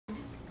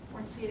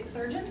orthopedic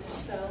surgeon.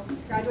 So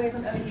graduated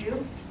from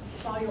OU.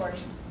 It's all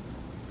yours.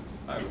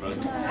 Hi,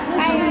 everybody.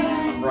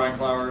 Hi. I'm Brian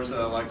Clowers.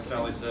 Like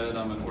Sally said,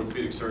 I'm an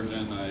orthopedic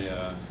surgeon.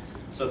 I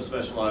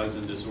subspecialize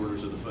in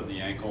disorders of the foot and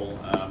the ankle,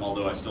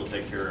 although I still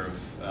take care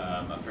of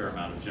a fair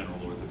amount of general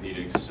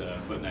orthopedics.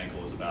 Foot and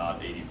ankle is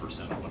about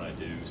 80% of what I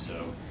do.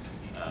 So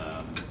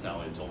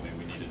Sally had told me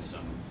we needed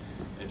some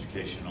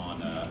education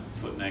on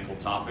foot and ankle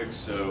topics.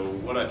 So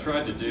what I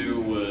tried to do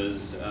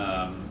was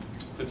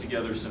put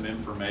together some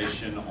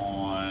information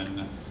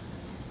on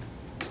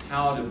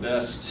how to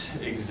best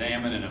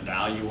examine and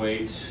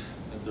evaluate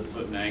the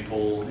foot and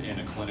ankle in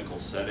a clinical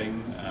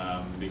setting,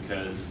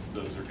 because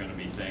those are going to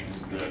be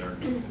things that are,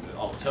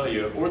 I'll tell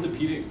you,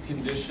 orthopedic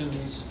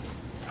conditions,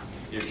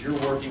 if you're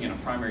working in a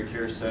primary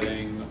care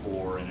setting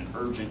or in an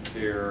urgent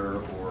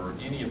care or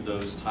any of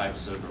those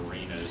types of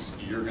arenas,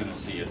 you're going to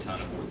see a ton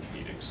of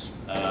orthopedics.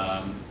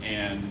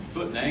 And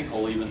foot and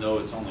ankle, even though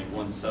it's only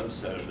one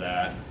subset of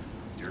that,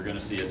 you're going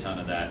to see a ton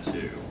of that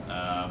too,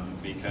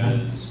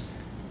 because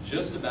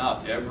just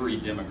about every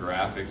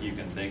demographic you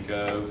can think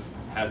of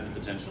has the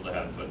potential to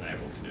have foot and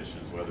ankle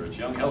conditions, whether it's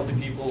young, healthy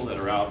people that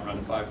are out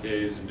running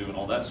 5Ks and doing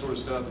all that sort of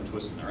stuff and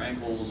twisting their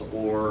ankles,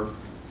 or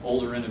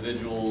older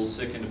individuals,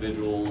 sick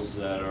individuals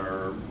that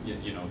are,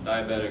 you know,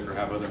 diabetic or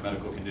have other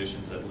medical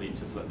conditions that lead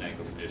to foot and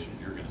ankle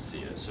conditions. You're going to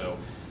see it. So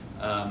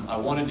I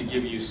wanted to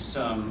give you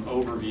some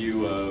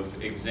overview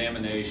of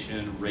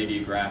examination,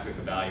 radiographic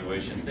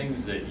evaluation,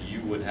 things that you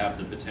would have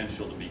the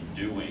potential to be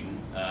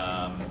doing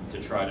to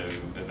try to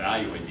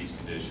evaluate these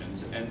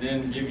conditions, and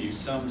then give you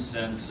some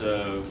sense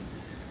of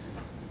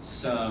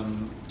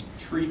some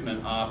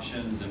treatment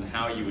options and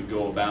how you would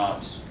go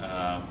about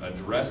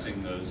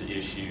addressing those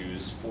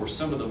issues for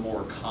some of the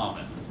more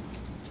common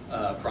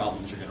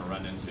problems you're going to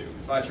run into.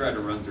 If I tried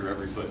to run through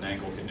every foot and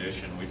ankle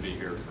condition, we'd be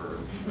here for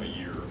a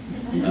year.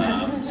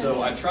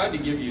 So I tried to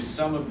give you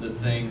some of the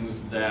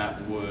things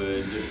that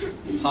would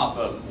pop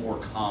up more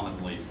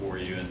commonly for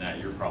you and that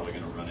you're probably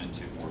going to run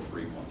into more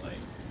frequently.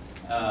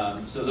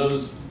 So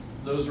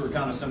those were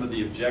kind of some of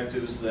the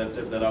objectives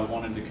that I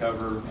wanted to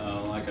cover.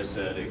 Like I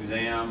said,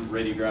 exam,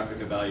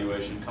 radiographic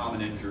evaluation,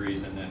 common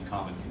injuries, and then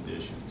common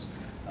conditions.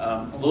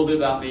 A little bit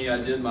about me. I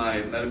did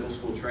my medical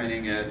school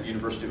training at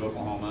University of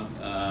Oklahoma.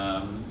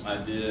 I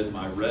did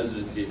my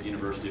residency at the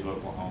University of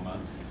Oklahoma.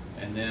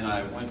 And then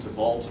I went to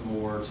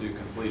Baltimore to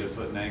complete a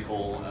foot and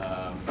ankle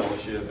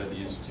fellowship at the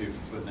Institute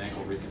for Foot and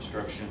Ankle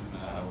Reconstruction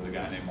with a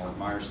guy named Mark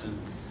Meyerson.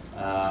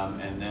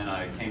 And then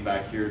I came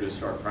back here to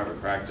start private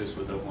practice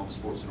with Oklahoma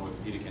Sports and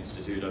Orthopedic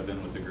Institute. I've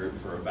been with the group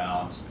for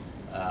about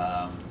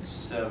a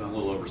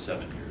little over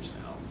 7 years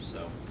now.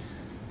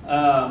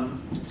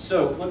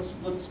 So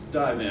let's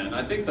dive in.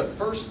 I think the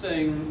first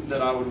thing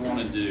that I would want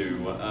to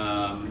do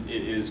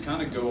is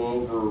kind of go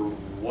over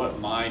what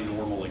my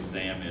normal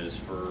exam is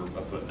for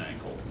a foot and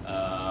ankle.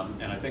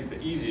 And I think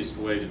the easiest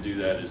way to do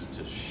that is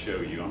to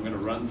show you. I'm going to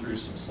run through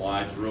some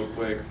slides real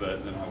quick,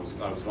 but then I was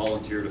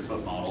volunteered a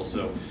foot model.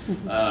 So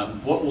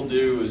what we'll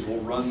do is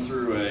we'll run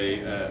through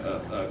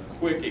a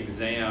quick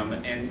exam,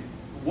 and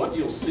what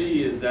you'll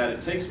see is that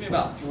it takes me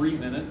about 3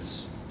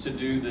 minutes to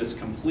do this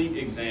complete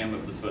exam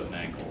of the foot and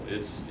ankle.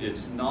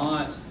 It's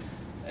not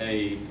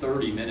a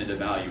 30-minute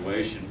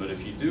evaluation, but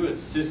if you do it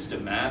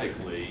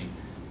systematically,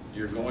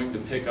 you're going to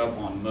pick up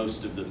on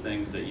most of the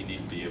things that you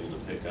need to be able to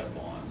pick up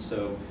on.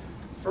 So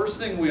first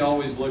thing we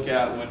always look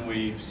at when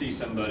we see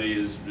somebody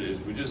is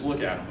we just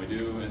look at them. We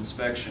do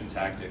inspection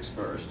tactics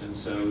first. And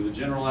so the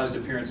generalized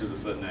appearance of the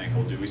foot and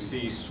ankle, do we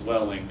see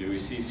swelling? Do we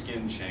see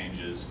skin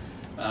changes?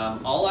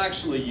 I'll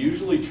actually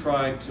usually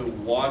try to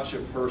watch a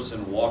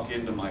person walk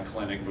into my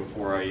clinic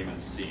before I even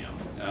see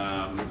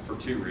them for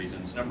two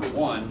reasons. Number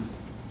one,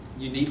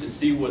 you need to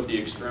see what the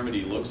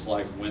extremity looks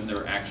like when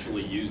they're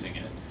actually using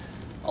it.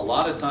 A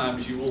lot of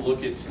times you will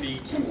look at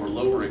feet or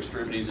lower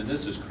extremities, and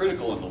this is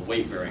critical in the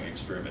weight-bearing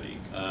extremity.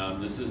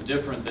 This is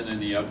different than in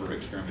the upper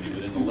extremity,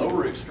 but in the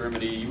lower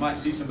extremity, you might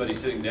see somebody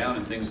sitting down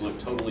and things look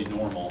totally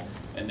normal,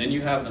 and then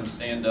you have them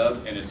stand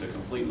up and it's a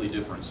completely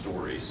different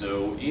story.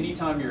 So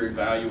anytime you're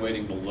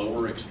evaluating the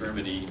lower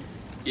extremity,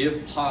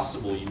 if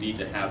possible, you need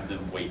to have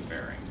them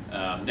weight-bearing.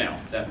 Now,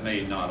 that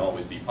may not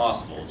always be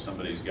possible. If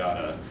somebody's got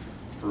a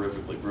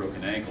horrifically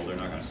broken ankle, they're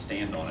not going to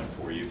stand on it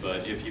for you.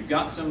 But if you've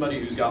got somebody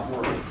who's got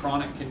more of a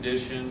chronic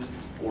condition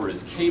or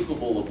is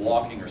capable of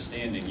walking or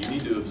standing, you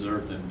need to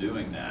observe them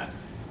doing that.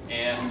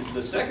 And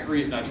the second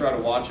reason I try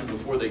to watch them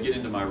before they get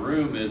into my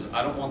room is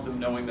I don't want them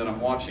knowing that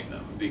I'm watching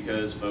them,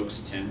 because folks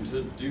tend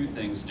to do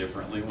things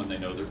differently when they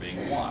know they're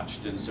being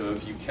watched. And so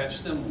if you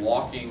catch them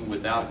walking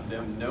without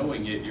them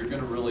knowing it, you're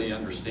going to really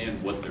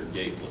understand what their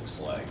gait looks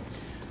like.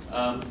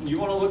 You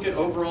want to look at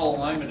overall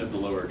alignment of the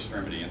lower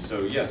extremity. And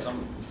so yes, I'm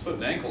a foot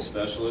and ankle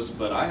specialist,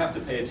 but I have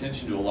to pay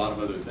attention to a lot of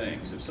other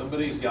things. If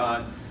somebody's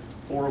got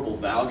horrible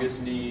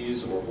valgus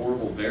knees or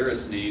horrible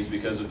varus knees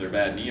because of their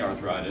bad knee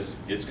arthritis,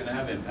 it's going to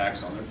have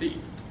impacts on their feet.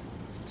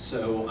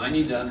 So I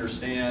need to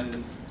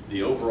understand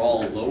the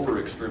overall lower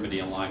extremity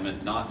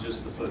alignment, not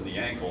just the foot and the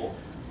ankle.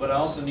 But I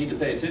also need to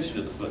pay attention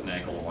to the foot and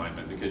ankle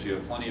alignment because you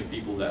have plenty of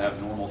people that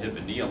have normal hip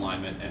and knee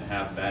alignment and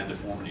have bad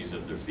deformities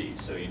of their feet.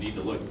 So you need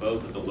to look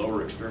both at the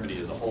lower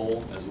extremity as a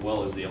whole as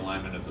well as the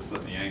alignment of the foot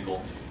and the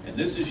ankle. And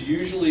this is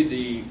usually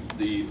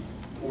the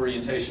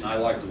orientation I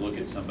like to look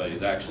at somebody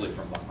is actually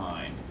from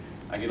behind.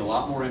 I get a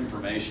lot more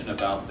information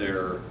about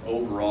their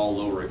overall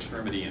lower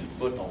extremity and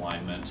foot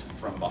alignment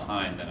from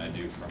behind than I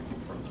do from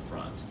the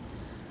front.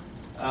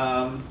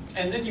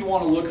 And then you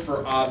want to look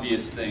for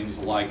obvious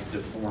things like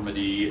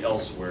deformity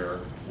elsewhere,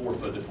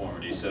 forefoot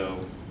deformity.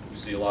 So you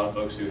see a lot of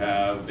folks who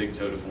have big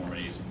toe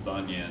deformities,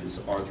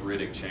 bunions,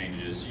 arthritic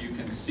changes. You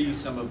can see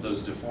some of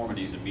those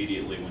deformities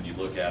immediately when you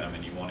look at them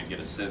and you want to get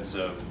a sense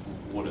of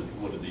what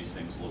do these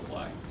things look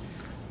like.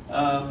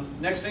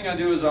 Next thing I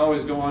do is I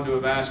always go on to a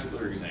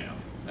vascular exam.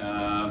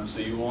 So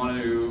you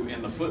want to,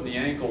 in the foot and the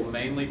ankle,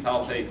 mainly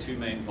palpate two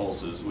main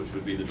pulses, which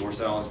would be the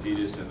dorsalis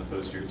pedis and the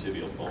posterior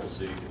tibial pulse.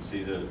 So you can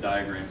see the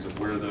diagrams of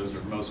where those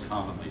are most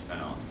commonly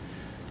found.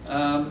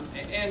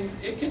 And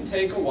it can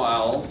take a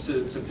while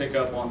to pick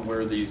up on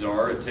where these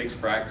are. It takes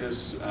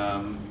practice.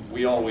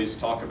 We always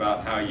talk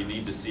about how you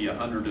need to see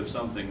 100 of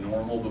something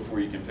normal before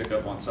you can pick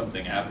up on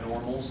something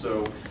abnormal.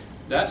 So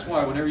that's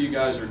why whenever you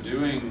guys are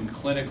doing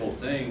clinical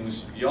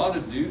things, you ought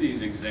to do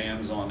these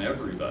exams on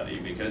everybody,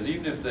 because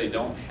even if they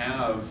don't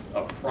have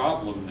a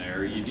problem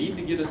there, you need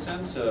to get a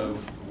sense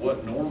of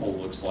what normal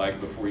looks like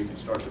before you can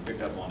start to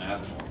pick up on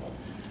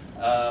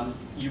abnormal.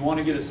 You want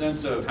to get a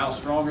sense of how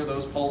strong are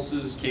those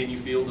pulses, can you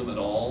feel them at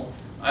all?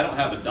 I don't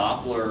have a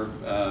Doppler,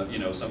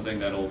 something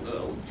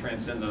that'll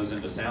transcend those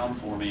into sound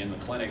for me in the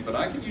clinic, but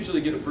I can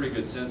usually get a pretty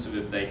good sense of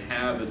if they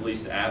have at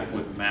least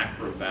adequate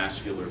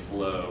macrovascular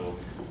flow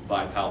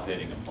by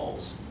palpating a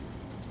pulse.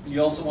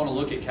 You also want to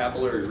look at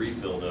capillary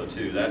refill though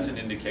too. That's an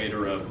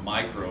indicator of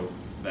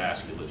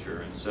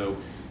microvasculature, and so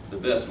the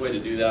best way to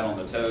do that on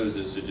the toes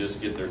is to just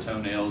get their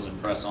toenails and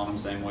press on them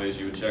same way as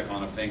you would check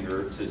on a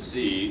finger to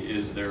see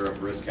is there a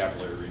brisk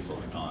capillary refill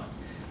or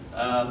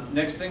not.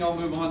 Next thing I'll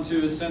move on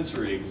to is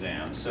sensory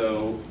exam.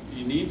 So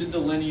you need to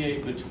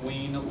delineate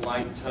between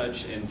light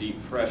touch and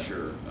deep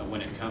pressure when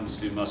it comes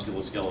to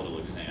musculoskeletal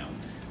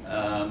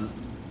exam.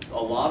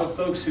 A lot of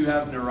folks who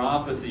have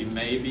neuropathy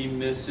may be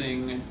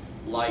missing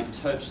light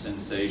touch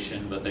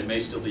sensation, but they may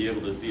still be able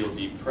to feel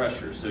deep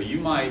pressure. So you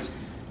might,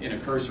 in a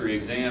cursory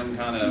exam,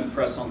 kind of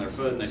press on their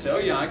foot and they say, oh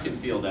yeah, I can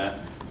feel that.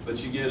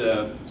 But you get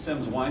a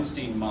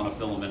Sims-Weinstein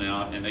monofilament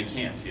out and they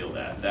can't feel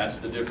that. That's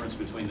the difference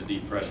between the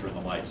deep pressure and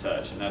the light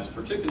touch. And that's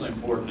particularly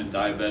important in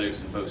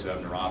diabetics and folks who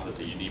have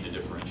neuropathy. You need to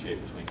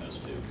differentiate between those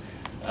two.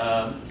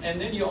 And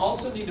then you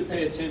also need to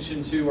pay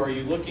attention to, are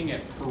you looking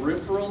at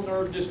peripheral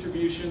nerve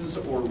distributions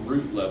or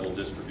root level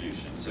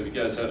distributions? So have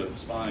you guys had a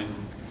spine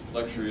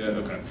lecture yet?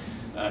 Okay.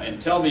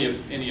 And tell me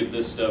if any of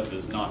this stuff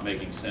is not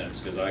making sense,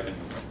 because I can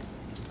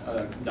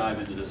dive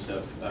into this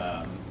stuff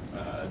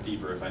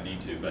deeper if I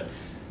need to. But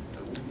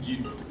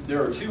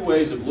there are two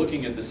ways of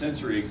looking at the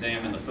sensory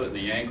exam in the foot and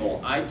the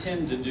ankle. I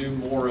tend to do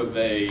more of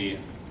a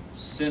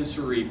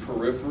sensory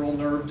peripheral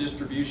nerve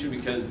distribution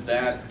because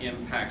that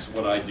impacts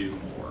what I do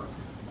more.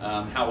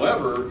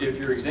 However, if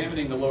you're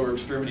examining the lower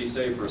extremity,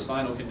 say for a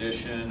spinal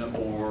condition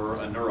or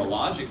a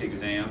neurologic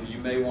exam, you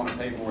may want to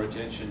pay more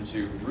attention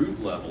to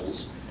root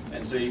levels.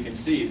 And so you can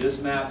see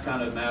this map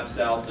kind of maps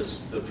out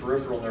the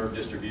peripheral nerve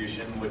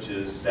distribution, which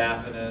is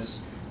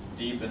saphenous,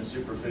 deep and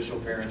superficial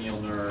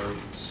perineal nerve,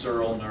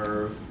 sural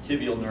nerve,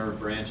 tibial nerve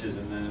branches,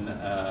 and then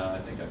I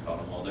think I caught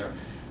them all there.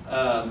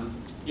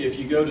 If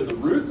you go to the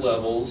root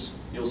levels,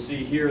 you'll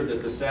see here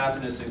that the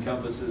saphenous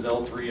encompasses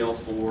L3,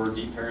 L4,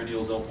 deep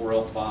perineals L4,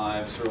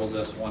 L5, surals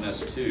S1,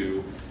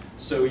 S2.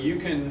 So you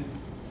can,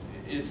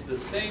 it's the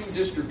same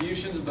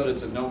distributions, but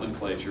it's a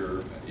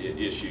nomenclature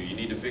issue. You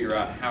need to figure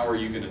out how are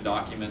you going to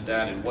document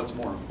that and what's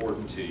more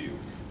important to you.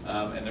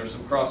 And there's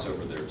some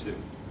crossover there too.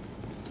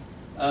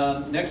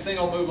 Next thing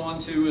I'll move on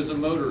to is a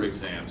motor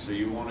exam. So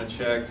you want to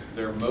check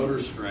their motor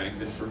strength.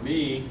 And for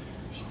me,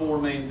 there's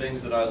four main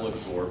things that I look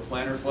for: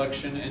 plantar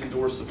flexion and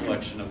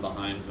dorsiflexion of the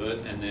hind foot,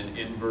 and then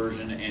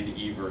inversion and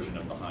eversion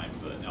of the hind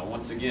foot. Now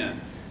once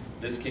again,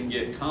 this can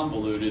get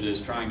convoluted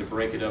as trying to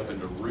break it up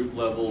into root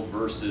level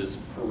versus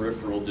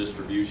peripheral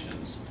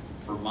distributions.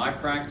 For my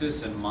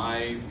practice and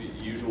my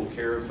usual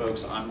care of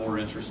folks, I'm more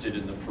interested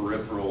in the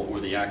peripheral or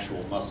the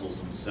actual muscles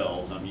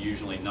themselves. I'm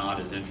usually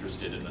not as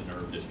interested in the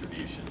nerve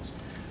distributions.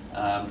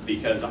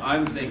 Because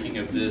I'm thinking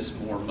of this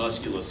more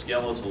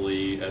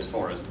musculoskeletally as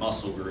far as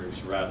muscle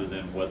groups rather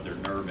than what their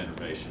nerve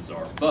innervations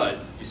are. But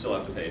you still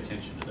have to pay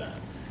attention to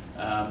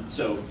that.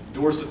 So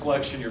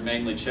dorsiflexion, you're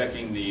mainly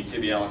checking the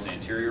tibialis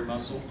anterior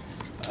muscle.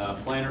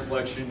 Plantar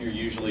flexion, you're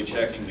usually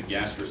checking the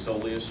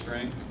gastrosoleus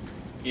strength.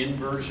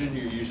 Inversion,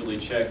 you're usually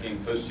checking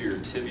posterior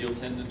tibial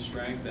tendon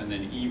strength. And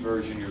then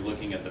eversion, you're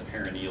looking at the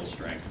perineal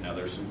strength. Now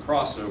there's some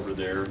crossover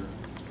there.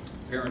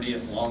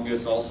 Peroneus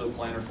longus also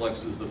plantar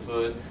flexes the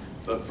foot.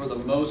 But for the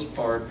most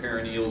part,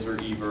 perineals are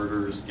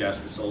everters,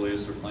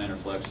 gastrosoleus are plantar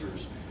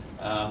flexors.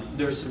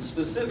 There's some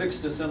specifics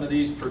to some of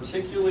these,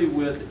 particularly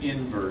with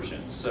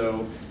inversion.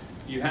 So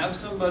if you have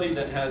somebody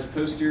that has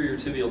posterior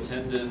tibial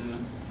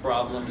tendon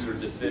problems or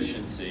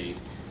deficiency,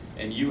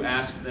 and you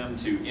ask them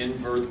to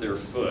invert their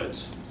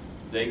foot,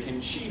 they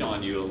can cheat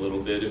on you a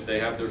little bit if they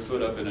have their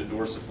foot up in a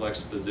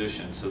dorsiflex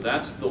position. So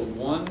that's the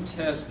one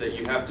test that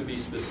you have to be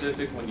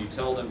specific when you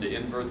tell them to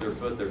invert their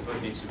foot. Their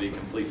foot needs to be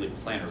completely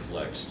plantar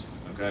flexed,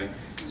 okay?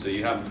 So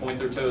you have them point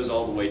their toes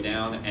all the way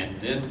down and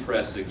then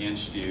press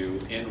against you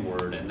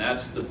inward, and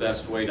that's the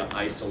best way to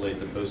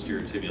isolate the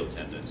posterior tibial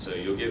tendon. So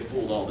you'll get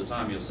fooled all the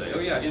time. You'll say, oh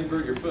yeah,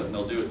 invert your foot, and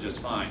they'll do it just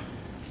fine.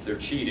 They're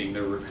cheating,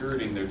 they're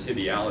recruiting their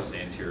tibialis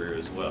anterior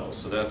as well.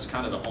 So that's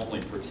kind of the only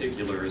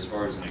particular as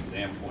far as an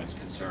exam point's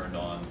concerned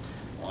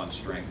on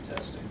strength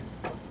testing.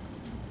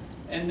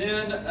 And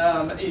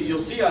then you'll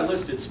see I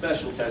listed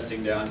special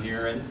testing down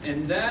here,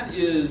 and that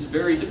is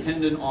very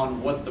dependent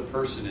on what the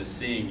person is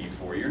seeing you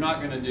for. You're not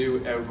going to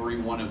do every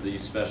one of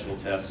these special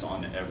tests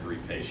on every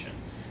patient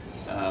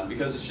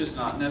because it's just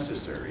not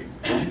necessary.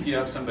 If you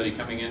have somebody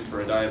coming in for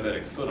a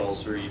diabetic foot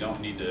ulcer, you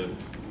don't need to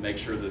make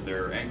sure that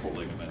their ankle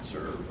ligaments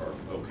are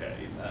okay.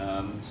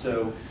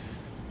 So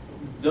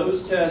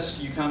those tests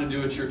you kind of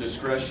do at your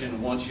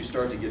discretion. Once you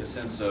start to get a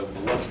sense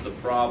of what's the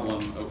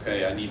problem,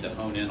 okay, I need to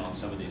hone in on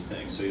some of these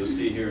things. So you'll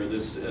see here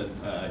this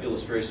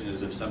illustration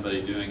is of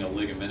somebody doing a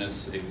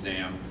ligamentous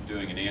exam,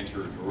 doing an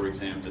anterior drawer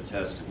exam to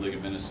test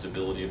ligamentous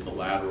stability of the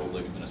lateral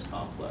ligamentous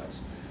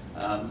complex.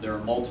 There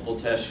are multiple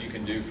tests you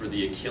can do for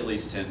the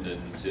Achilles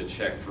tendon to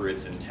check for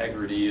its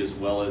integrity as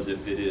well as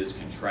if it is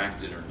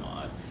contracted or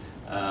not.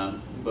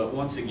 But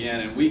once again,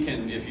 and we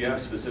can, if you have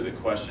specific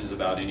questions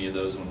about any of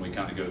those when we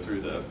kind of go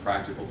through the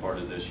practical part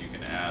of this, you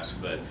can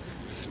ask, but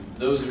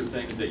those are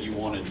things that you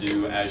want to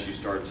do as you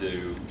start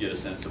to get a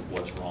sense of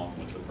what's wrong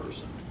with the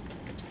person.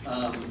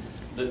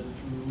 The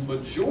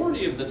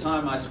majority of the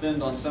time I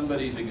spend on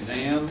somebody's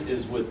exam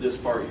is with this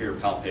part here,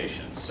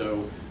 palpation.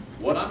 So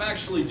what I'm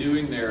actually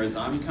doing there is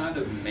I'm kind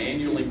of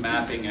manually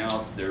mapping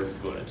out their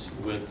foot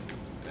with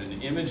an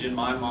image in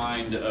my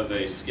mind of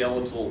a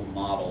skeletal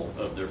model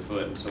of their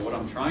foot. And so what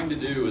I'm trying to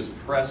do is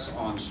press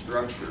on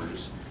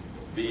structures,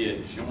 be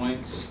it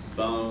joints,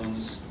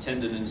 bones,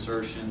 tendon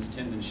insertions,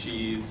 tendon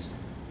sheaths,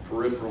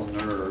 peripheral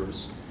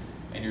nerves,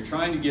 and you're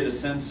trying to get a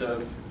sense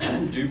of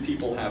do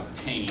people have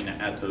pain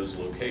at those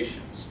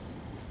locations.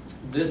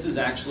 This is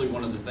actually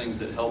one of the things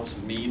that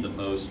helps me the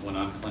most when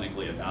I'm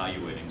clinically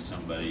evaluating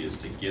somebody is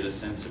to get a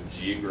sense of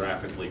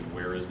geographically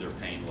where is their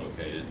pain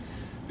located.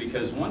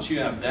 Because once you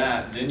have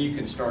that, then you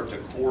can start to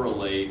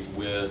correlate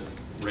with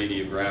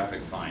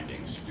radiographic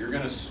findings. You're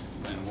going to,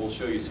 and we'll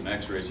show you some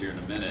x-rays here in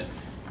a minute,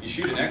 you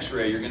shoot an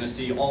x-ray, you're going to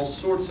see all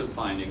sorts of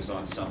findings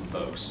on some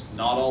folks.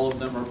 Not all of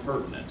them are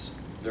pertinent.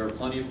 There are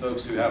plenty of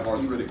folks who have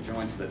arthritic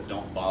joints that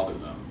don't bother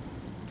them.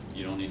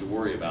 You don't need to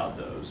worry about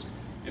those.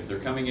 If they're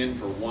coming in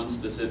for one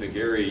specific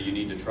area, you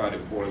need to try to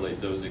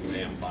correlate those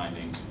exam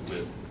findings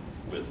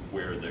with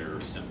where their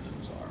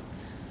symptoms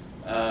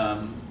are.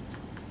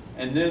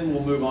 And then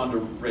we'll move on to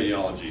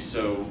radiology.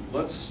 So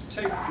let's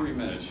take 3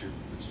 minutes. You're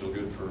still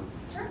good for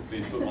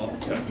being football?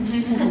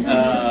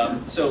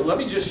 Okay. So let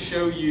me just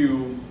show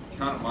you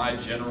kind of my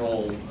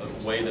general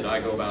way that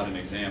I go about an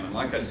exam. And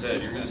like I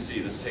said, you're going to see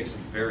this takes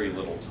very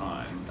little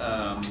time.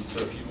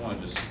 So if you want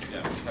to just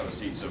have a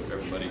seat so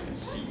everybody can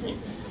see.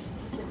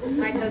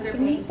 My toes are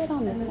Can you pink. sit on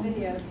In this the one?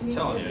 video. Can you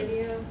Telling see the you.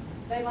 video?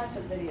 They like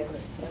the video,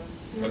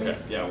 so. Okay,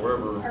 yeah,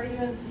 wherever. Are you,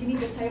 do you need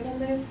the table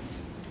moved?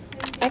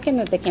 I can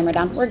move the camera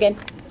down. We're good.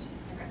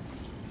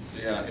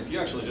 Okay. Yeah, if you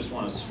actually just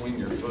want to swing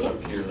your foot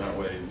up here that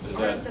way, is I'm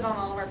gonna that sit on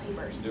all of our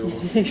papers. doable?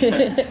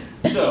 Okay.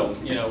 So,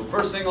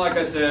 first thing, like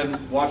I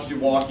said, watched you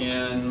walk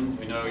in.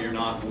 We know you're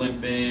not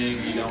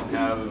limping. You don't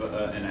have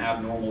an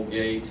abnormal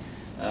gait.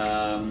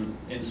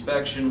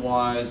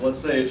 Inspection-wise, let's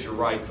say it's your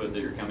right foot that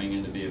you're coming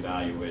in to be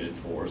evaluated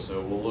for. So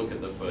we'll look at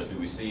the foot. Do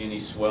we see any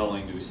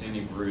swelling? Do we see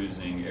any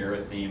bruising,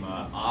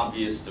 erythema,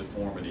 obvious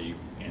deformity?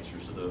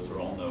 Answers to those are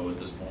all no at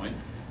this point.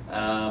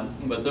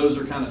 But those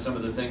are kind of some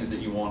of the things that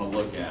you want to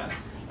look at.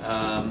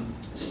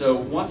 So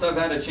once I've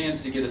had a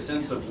chance to get a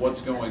sense of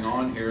what's going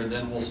on here,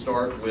 then we'll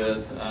start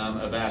with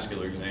a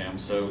vascular exam.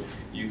 So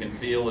you can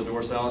feel a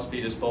dorsalis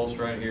pedis pulse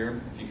right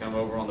here. If you come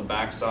over on the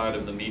back side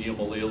of the medial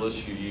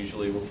malleolus, you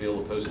usually will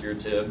feel the posterior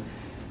tib.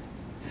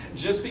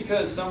 Just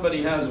because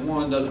somebody has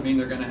one doesn't mean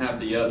they're going to have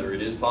the other.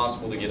 It is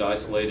possible to get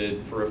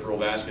isolated peripheral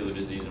vascular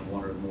disease in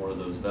one or more of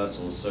those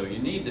vessels, so you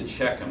need to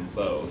check them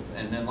both.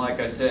 And then, like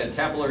I said,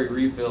 capillary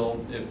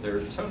refill, if their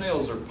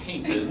toenails are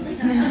painted,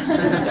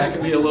 that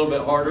can be a little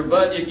bit harder.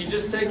 But if you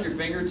just take your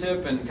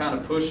fingertip and kind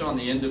of push on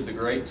the end of the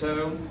great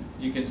toe,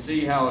 you can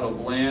see how it'll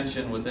blanch,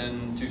 and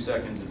within 2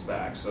 seconds it's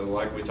back. So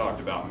like we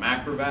talked about,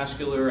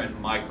 macrovascular and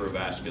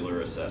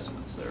microvascular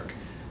assessments there.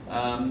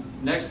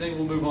 Next thing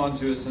we'll move on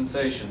to is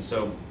sensation.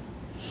 So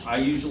I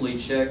usually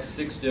check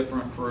 6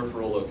 different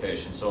peripheral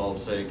locations. So I'll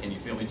say, can you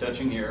feel me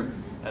touching here?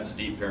 That's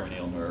deep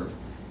perineal nerve.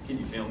 Can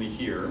you feel me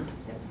here?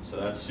 So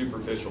that's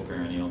superficial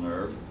perineal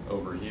nerve.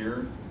 Over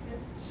here,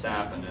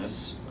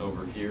 saphenous.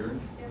 Over here,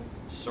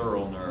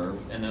 sural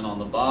nerve. And then on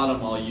the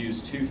bottom, I'll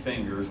use 2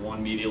 fingers,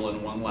 one medial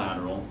and one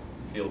lateral.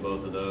 Feel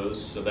both of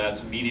those. So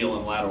that's medial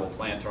and lateral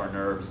plantar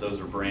nerves.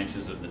 Those are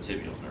branches of the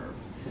tibial nerve.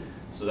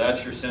 So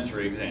that's your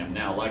sensory exam.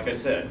 Now, like I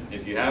said,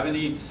 if you have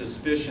any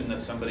suspicion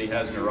that somebody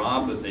has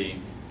neuropathy,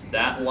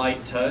 that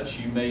light touch,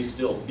 you may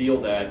still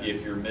feel that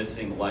if you're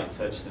missing light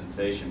touch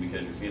sensation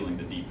because you're feeling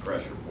the deep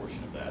pressure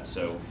portion of that.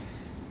 So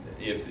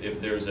if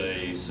there's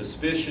a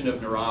suspicion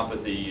of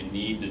neuropathy, you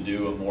need to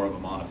do a more of a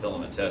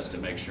monofilament test to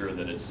make sure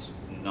that it's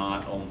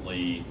not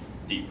only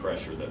deep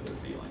pressure that they're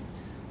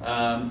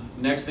feeling.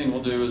 Next thing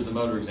we'll do is the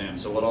motor exam.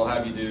 So what I'll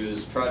have you do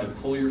is try to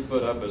pull your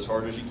foot up as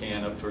hard as you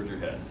can up towards your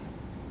head.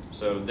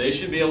 So they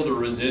should be able to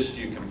resist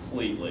you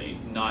completely,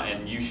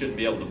 and you shouldn't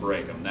be able to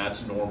break them.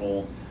 That's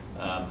normal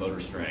motor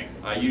strength.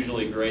 I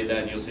usually grade that,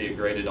 and you'll see it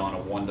graded on a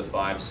 1 to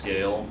 5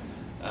 scale.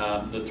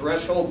 The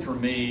threshold for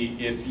me,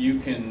 if you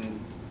can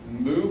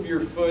move your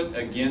foot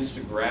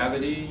against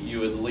gravity,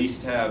 you at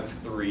least have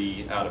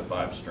 3 out of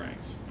 5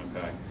 strength,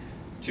 okay?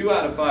 2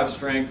 out of 5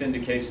 strength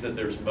indicates that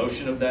there's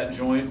motion of that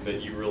joint,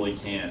 but you really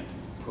can't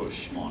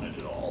push on it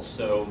at all.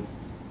 So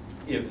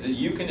if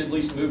you can at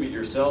least move it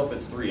yourself,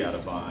 it's 3 out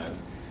of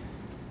 5.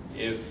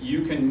 If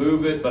you can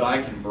move it, but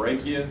I can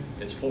break you,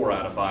 it's 4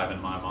 out of 5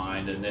 in my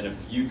mind. And then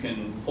if you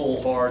can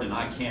pull hard and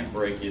I can't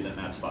break you, then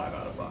that's 5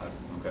 out of 5.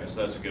 Okay,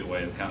 so that's a good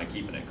way of kind of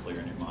keeping it clear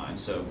in your mind.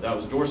 So that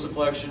was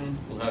dorsiflexion.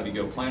 We'll have you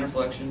go plantar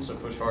flexion, so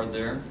push hard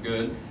there.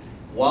 Good.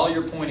 While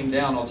you're pointing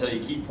down, I'll tell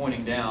you, keep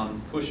pointing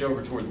down, push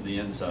over towards the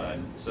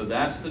inside. So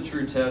that's the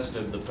true test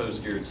of the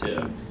posterior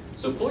tib.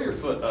 So pull your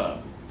foot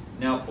up.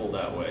 Now pull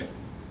that way.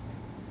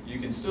 You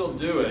can still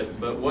do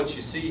it, but what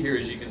you see here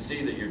is you can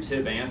see that your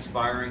tib ant's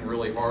firing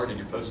really hard and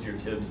your posterior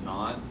tib's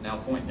not. Now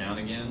point down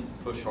again,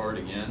 push hard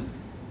again.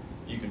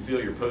 You can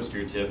feel your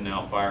posterior tib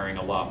now firing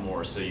a lot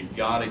more. So you've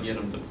got to get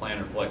them to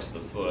plantar flex the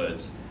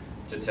foot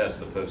to test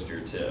the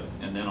posterior tib.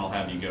 And then I'll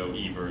have you go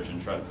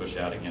eversion, try to push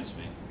out against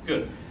me.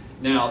 Good.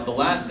 Now, the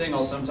last thing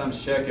I'll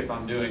sometimes check if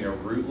I'm doing a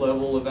root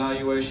level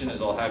evaluation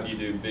is I'll have you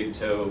do big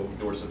toe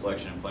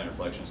dorsiflexion and plantar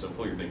flexion. So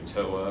pull your big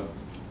toe up,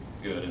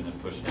 good, and then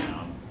push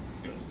down.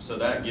 Good. So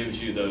that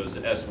gives you those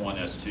S1,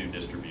 S2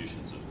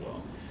 distributions as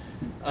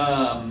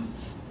well.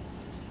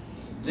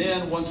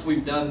 Then once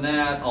we've done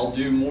that, I'll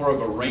do more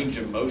of a range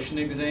of motion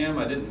exam.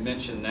 I didn't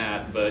mention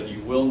that, but you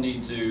will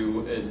need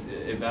to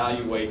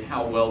evaluate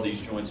how well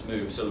these joints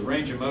move. So the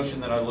range of motion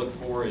that I look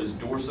for is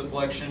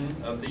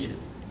dorsiflexion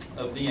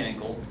of the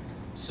ankle.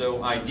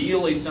 So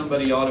ideally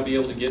somebody ought to be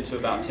able to get to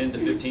about 10 to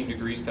 15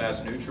 degrees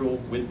past neutral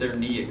with their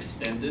knee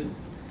extended.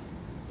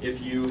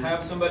 If you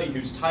have somebody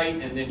who's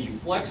tight and then you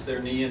flex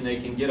their knee and they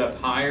can get up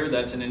higher,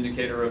 that's an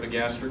indicator of a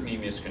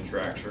gastrocnemius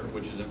contracture,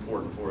 which is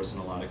important for us in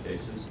a lot of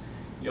cases.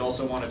 You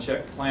also want to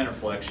check plantar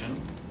flexion.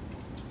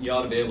 You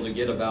ought to be able to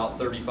get about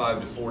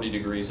 35 to 40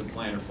 degrees of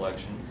plantar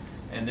flexion.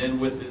 And then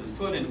with the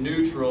foot in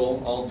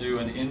neutral, I'll do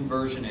an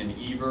inversion and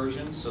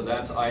eversion. So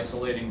that's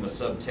isolating the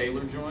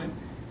subtalar joint.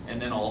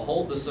 And then I'll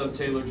hold the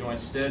subtalar joint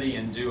steady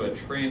and do a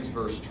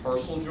transverse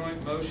tarsal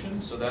joint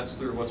motion. So that's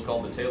through what's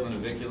called the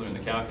talonavicular and the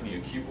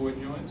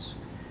calcaneocuboid joints.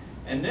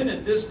 And then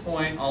at this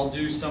point, I'll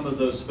do some of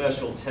those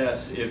special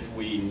tests if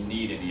we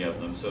need any of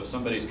them. So if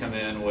somebody's come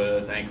in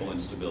with ankle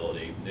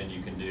instability, then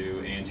you can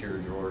do anterior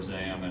drawer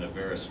exam and a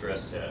Vera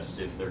stress test.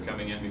 If they're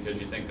coming in because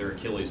you think their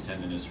Achilles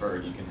tendon is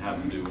hurt, you can have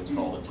them do what's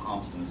called a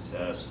Thompson's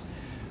test,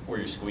 where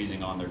you're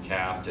squeezing on their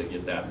calf to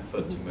get that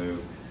foot to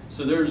move.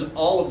 So there's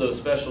all of those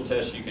special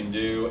tests you can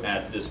do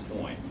at this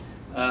point.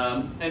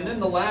 And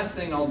then the last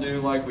thing I'll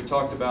do, like we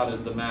talked about,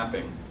 is the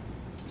mapping.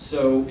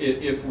 So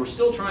if we're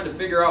still trying to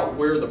figure out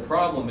where the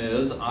problem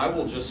is, I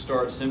will just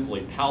start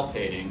simply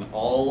palpating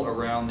all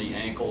around the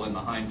ankle and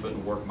the hindfoot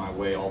and work my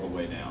way all the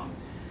way down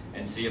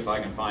and see if I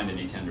can find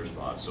any tender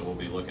spots. So we'll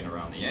be looking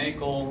around the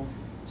ankle,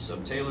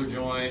 subtalar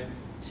joint,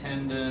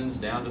 tendons,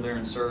 down to their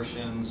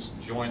insertions,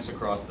 joints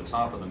across the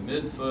top of the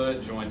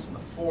midfoot, joints in the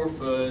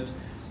forefoot,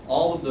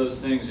 all of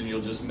those things, and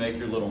you'll just make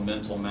your little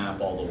mental map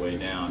all the way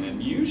down.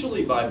 And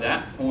usually by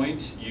that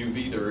point, you've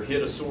either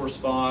hit a sore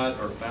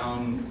spot or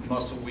found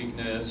muscle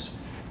weakness,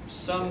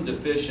 some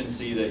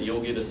deficiency that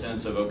you'll get a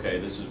sense of, okay,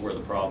 this is where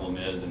the problem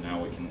is, and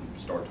now we can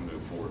start to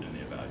move forward in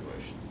the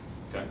evaluation.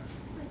 Okay?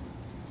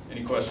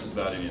 Any questions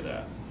about any of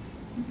that?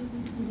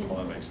 Well,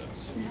 that makes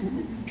sense.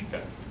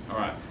 Okay. All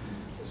right.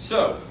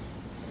 So,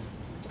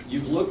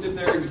 you've looked at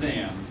their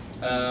exam.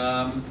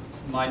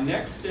 My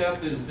next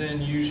step is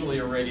then usually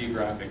a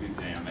radiographic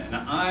exam, and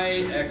I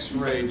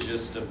x-ray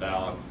just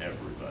about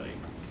everybody.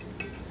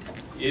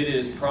 It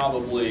is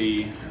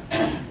probably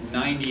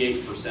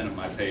 98% of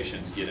my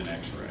patients get an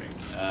x-ray.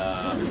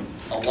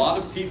 A lot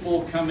of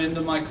people come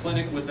into my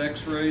clinic with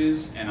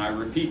x-rays, and I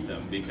repeat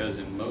them because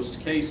in most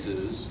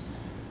cases,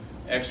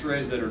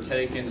 x-rays that are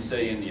taken,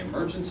 say, in the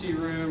emergency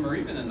room or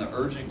even in the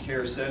urgent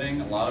care setting,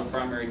 a lot of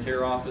primary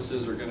care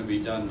offices are going to be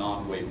done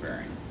non-weight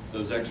bearing.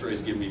 Those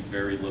x-rays give me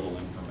very little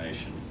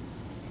information.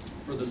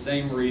 For the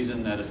same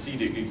reason that a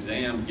CEDIC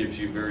exam gives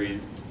you very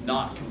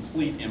not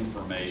complete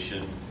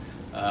information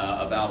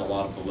about a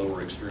lot of the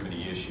lower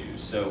extremity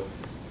issues. So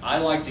I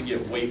like to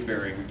get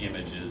weight-bearing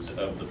images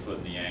of the foot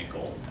and the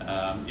ankle.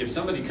 If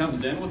somebody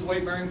comes in with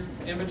weight-bearing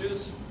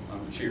images,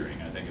 I'm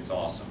cheering. I think it's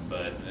awesome,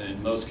 but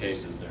in most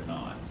cases they're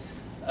not.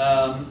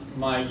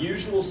 My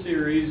usual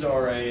series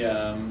are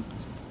let me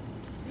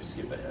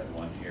skip ahead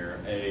one here,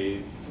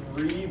 a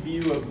 3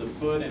 view of the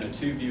foot and a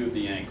 2 view of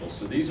the ankle.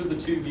 So these are the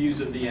 2 views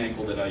of the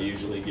ankle that I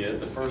usually get.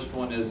 The first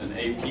one is an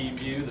AP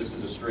view. This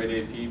is a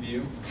straight AP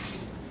view.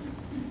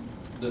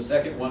 The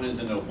second one is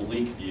an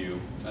oblique view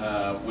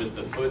with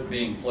the foot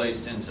being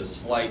placed into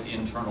slight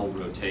internal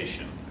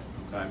rotation.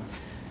 Okay?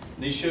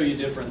 These show you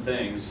different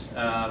things.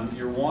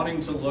 You're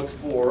wanting to look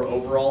for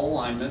overall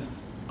alignment.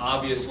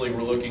 Obviously,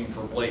 we're looking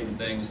for blatant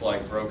things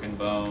like broken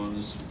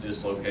bones,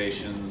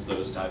 dislocations,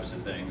 those types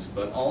of things.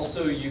 But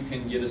also, you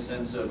can get a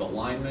sense of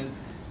alignment.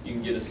 You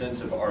can get a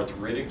sense of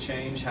arthritic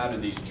change. How do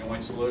these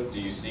joints look? Do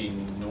you see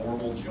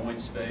normal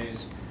joint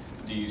space?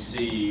 Do you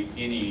see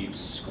any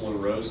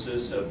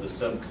sclerosis of the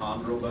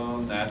subchondral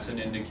bone? That's an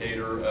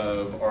indicator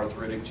of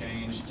arthritic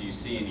change. Do you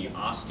see any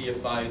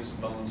osteophytes,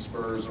 bone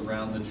spurs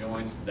around the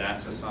joints?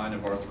 That's a sign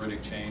of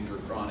arthritic change or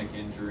chronic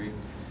injury.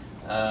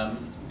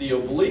 The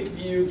oblique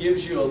view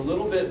gives you a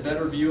little bit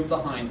better view of the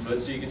hind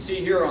foot. So you can see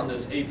here on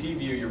this AP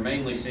view, you're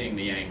mainly seeing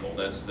the ankle.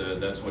 That's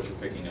what you're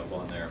picking up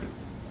on there.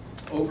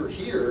 Over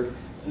here,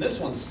 and this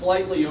one's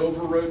slightly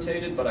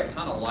over-rotated, but I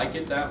kind of like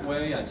it that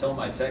way. I tell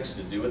my techs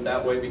to do it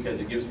that way because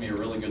it gives me a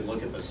really good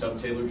look at the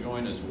subtalar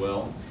joint as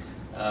well.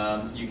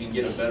 You can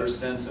get a better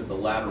sense of the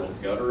lateral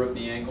gutter of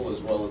the ankle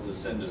as well as the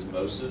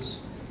syndesmosis.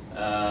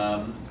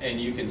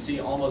 And you can see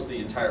almost the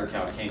entire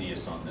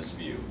calcaneus on this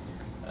view.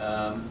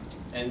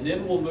 And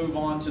then we'll move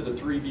on to the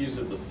 3 views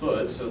of the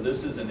foot. So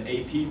this is an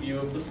AP view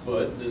of the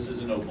foot. This is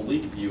an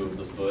oblique view of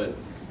the foot.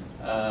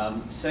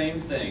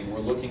 Same thing, we're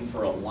looking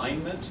for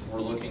alignment,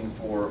 we're looking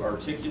for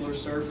articular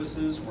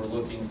surfaces, we're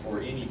looking for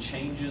any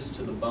changes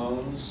to the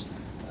bones,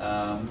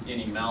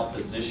 any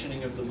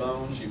malpositioning of the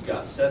bones. You've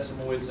got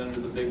sesamoids under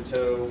the big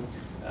toe.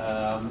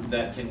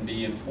 That can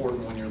be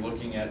important when you're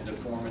looking at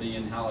deformity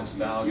in hallux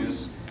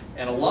valgus.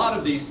 And a lot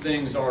of these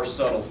things are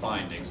subtle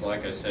findings.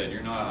 Like I said,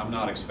 I'm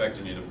not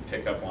expecting you to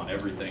pick up on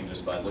everything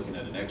just by looking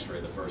at an x-ray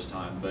the first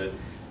time, but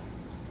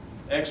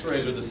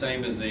x-rays are the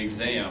same as the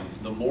exam.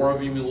 The more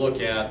of them you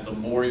look at, the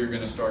more you're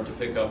going to start to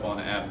pick up on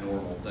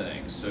abnormal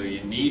things. So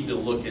you need to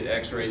look at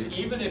x-rays.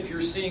 Even if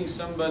you're seeing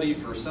somebody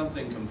for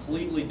something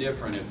completely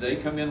different, if they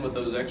come in with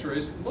those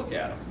x-rays, look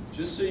at them.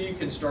 Just so you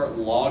can start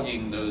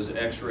logging those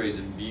x-rays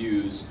and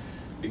views,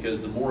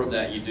 because the more of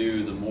that you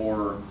do, the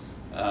more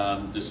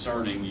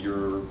discerning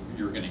you're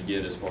going to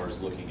get as far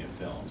as looking at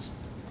films.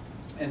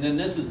 And then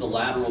this is the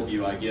lateral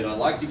view I get. I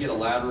like to get a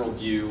lateral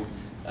view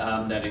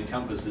that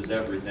encompasses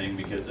everything,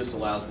 because this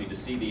allows me to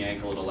see the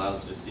ankle. It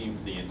allows me to see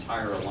the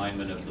entire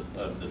alignment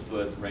of the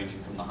foot, ranging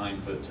from the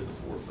hind foot to the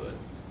forefoot.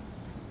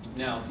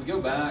 Now, if we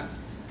go back,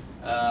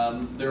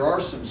 there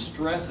are some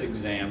stress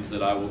exams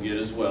that I will get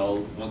as well.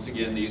 Once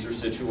again, these are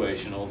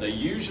situational. They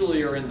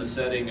usually are in the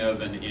setting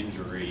of an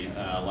injury,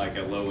 like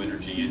a low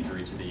energy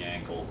injury to the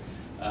ankle.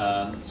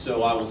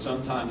 So I will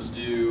sometimes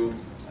do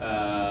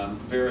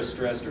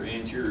varistressed or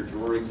anterior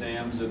drawer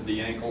exams of the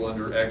ankle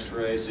under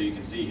x-ray. So you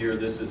can see here,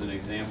 this is an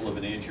example of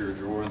an anterior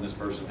drawer, and this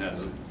person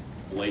has a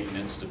blatant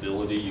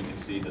instability. You can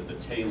see that the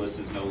talus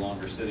is no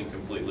longer sitting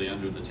completely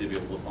under the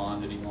tibial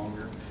plafond any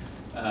longer.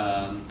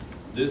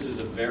 This is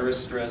a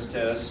varistress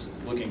test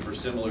looking for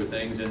similar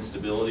things,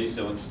 instability.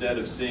 So instead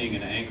of seeing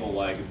an ankle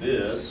like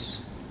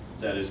this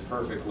that is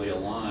perfectly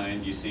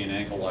aligned, you see an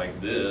ankle like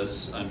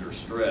this under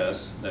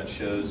stress that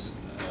shows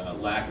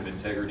lack of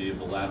integrity of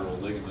the lateral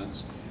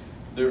ligaments.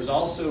 There's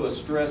also a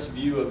stress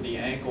view of the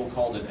ankle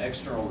called an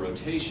external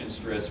rotation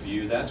stress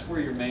view. That's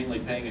where you're mainly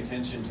paying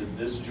attention to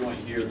this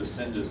joint here, the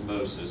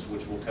syndesmosis,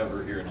 which we'll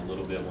cover here in a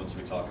little bit once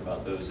we talk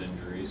about those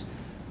injuries.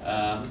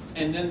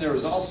 And then there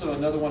was also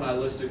another one I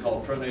listed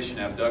called pronation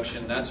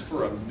abduction. That's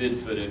for a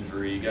midfoot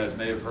injury. You guys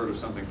may have heard of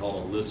something called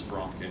a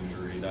Lisfranc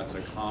injury. That's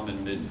a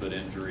common midfoot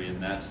injury, and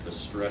that's the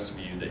stress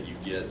view that you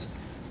get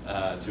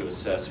to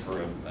assess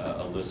for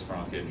a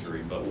Lisfranc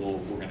injury. But we're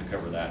going to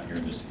cover that here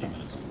in just a few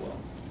minutes as well.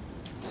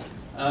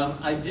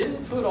 I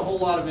didn't put a whole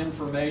lot of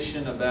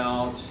information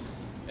about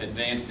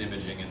advanced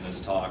imaging in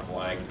this talk,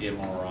 like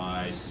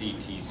MRI,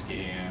 CT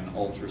scan,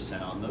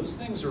 ultrasound. Those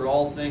things are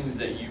all things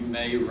that you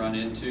may run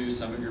into.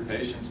 Some of your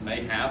patients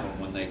may have them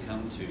when they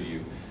come to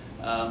you.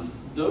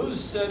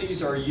 Those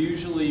studies are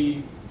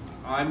usually,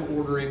 I'm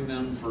ordering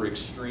them for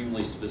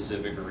extremely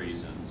specific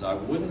reasons. I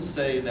wouldn't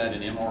say that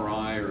an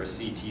MRI or a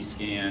CT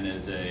scan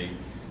is an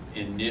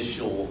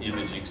initial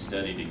imaging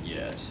study to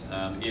get.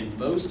 In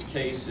most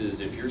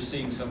cases, if you're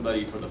seeing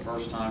somebody for the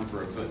first time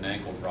for a foot and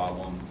ankle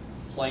problem,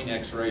 plain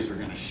x-rays are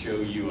going to show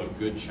you a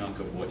good chunk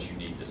of what you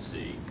need to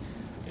see.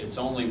 It's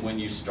only when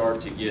you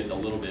start to get a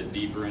little bit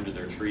deeper into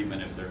their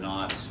treatment, if they're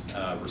not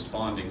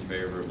responding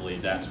favorably,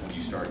 that's when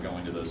you start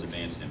going to those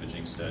advanced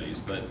imaging studies.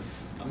 But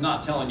I'm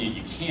not telling you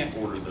you can't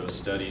order those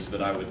studies,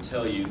 but I would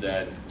tell you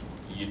that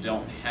you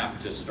don't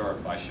have to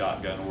start by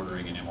shotgun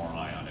ordering an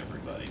MRI on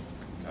everybody.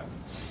 Okay.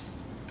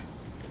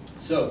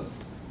 So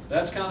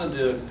that's kind of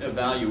the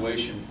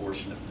evaluation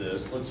portion of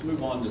this. Let's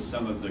move on to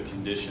some of the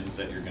conditions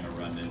that you're going to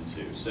run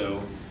into.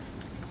 So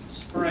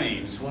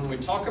sprains. When we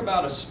talk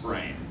about a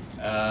sprain,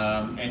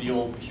 And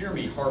you'll hear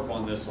me harp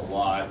on this a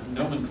lot.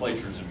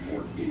 Nomenclature is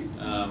important.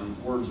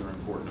 Words are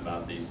important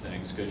about these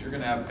things because you're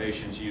going to have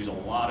patients use a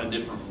lot of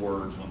different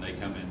words when they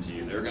come into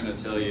you. They're going to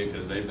tell you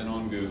because they've been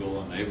on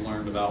Google and they've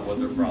learned about what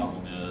their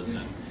problem is,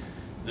 and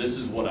this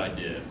is what I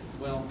did.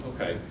 Well,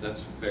 okay,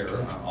 that's fair.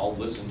 I'll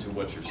listen to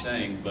what you're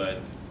saying, but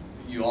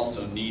you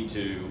also need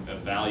to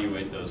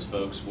evaluate those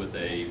folks with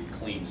a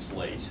clean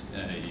slate.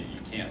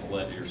 You can't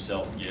let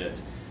yourself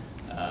get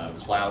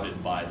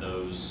clouded by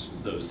those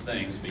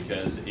things,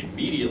 because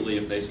immediately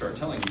if they start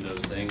telling you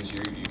those things, you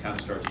kind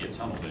of start to get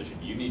tunnel vision.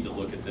 You need to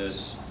look at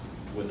this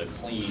with a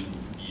clean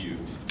view.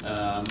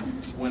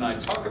 When I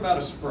talk about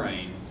a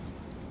sprain,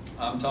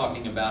 I'm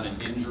talking about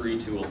an injury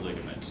to a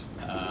ligament,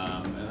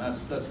 and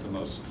that's the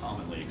most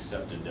commonly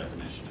accepted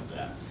definition of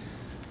that.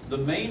 The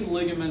main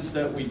ligaments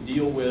that we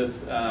deal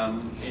with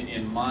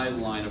in my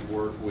line of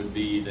work would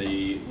be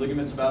the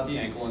ligaments about the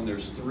ankle, and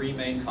there's three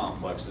main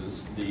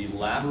complexes. The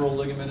lateral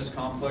ligamentous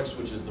complex,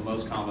 which is the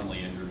most commonly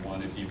injured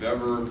one. If you've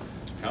ever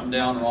come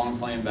down wrong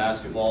playing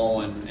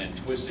basketball and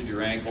twisted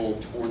your ankle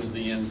towards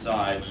the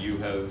inside, you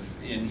have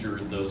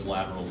injured those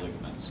lateral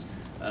ligaments.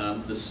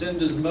 The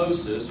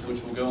syndesmosis,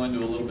 which we'll go into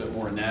a little bit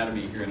more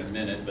anatomy here in a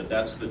minute, but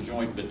that's the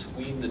joint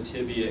between the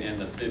tibia and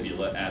the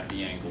fibula at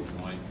the ankle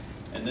joint.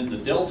 And then the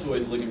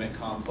deltoid ligament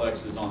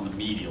complex is on the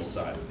medial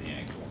side of the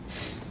ankle.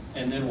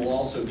 And then we'll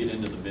also get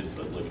into the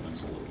midfoot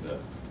ligaments a little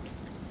bit.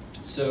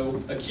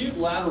 So acute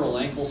lateral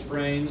ankle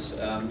sprains,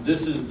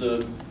 this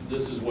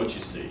is what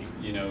you see.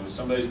 You know,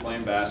 somebody's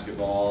playing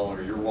basketball,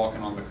 or you're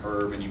walking on the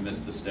curb and you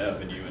miss the step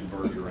and you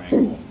invert your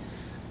ankle.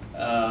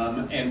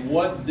 And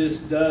what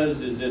this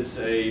does is it's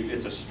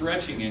a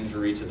stretching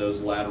injury to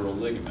those lateral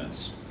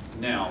ligaments.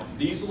 Now,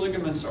 these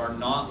ligaments are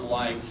not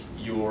like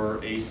your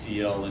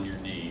ACL in your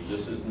knee.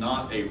 This is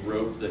not a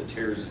rope that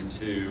tears in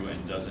two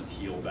and doesn't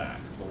heal back.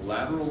 The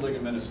lateral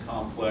ligamentous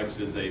complex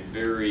is a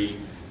very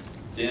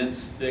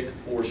dense, thick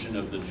portion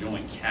of the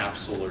joint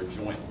capsule or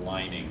joint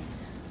lining.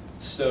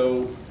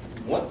 So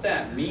what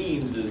that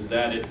means is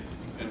that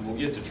and we'll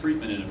get to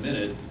treatment in a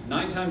minute,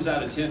 9 times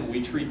out of 10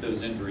 we treat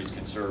those injuries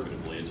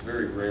conservatively. It's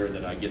very rare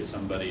that I get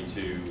somebody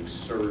to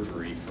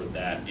surgery for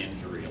that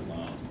injury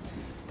alone.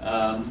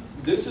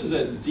 This is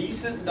a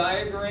decent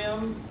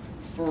diagram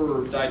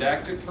for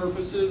didactic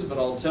purposes, but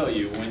I'll tell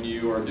you, when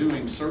you are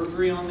doing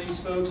surgery on these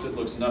folks, it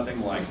looks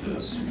nothing like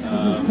this.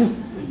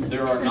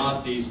 There are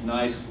not these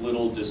nice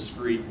little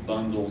discrete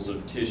bundles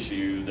of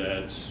tissue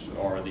that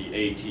are the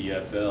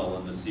ATFL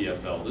and the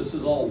CFL. This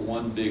is all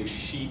one big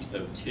sheet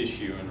of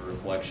tissue and a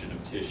reflection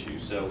of tissue.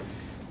 So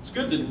it's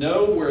good to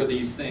know where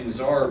these things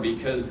are,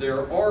 because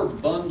there are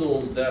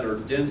bundles that are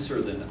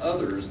denser than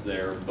others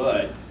there,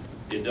 but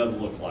it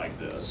doesn't look like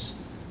this.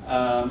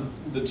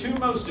 The two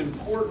most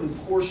important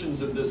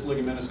portions of this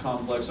ligamentous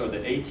complex are the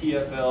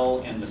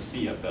ATFL and the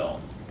CFL.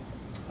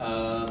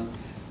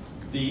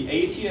 The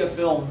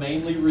ATFL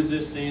mainly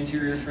resists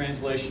anterior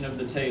translation of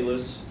the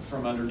talus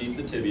from underneath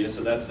the tibia,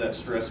 so that's that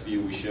stress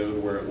view we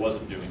showed where it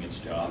wasn't doing its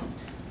job.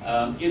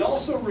 It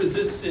also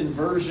resists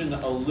inversion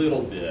a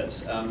little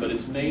bit, but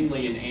it's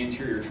mainly an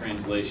anterior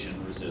translation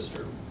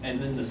resistor. And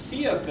then the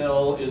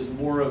CFL is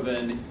more of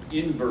an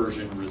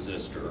inversion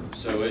resistor,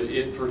 so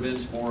it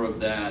prevents more of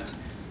that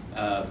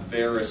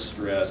varus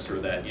stress or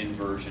that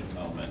inversion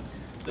moment.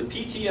 The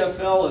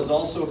PTFL is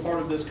also a part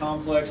of this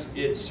complex.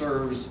 It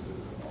serves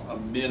a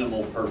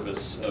minimal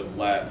purpose of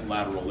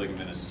lateral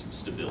ligamentous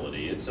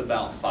stability. It's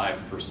about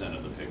 5%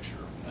 of the picture.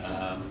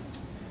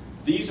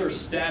 These are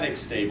static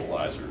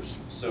stabilizers.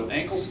 So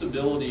ankle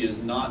stability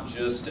is not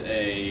just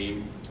a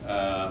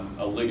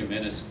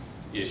ligamentous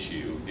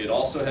issue. It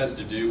also has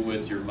to do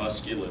with your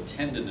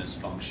musculotendinous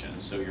function.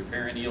 So your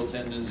peroneal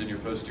tendons and your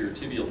posterior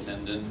tibial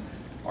tendon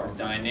are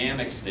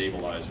dynamic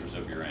stabilizers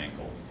of your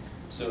ankle.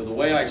 So the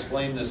way I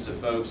explain this to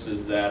folks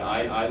is that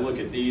I look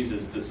at these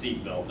as the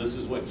seat belt. This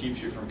is what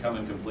keeps you from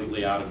coming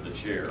completely out of the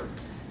chair.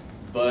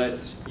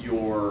 But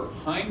your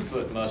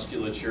hindfoot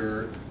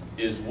musculature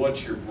is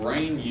what your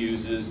brain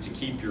uses to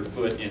keep your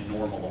foot in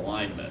normal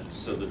alignment.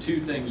 So the two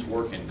things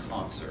work in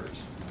concert.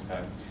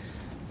 Okay?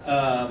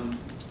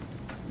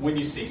 When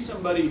you see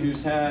somebody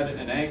who's had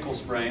an ankle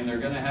sprain, they're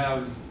going to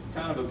have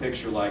kind of a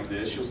picture like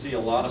this. You'll see a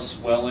lot of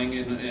swelling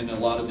in a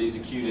lot of these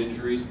acute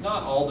injuries.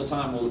 Not all the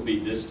time will it be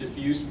this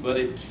diffuse, but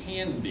it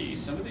can be.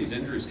 Some of these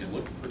injuries can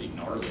look pretty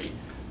gnarly.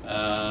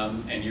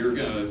 And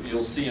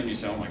you'll see them, you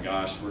say, oh my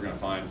gosh, we're going to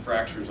find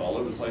fractures all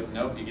over the place.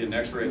 Nope, you get an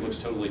x-ray, it looks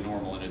totally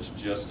normal, and it's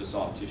just a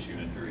soft tissue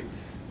injury.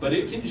 But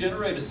it can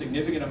generate a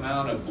significant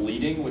amount of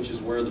bleeding, which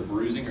is where the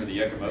bruising or the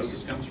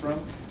ecchymosis comes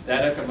from.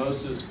 That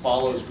ecchymosis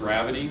follows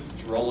gravity,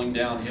 it's rolling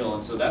downhill,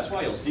 and so that's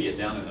why you'll see it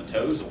down in the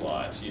toes a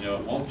lot. You know,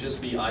 it won't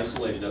just be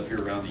isolated up here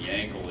around the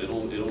ankle,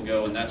 it'll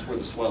go, and that's where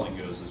the swelling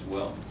goes as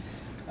well.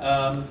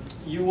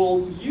 You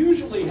will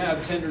usually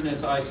have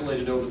tenderness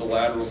isolated over the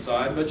lateral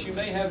side, but you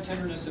may have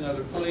tenderness in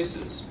other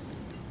places.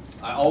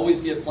 I always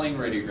get plane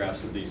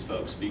radiographs of these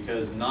folks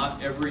because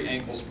not every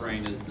ankle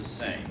sprain is the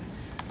same.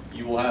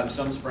 You will have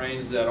some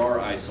sprains that are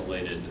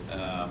isolated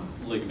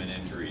ligament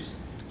injuries.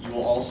 You You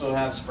will also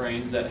have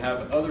sprains that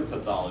have other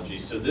pathology.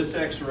 So this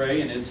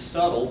x-ray, and it's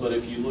subtle, but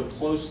if you look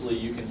closely,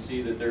 you can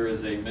see that there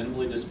is a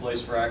minimally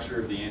displaced fracture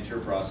of the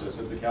anterior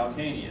process of the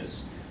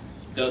calcaneus.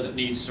 Doesn't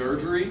need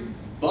surgery,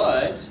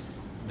 but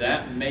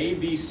that may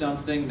be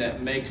something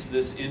that makes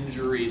this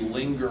injury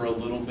linger a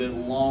little bit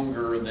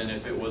longer than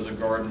if it was a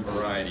garden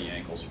variety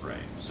ankle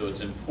sprain. So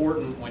it's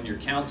important when you're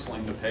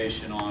counseling the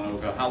patient on,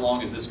 okay, how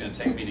long is this going to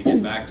take me to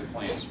get back to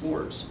playing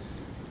sports?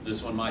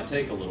 This one might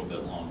take a little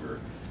bit longer.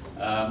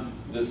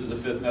 This is a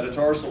fifth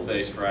metatarsal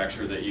base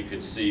fracture that you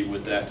could see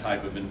with that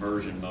type of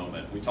inversion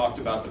moment. We talked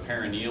about the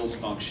perineals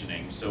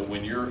functioning. So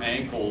when your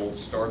ankle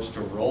starts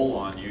to roll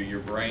on you,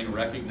 your brain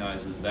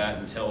recognizes that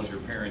and tells your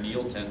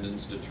perineal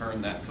tendons to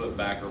turn that foot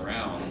back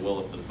around. Well,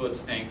 if the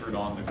foot's anchored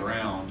on the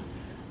ground,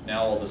 now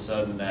all of a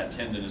sudden that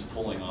tendon is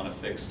pulling on a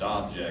fixed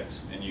object,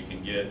 and you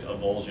can get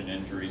avulsion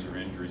injuries or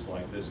injuries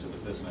like this to the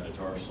fifth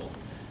metatarsal.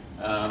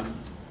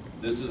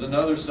 This is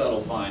another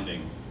subtle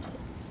finding.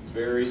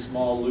 Very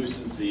small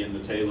lucency in the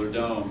talar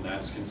dome.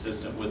 That's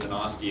consistent with an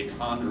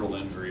osteochondral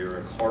injury or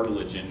a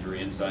cartilage injury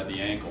inside the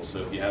ankle.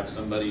 So if you have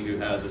somebody who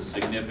has a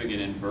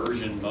significant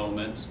inversion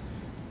moment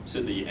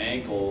to the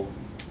ankle,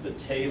 the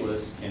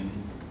talus can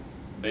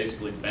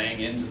basically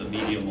bang into the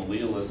medial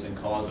malleolus and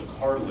cause a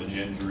cartilage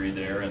injury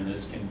there, and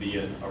this can be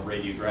a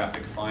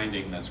radiographic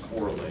finding that's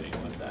correlating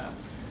with that.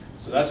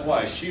 So that's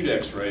why I shoot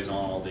x-rays on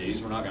all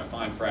these. We're not going to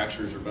find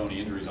fractures or bony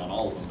injuries on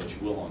all of them, but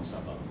you will on some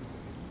of them.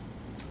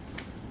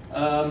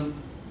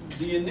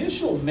 The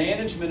initial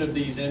management of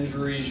these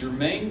injuries, your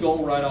main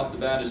goal right off the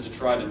bat is to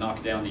try to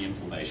knock down the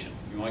inflammation.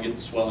 You want to get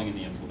the swelling and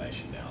the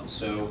inflammation down.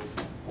 So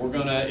we're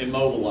going to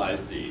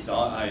immobilize these.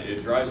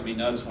 It drives me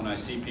nuts when I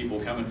see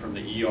people coming from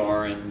the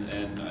ER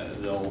and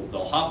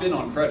they'll hop in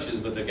on crutches,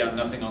 but they've got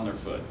nothing on their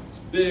foot. It's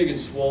big and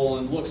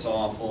swollen, looks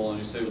awful, and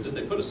you say, well, did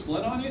they put a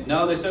splint on you?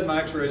 No, they said my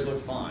x-rays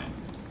look fine.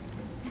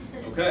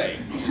 Okay,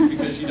 just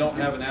because you don't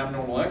have an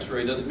abnormal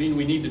x-ray doesn't mean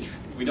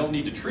we don't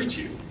need to treat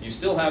you. You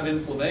still have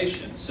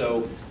inflammation.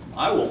 So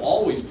I will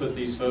always put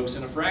these folks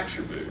in a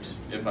fracture boot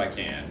if I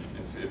can.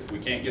 If we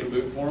can't get a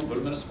boot for them, put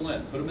them in a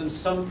splint. Put them in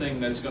something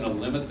that's going to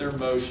limit their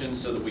motion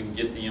so that we can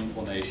get the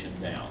inflammation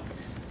down.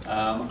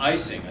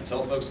 Icing. I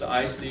tell folks to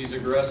ice these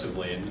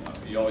aggressively, and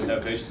you always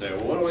have patients say,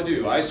 well, what do I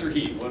do? Ice or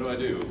heat? What do I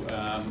do?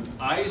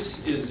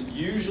 Ice is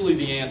usually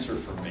the answer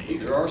for me.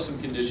 There are some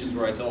conditions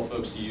where I tell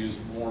folks to use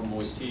warm,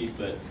 moist heat,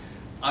 but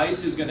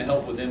ice is going to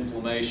help with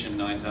inflammation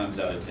 9 times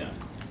out of 10.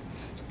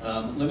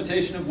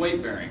 Limitation of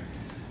weight bearing.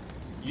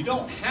 You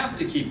don't have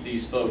to keep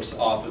these folks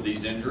off of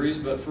these injuries,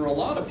 but for a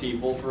lot of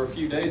people, for a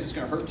few days, it's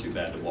going to hurt too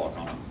bad to walk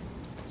on them.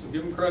 So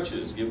give them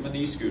crutches, give them an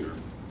e-scooter,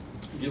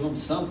 give them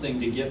something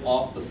to get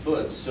off the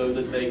foot so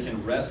that they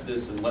can rest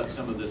this and let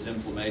some of this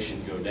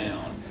inflammation go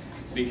down.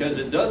 Because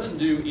it doesn't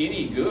do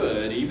any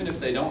good, even if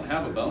they don't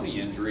have a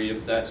bony injury,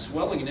 if that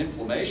swelling and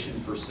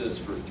inflammation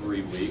persists for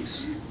 3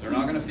 weeks, they're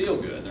not going to feel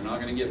good, they're not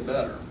going to get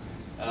better.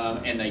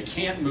 And they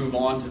can't move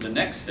on to the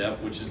next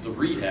step, which is the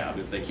rehab.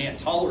 If they can't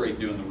tolerate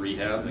doing the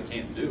rehab, they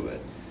can't do it.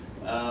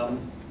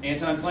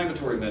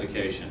 Anti-inflammatory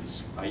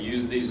medications. I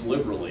use these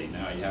liberally.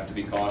 Now you have to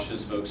be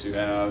cautious, folks who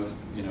have,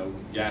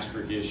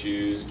 gastric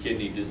issues,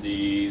 kidney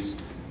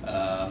disease.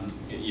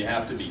 You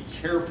have to be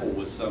careful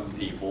with some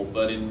people,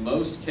 but in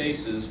most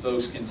cases,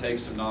 folks can take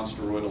some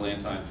non-steroidal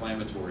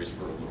anti-inflammatories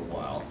for a little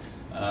while.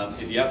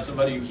 If you have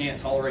somebody who can't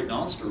tolerate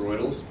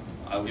non-steroidals,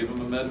 I'll give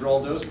them a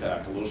Medrol dose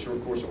pack, a little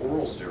short course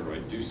oral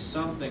steroid. Do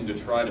something to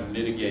try to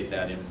mitigate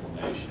that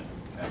inflammation.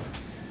 Okay?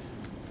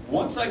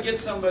 Once I get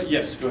somebody,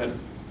 yes, go ahead.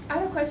 I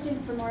have a question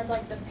for more of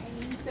like the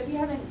pain. So if you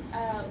have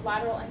a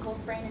lateral ankle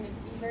sprain and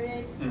it's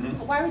everted,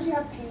 why would you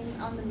have pain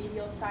on the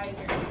medial side of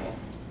your ankle?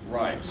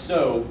 Right,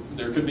 so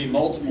there could be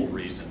multiple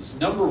reasons.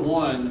 Number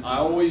one, I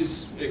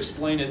always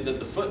explain it that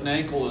the foot and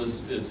ankle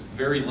is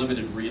very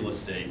limited real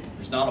estate.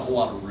 There's not a whole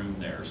lot of room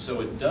there. So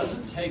it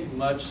doesn't take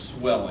much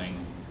swelling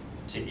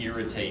to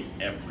irritate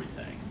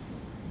everything.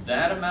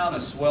 That amount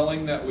of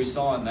swelling that we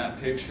saw in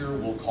that picture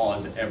will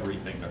cause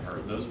everything to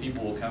hurt. Those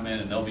people will come in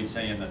and they'll be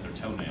saying that their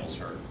toenails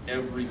hurt.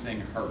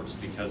 Everything hurts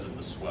because of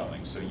the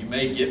swelling. So you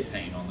may get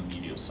pain on the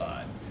medial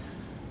side.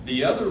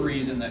 The other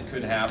reason that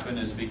could happen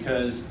is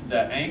because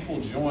the ankle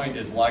joint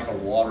is like a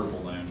water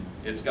balloon.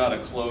 It's got a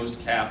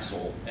closed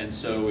capsule, and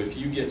so if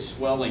you get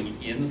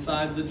swelling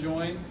inside the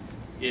joint,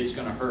 it's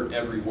going to hurt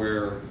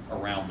everywhere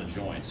around the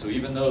joint. So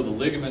even though the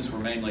ligaments were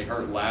mainly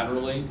hurt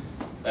laterally,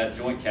 that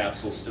joint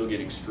capsule is still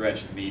getting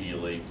stretched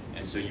medially,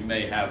 and so you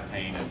may have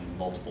pain in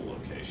multiple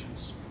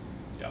locations.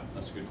 Yeah,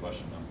 that's a good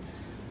question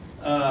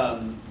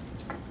though.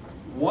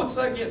 Once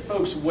I get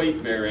folks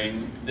weight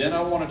bearing, then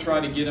I want to try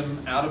to get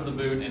them out of the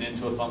boot and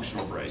into a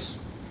functional brace.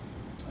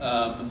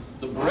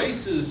 The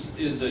brace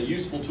is a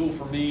useful tool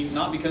for me,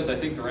 not because I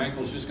think their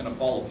ankle is just going to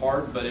fall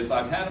apart, but if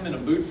I've had them in a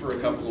boot for a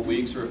couple of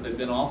weeks, or if they've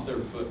been off their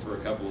foot for a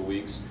couple of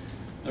weeks,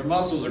 their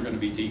muscles are going to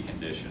be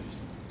deconditioned.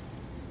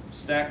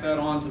 Stack that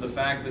on to the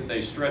fact that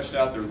they stretched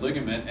out their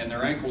ligament and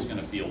their ankle's going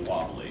to feel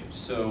wobbly.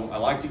 So I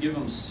like to give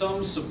them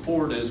some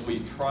support as we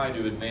try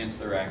to advance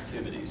their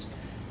activities.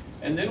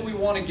 And then we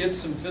want to get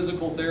some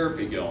physical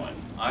therapy going.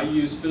 I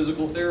use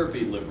physical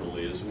therapy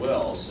liberally as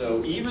well.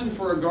 So even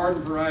for a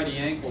garden variety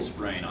ankle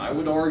sprain, I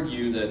would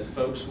argue that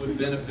folks would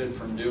benefit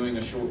from doing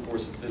a short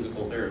course of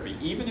physical therapy,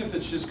 even if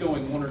it's just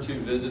going 1 or 2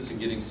 visits and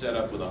getting set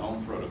up with a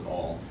home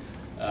protocol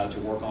to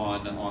work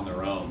on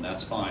their own.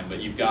 That's fine,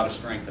 but you've got to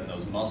strengthen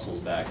those muscles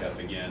back up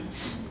again.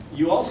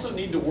 You also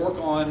need to work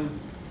on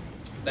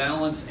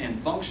balance and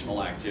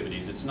functional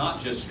activities. It's not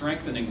just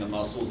strengthening the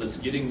muscles, it's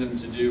getting them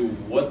to do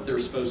what they're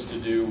supposed to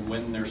do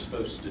when they're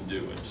supposed to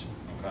do it.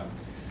 Okay.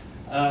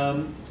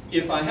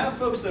 If I have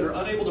folks that are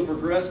unable to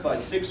progress by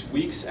 6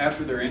 weeks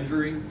after their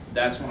injury,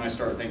 that's when I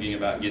start thinking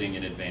about getting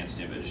an advanced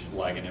image,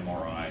 like an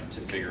MRI,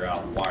 to figure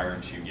out why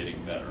aren't you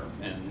getting better.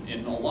 And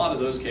in a lot of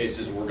those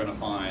cases, we're going to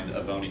find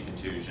a bony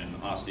contusion,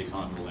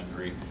 osteochondral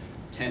injury,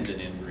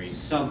 tendon injury,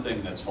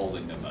 something that's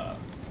holding them up.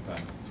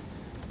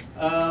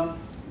 Okay.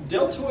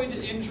 Deltoid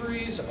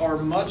injuries are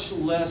much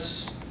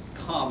less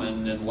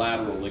common than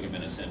lateral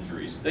ligamentous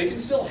injuries. They can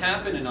still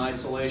happen in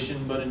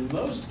isolation, but in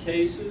most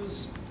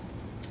cases,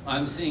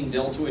 I'm seeing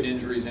deltoid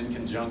injuries in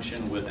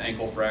conjunction with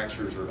ankle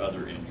fractures or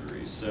other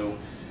injuries. So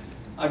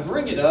I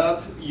bring it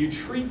up, you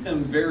treat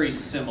them very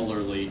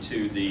similarly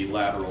to the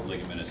lateral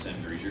ligamentous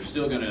injuries. You're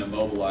still going to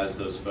immobilize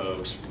those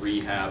folks,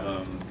 rehab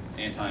them,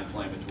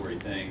 anti-inflammatory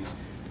things.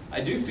 I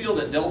do feel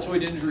that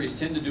deltoid injuries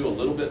tend to do a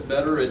little bit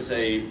better. It's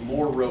a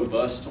more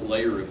robust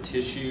layer of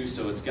tissue,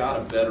 so it's got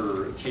a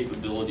better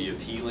capability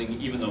of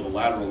healing. Even though the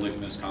lateral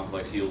ligamentous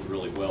complex heals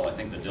really well, I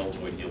think the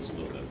deltoid heals a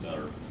little bit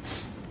better.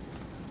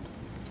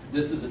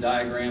 This is a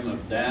diagram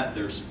of that.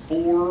 There's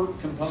 4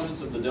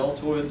 components of the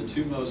deltoid. The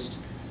 2 most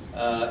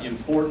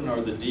important are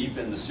the deep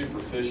and the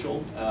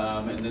superficial,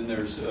 and then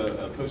there's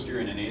a posterior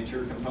and an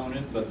anterior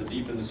component, but the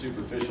deep and the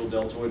superficial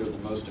deltoid are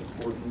the most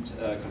important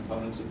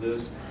components of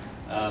this.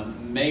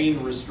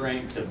 Main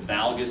restraint to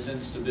valgus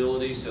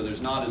instability, so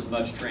there's not as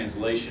much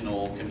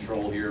translational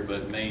control here,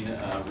 but main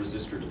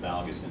resistor to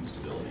valgus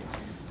instability.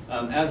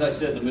 As I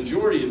said, the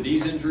majority of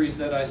these injuries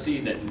that I see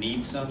that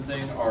need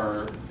something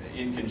are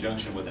in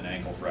conjunction with an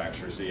ankle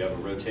fracture. So you have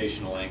a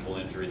rotational ankle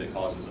injury that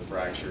causes a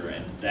fracture,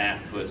 and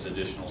that puts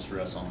additional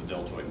stress on the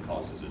deltoid and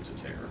causes it to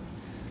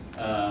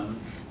tear.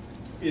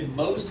 In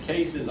most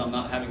cases, I'm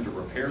not having to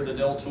repair the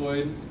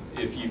deltoid.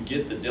 If you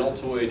get the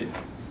deltoid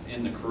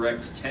in the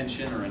correct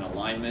tension or in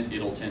alignment,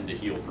 it'll tend to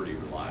heal pretty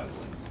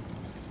reliably.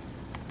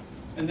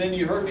 And then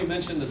you heard me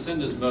mention the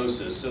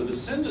syndesmosis. So the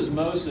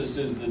syndesmosis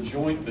is the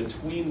joint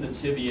between the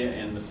tibia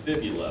and the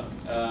fibula.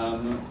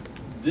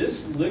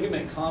 This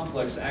ligament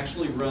complex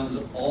actually runs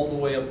all the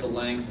way up the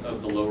length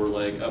of the lower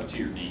leg up to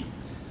your knee.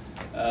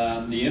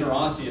 The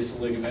interosseous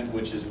ligament,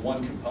 which is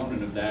one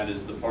component of that,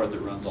 is the part that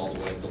runs all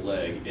the way up the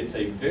leg. It's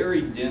a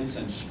very dense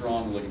and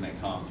strong ligament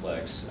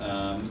complex.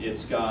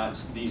 It's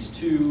got these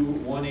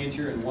 2, one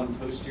anterior and one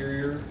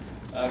posterior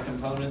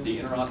component, the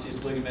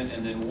interosseous ligament,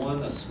 and then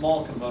a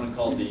small component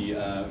called the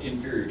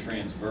inferior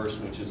transverse,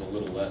 which is a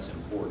little less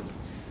important.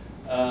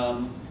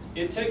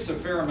 It takes a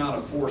fair amount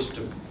of force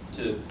to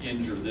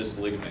injure this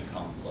ligament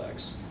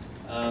complex.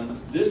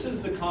 This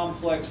is the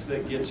complex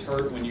that gets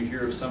hurt when you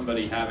hear of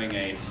somebody having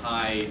a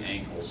high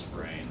ankle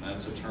sprain.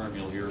 That's a term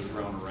you'll hear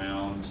thrown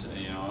around.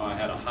 You know, I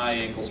had a high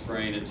ankle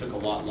sprain. It took a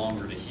lot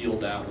longer to heal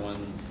that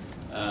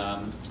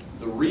one.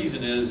 The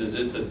reason is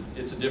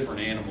it's a different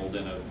animal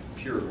than a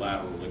pure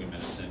lateral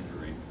ligamentous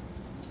injury.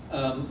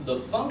 The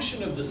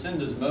function of the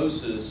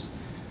syndesmosis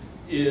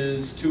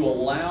is to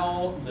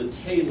allow the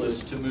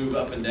talus to move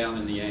up and down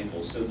in the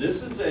ankle. So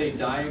this is a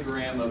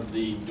diagram of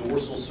the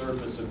dorsal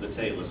surface of the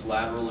talus,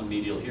 lateral and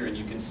medial here, and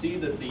you can see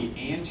that the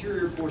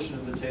anterior portion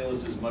of the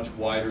talus is much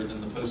wider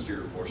than the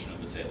posterior portion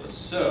of the talus.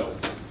 So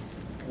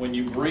when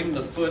you bring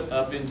the foot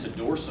up into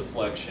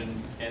dorsiflexion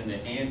and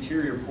the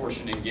anterior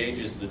portion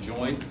engages the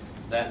joint,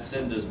 that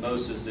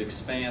syndesmosis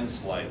expands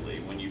slightly.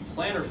 When you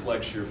plantar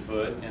flex your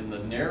foot and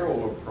the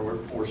narrower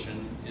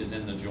portion is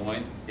in the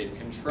joint, it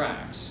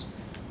contracts.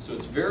 So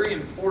it's very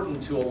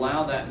important to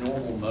allow that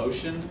normal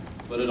motion,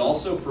 but it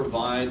also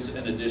provides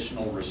an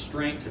additional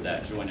restraint to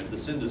that joint. If the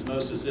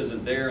syndesmosis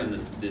isn't there and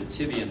the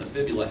tibia and the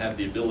fibula have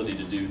the ability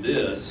to do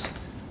this,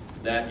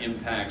 that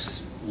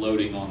impacts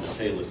loading on the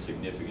talus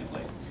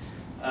significantly.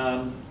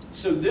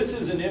 So this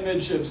is an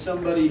image of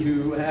somebody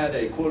who had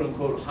a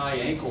quote-unquote high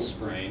ankle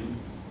sprain.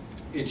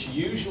 It's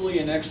usually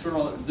an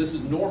external, this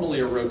is normally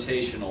a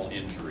rotational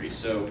injury.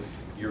 So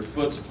your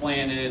foot's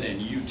planted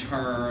and you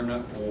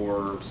turn,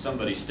 or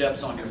somebody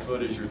steps on your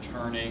foot as you're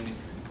turning,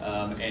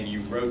 and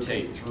you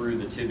rotate through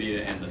the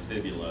tibia and the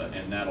fibula,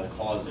 and that'll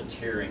cause a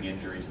tearing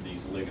injury to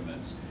these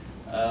ligaments.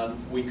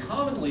 We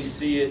commonly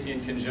see it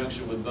in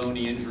conjunction with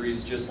bony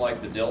injuries, just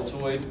like the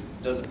deltoid.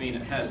 Doesn't mean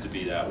it has to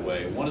be that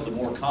way. One of the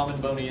more common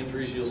bony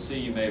injuries you'll see,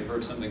 you may have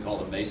heard something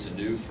called a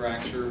Maisonneuve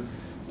fracture,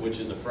 which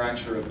is a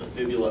fracture of the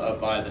fibula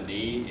up by the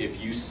knee.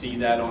 If you see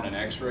that on an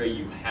x-ray,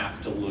 you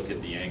have to look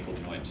at the ankle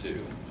joint too,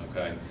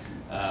 okay?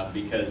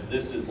 Because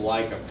this is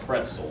like a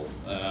pretzel.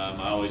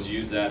 I always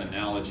use that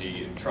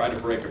analogy. Try to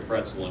break a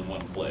pretzel in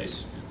one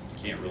place.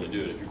 You can't really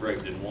do it. If you break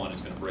it in one,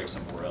 it's going to break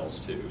somewhere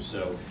else too.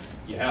 So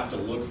you have to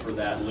look for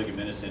that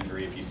ligamentous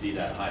injury if you see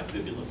that high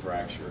fibula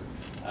fracture.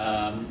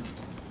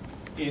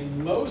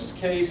 In most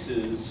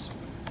cases,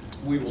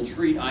 we will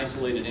treat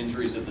isolated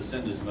injuries of the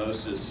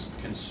syndesmosis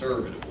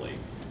conservatively.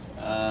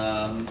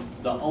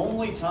 The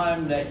only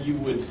time that you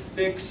would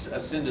fix a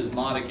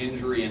syndesmotic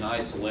injury in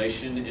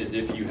isolation is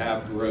if you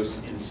have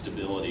gross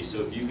instability.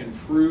 So if you can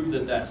prove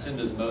that that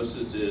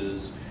syndesmosis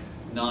is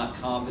not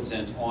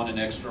competent on an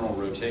external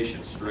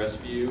rotation stress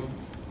view,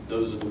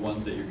 those are the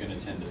ones that you're going to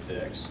tend to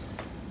fix.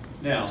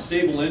 Now,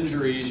 stable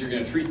injuries, you're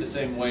going to treat the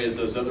same way as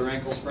those other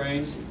ankle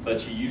sprains,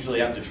 but you usually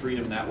have to treat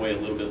them that way a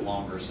little bit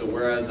longer. So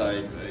whereas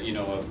a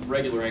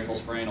regular ankle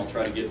sprain, I'll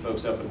try to get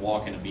folks up and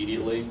walking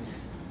immediately.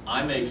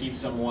 I may keep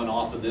someone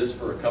off of this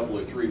for a couple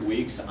or 3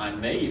 weeks. I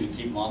may even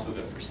keep them off of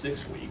it for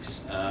 6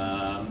 weeks.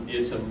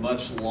 It's a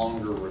much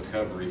longer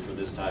recovery for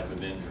this type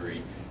of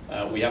injury.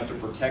 We have to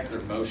protect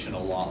their motion a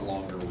lot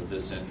longer with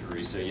this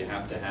injury, so you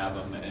have to have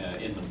them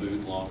in the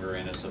boot longer,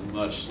 and it's a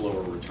much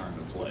slower return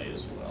to play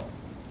as well.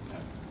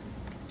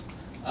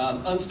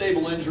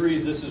 Unstable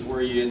injuries, this is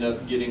where you end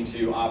up getting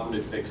to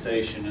operative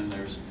fixation, and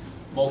there's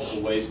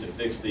multiple ways to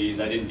fix these.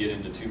 I didn't get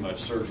into too much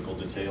surgical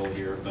detail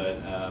here,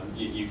 but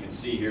you can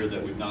see here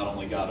that we've not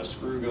only got a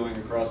screw going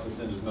across the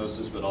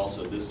syndesmosis, but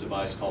also this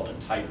device called a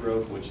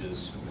tightrope, which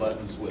is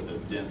buttons with a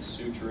dense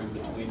suture in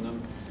between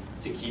them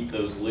to keep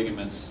those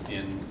ligaments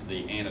in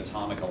the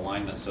anatomic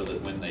alignment so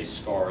that when they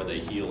scar, they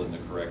heal in the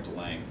correct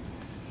length.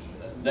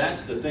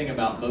 That's the thing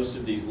about most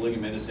of these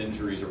ligamentous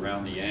injuries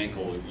around the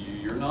ankle.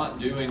 You're not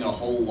doing a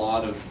whole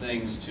lot of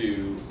things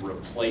to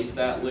replace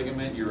that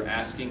ligament. You're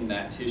asking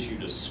that tissue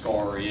to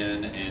scar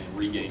in and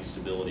regain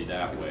stability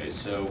that way.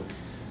 So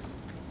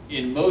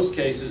in most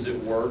cases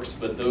it works,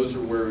 but those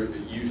are where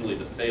usually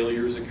the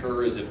failures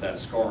occur, is if that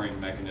scarring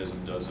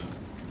mechanism doesn't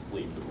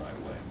complete the right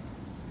way.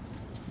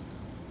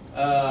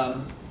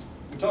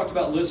 We talked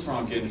about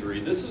Lisfranc injury.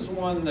 This is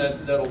one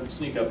that'll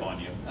sneak up on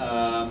you.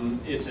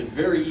 It's a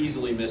very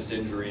easily missed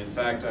injury. In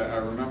fact, I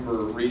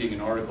remember reading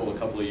an article a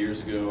couple of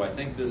years ago. I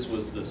think this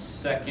was the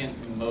second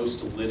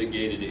most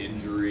litigated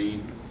injury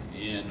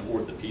in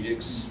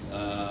orthopedics.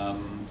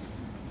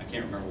 I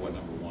can't remember what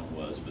number 1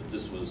 was, but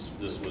this was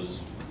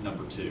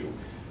number 2.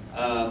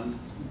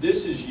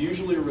 This is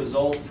usually a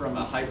result from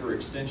a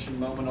hyperextension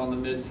moment on the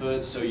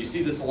midfoot. So you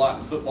see this a lot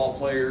in football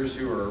players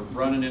who are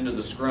running into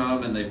the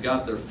scrum and they've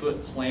got their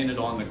foot planted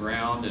on the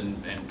ground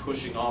and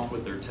pushing off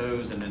with their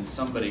toes, and then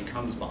somebody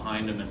comes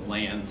behind them and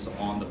lands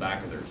on the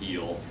back of their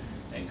heel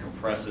and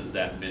compresses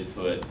that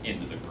midfoot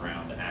into the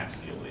ground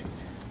axially.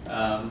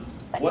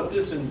 What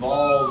this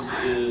involves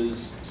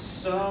is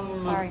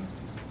some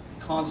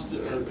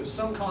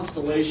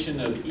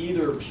constellation of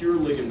either pure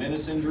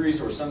ligamentous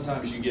injuries, or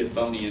sometimes you get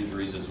bony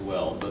injuries as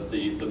well. But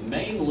the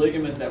main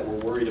ligament that we're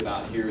worried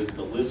about here is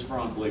the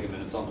Lisfranc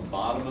ligament. It's on the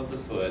bottom of the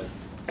foot,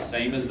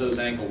 same as those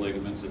ankle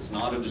ligaments. It's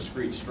not a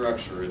discrete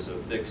structure, it's a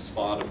thick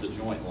spot of the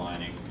joint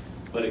lining.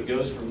 But it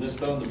goes from this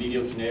bone, the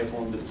medial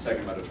cuneiform, to the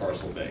second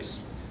metatarsal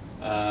base.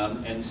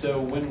 And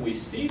so when we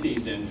see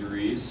these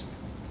injuries,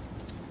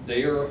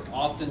 they are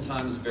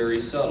oftentimes very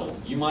subtle.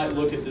 You might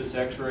look at this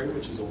x-ray,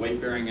 which is a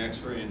weight-bearing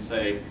x-ray, and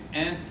say,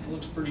 it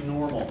looks pretty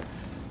normal.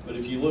 But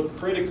if you look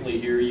critically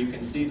here, you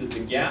can see that the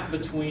gap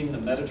between the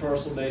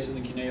metatarsal base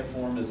and the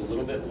cuneiform is a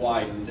little bit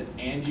widened,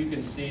 and you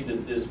can see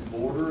that this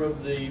border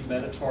of the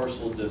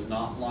metatarsal does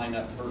not line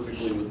up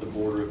perfectly with the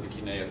border of the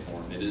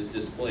cuneiform. It is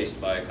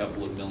displaced by a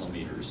couple of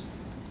millimeters,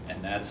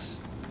 and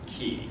that's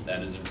key.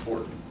 That is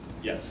important.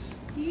 Yes?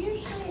 Do you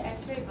usually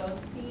x-ray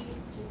both feet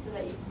just so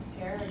that you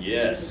compare?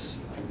 Yes.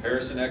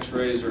 Comparison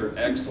x-rays are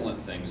excellent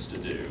things to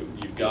do.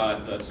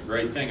 That's a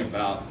great thing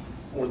about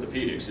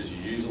orthopedics, is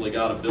you usually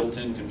got a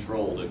built-in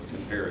control to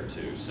compare it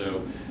to.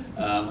 So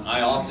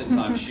I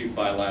oftentimes shoot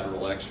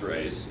bilateral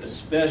x-rays,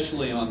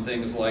 especially on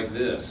things like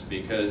this,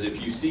 because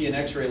if you see an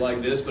x-ray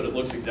like this but it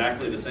looks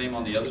exactly the same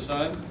on the other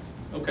side,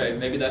 okay,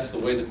 maybe that's the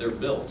way that they're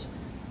built.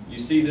 You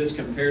see this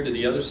compared to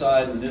the other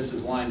side, and this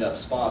is lined up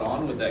spot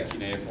on with that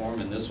cuneiform,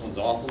 and this one's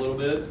off a little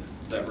bit,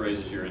 that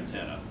raises your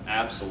antenna.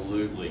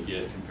 Absolutely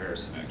get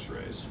comparison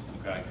x-rays,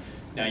 okay?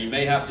 Now you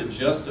may have to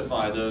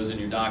justify those in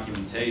your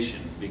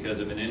documentation, because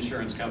if an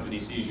insurance company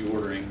sees you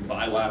ordering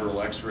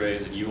bilateral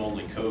x-rays and you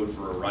only code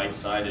for a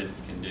right-sided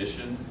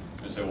condition,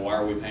 they say, well, why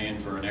are we paying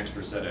for an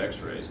extra set of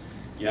x-rays?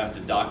 You have to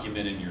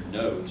document in your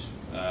notes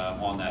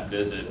on that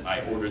visit,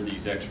 I ordered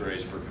these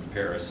x-rays for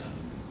comparison,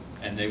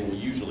 and they will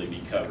usually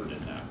be covered in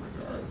that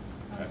regard.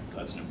 Okay?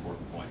 That's an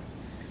important point.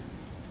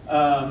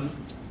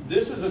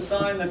 This is a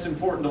sign that's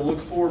important to look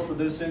for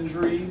this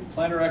injury.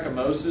 Plantar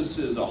ecchymosis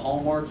is a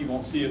hallmark. You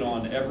won't see it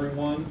on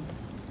everyone,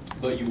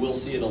 but you will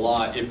see it a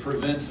lot. It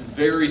prevents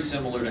very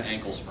similar to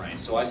ankle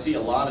sprains. So I see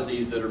a lot of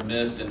these that are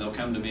missed, and they'll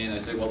come to me and they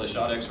say, well, they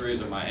shot x-rays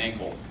of my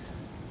ankle.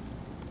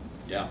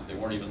 Yeah, they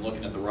weren't even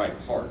looking at the right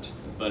part,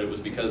 but it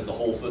was because the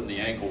whole foot and the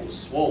ankle was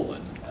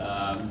swollen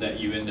that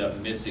you end up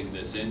missing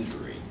this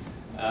injury.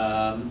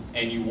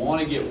 And you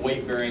want to get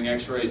weight-bearing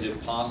x-rays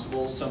if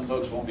possible. Some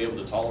folks won't be able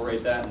to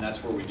tolerate that, and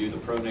that's where we do the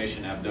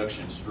pronation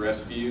abduction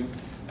stress view.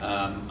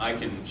 I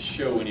can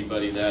show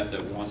anybody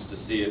that wants to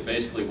see it.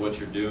 Basically what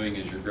you're doing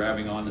is you're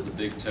grabbing onto the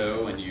big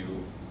toe and you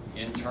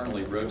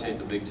internally rotate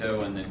the big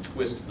toe and then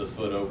twist the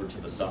foot over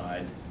to the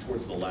side,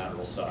 towards the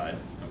lateral side,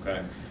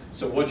 okay?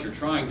 So what you're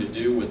trying to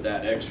do with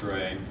that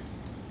x-ray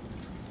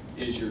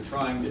is you're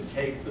trying to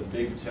take the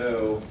big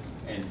toe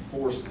and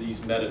force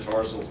these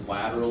metatarsals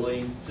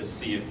laterally to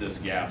see if this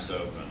gap's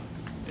open.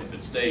 If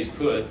it stays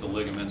put, the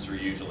ligaments are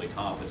usually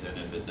competent.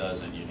 If it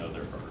doesn't, you know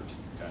they're hurt.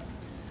 Okay.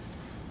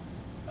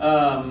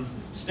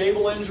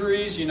 Stable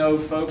injuries, you know,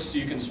 folks,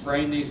 you can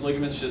sprain these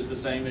ligaments just the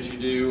same as you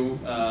do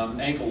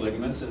ankle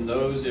ligaments, and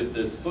those, if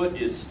the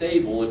foot is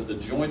stable, if the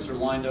joints are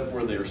lined up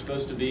where they're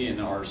supposed to be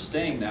and are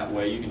staying that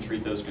way, you can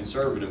treat those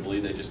conservatively.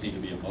 They just need to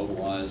be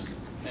immobilized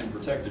and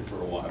protected for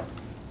a while.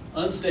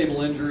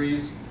 Unstable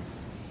injuries,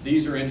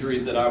 these are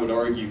injuries that I would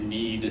argue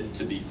need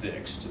to be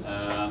fixed.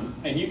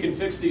 And you can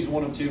fix these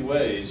one of two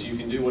ways. You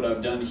can do what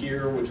I've done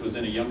here, which was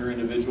in a younger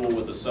individual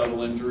with a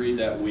subtle injury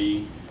that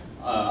we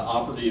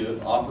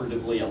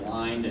operatively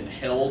aligned and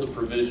held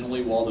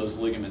provisionally while those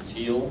ligaments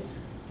heal.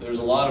 There's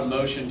a lot of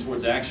motion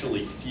towards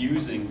actually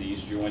fusing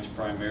these joints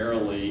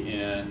primarily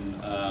in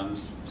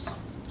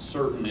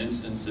certain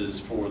instances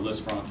for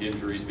Lisfranc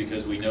injuries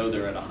because we know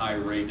they're at a high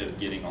rate of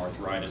getting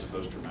arthritis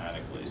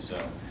post-traumatically.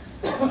 So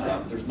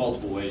there's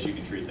multiple ways you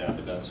can treat that,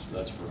 but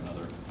that's for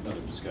another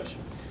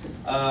discussion.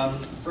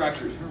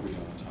 Fractures, how are we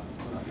doing on time?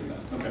 We're not doing that.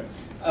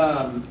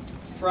 Okay.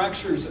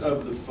 Fractures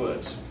of the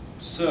foot.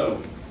 So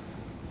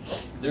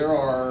there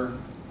are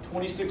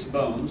 26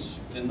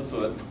 bones in the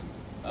foot,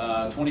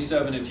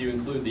 27 if you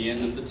include the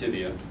end of the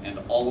tibia, and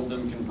all of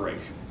them can break.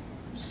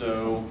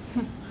 So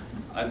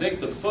I think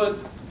the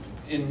foot,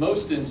 in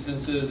most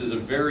instances, is a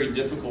very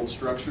difficult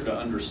structure to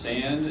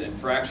understand, and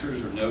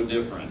fractures are no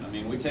different. I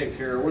mean, we take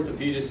care,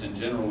 orthopedists in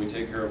general, we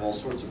take care of all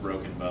sorts of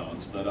broken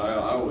bones, but I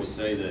always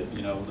say that,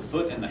 you know, the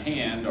foot and the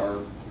hand are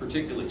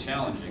particularly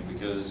challenging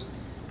because,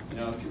 you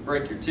know, if you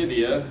break your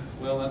tibia,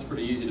 well, that's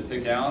pretty easy to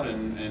pick out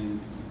and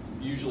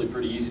usually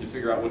pretty easy to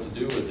figure out what to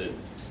do with it.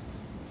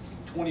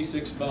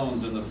 26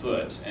 bones in the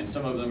foot, and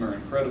some of them are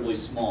incredibly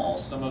small.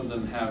 Some of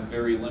them have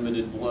very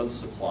limited blood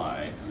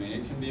supply. I mean,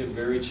 it can be a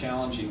very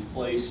challenging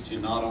place to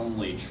not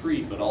only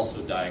treat, but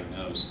also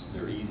diagnose.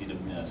 They're easy to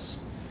miss.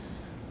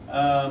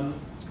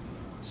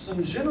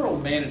 Some general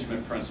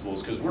management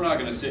principles, because we're not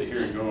going to sit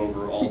here and go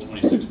over all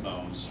 26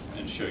 bones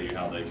and show you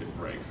how they could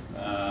break.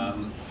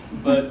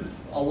 But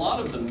a lot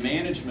of the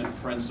management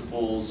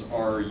principles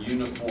are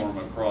uniform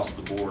across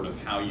the board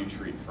of how you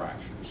treat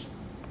fractures.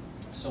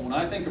 So when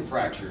I think of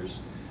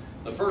fractures,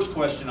 the first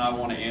question I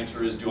want to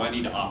answer is, do I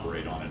need to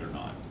operate on it or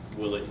not?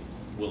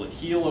 Will it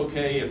heal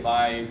okay if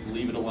I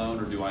leave it alone,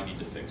 or do I need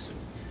to fix it?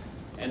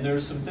 And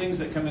there's some things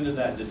that come into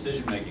that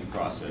decision-making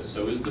process.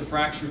 So is the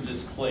fracture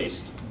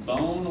displaced?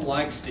 Bone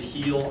likes to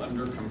heal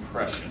under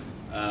compression.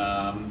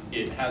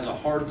 It has a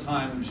hard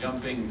time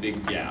jumping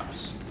big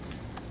gaps.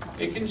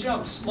 It can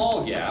jump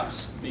small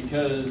gaps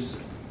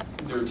because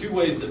there are two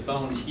ways that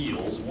bone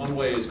heals. One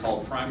way is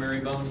called primary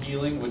bone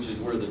healing, which is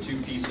where the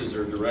two pieces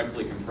are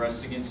directly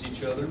compressed against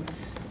each other.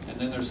 And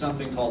then there's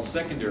something called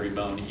secondary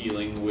bone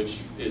healing,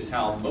 which is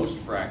how most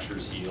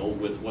fractures heal,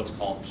 with what's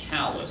called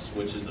callus,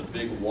 which is a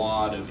big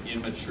wad of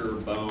immature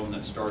bone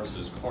that starts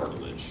as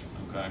cartilage.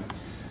 Okay?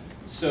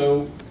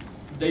 So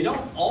they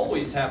don't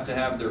always have to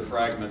have their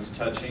fragments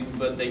touching,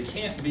 but they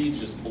can't be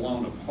just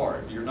blown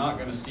apart. You're not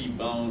going to see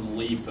bone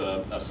leap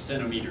a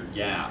centimeter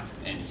gap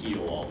and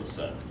heal all of a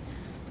sudden.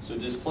 So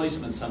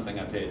displacement is something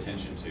I pay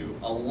attention to.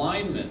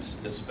 Alignment,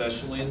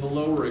 especially in the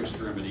lower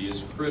extremity,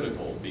 is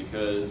critical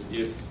because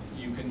if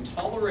you can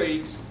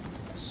tolerate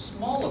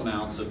small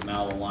amounts of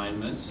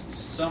malalignment,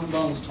 some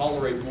bones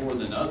tolerate more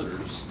than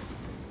others,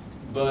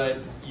 but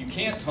you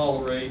can't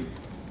tolerate,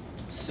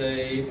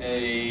 say,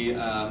 a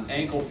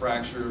ankle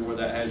fracture where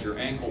that has your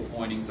ankle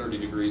pointing 30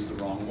 degrees the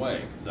wrong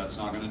way. That's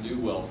not going to do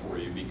well for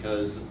you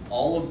because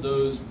all of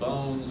those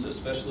bones,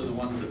 especially the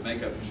ones that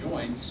make up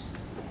joints,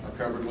 are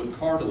covered with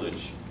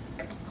cartilage.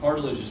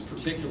 Cartilage is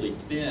particularly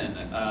thin.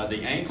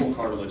 The ankle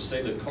cartilage,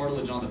 say the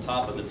cartilage on the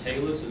top of the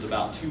talus, is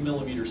about 2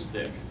 millimeters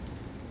thick.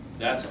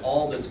 That's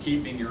all that's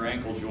keeping your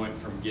ankle joint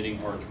from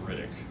getting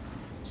arthritic.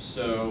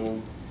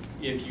 So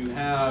if you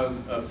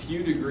have a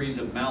few degrees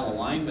of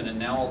malalignment and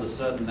now all of a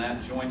sudden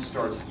that joint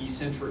starts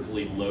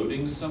eccentrically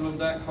loading some of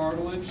that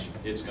cartilage,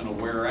 it's going to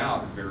wear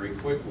out very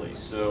quickly.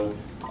 So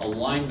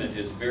alignment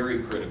is very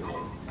critical.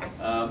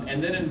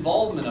 And then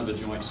involvement of a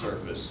joint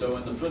surface. So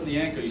in the foot and the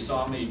ankle, you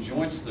saw how many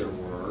joints there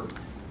were.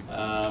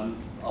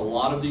 A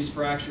lot of these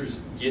fractures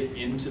get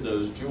into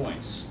those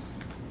joints.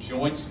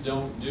 Joints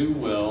don't do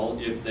well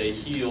if they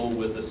heal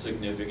with a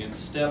significant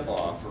step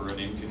off or an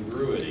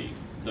incongruity.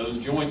 Those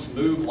joints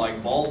move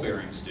like ball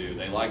bearings do.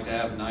 They like to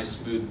have nice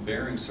smooth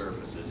bearing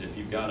surfaces. If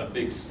you've got a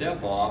big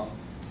step off,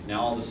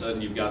 Now all of a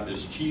sudden you've got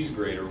this cheese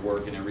grater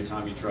working every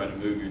time you try to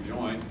move your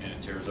joint, and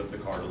it tears up the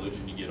cartilage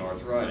and you get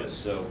arthritis.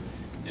 So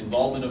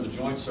involvement of the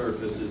joint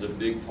surface is a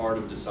big part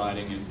of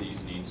deciding if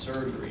these need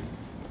surgery.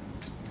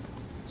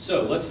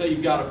 So let's say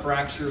you've got a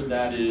fracture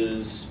that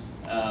is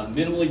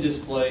minimally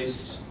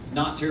displaced,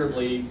 not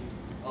terribly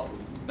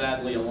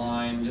badly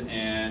aligned,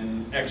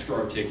 and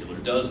extra-articular,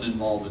 doesn't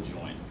involve a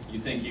joint. You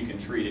think you can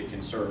treat it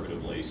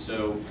conservatively.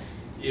 So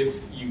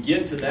if you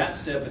get to that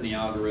step in the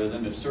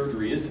algorithm, if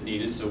surgery isn't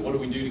needed, so what do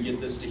we do to get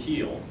this to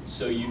heal?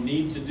 So you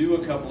need to do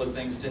a couple of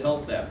things to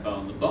help that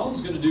bone. The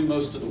bone's going to do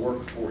most of the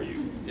work for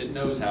you. It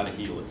knows how to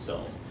heal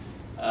itself.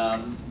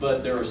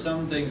 But there are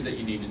some things that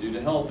you need to do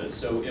to help it.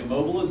 So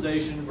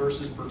immobilization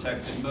versus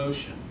protected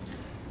motion.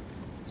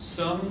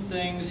 Some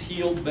things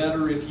heal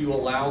better if you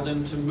allow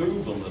them to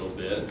move a little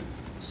bit.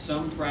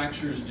 Some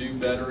fractures do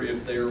better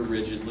if they are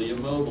rigidly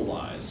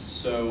immobilized.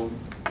 So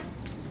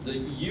the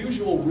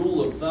usual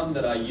rule of thumb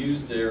that I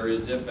use there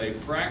is if a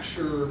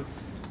fracture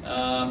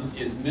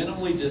is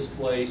minimally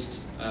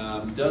displaced,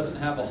 doesn't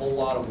have a whole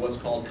lot of what's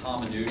called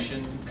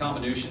comminution.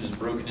 Comminution is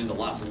broken into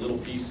lots of little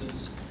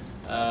pieces.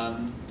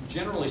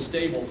 Generally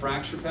stable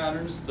fracture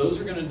patterns, those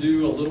are going to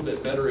do a little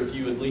bit better if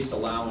you at least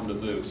allow them to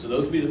move. So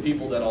those would be the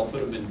people that I'll put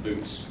them in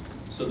boots.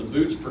 So the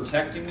boot's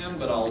protecting them,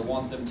 but I'll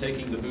want them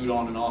taking the boot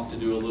on and off to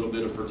do a little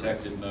bit of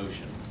protected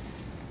motion.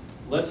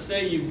 Let's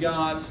say you've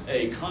got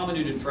a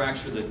comminuted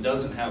fracture that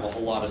doesn't have a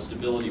whole lot of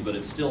stability, but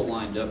it's still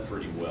lined up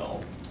pretty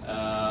well.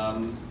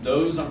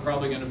 Those I'm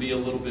probably going to be a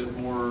little bit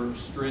more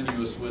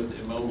strenuous with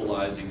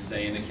immobilizing,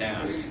 say in a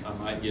cast. I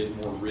might get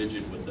more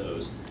rigid with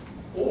those.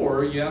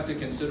 Or you have to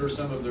consider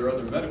some of their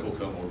other medical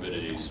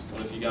comorbidities.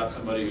 What if you got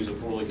somebody who's a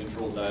poorly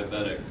controlled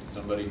diabetic,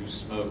 somebody who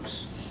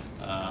smokes,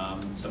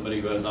 somebody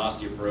who has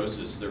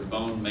osteoporosis? Their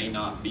bone may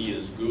not be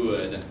as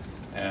good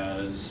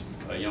as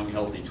a young,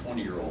 healthy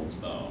 20-year-old's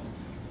bone.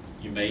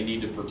 You may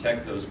need to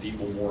protect those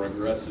people more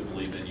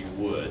aggressively than you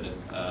would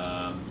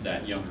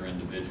that younger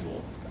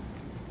individual.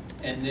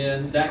 And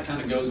then that kind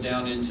of goes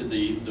down into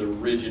the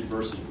rigid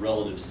versus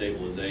relative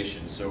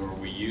stabilization. So are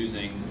we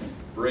using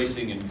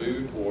bracing in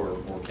boot or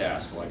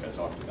cast, like I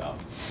talked about?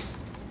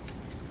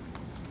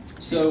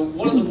 So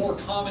one of the more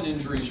common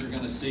injuries you're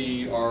going to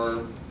see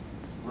are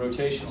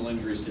rotational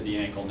injuries to the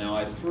ankle. Now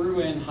I threw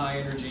in high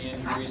energy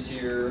injuries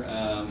here.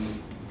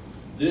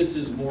 This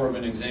is more of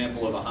an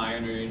example of a high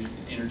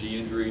energy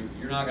injury.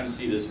 You're not going to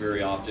see this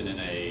very often in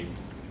a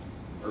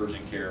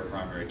urgent care,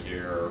 primary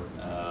care,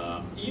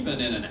 even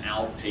in an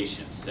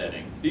outpatient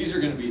setting. These are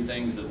going to be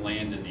things that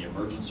land in the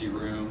emergency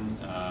room.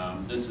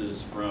 This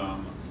is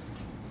from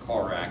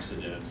car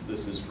accidents,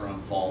 this is from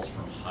falls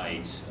from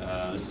height,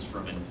 this is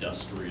from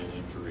industrial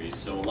injuries.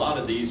 So a lot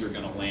of these are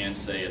going to land,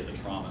 say, at the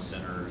trauma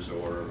centers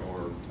or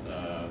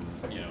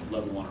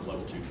level 1 or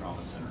level 2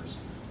 trauma centers.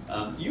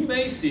 You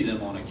may see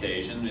them on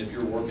occasion. If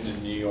you're working in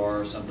an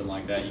ER or something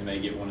like that, you may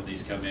get one of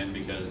these come in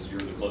because you're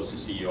the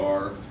closest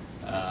ER.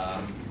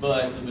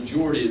 But the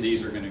majority of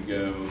these are going to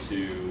go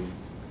to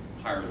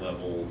higher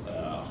level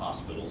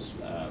hospitals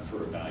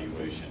for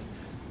evaluation.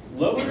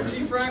 Low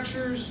energy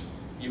fractures,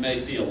 you may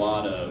see a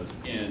lot of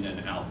in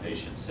an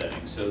outpatient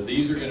setting. So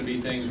these are going to be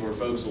things where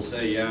folks will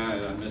say,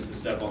 yeah, I missed the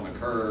step on the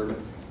curb.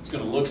 It's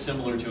going to look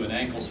similar to an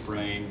ankle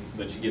sprain,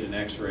 but you get an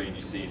x-ray and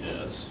you see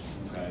this.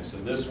 Okay, so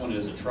this one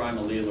is a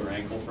trimalleolar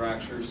ankle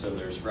fracture. So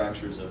there's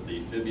fractures of the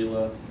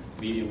fibula,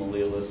 medial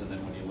malleolus, and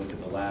then when you look at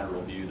the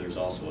lateral view, there's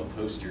also a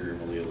posterior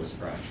malleolus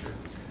fracture.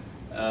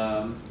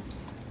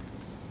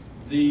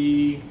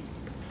 The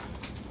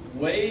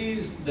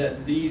ways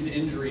that these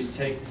injuries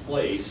take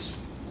place,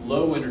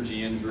 low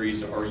energy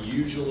injuries, are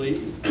usually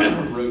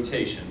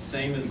rotation.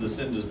 Same as the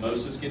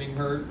syndesmosis getting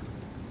hurt,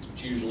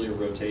 it's usually a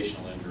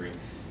rotational injury.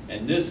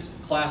 And this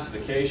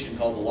classification,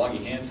 called the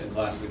Logie-Hansen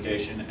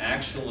classification,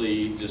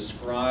 actually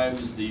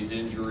describes these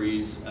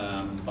injuries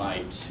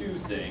by two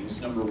things.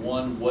 Number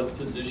one, what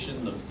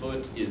position the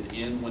foot is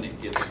in when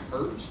it gets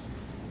hurt,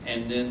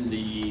 and then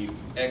the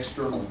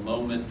external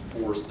moment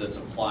force that's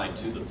applied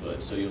to the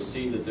foot. So you'll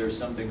see that there's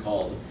something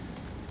called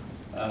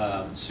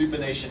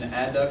supination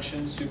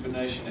adduction,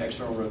 supination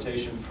external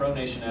rotation,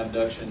 pronation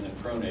abduction, and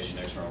pronation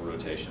external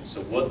rotation.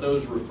 So what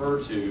those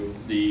refer to,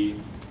 the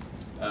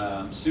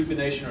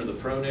supination or the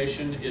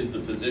pronation, is the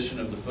position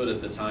of the foot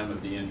at the time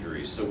of the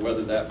injury. So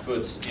whether that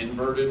foot's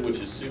inverted,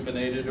 which is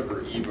supinated, or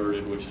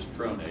everted, which is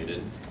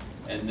pronated.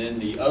 And then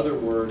the other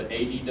word,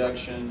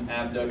 adduction,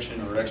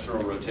 abduction, or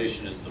external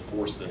rotation, is the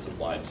force that's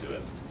applied to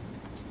it.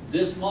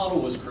 This model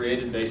was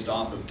created based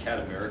off of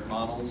cadaveric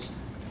models,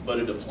 but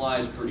it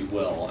applies pretty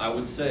well. I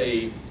would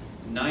say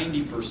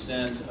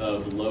 90%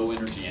 of low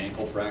energy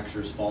ankle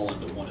fractures fall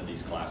into one of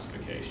these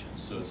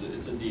classifications. So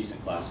it's a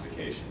decent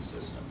classification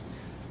system.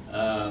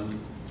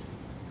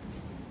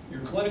 Your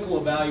clinical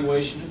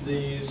evaluation of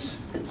these,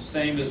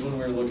 same as when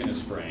we were looking at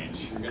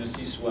sprains. You're going to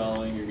see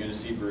swelling, you're going to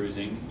see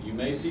bruising. You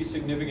may see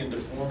significant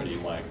deformity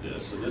like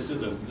this. So this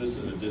is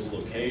a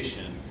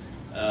dislocation,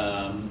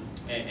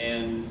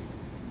 and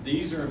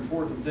these are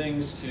important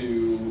things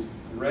to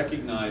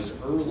recognize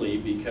early,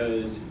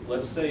 because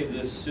let's say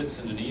this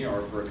sits in an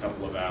ER for a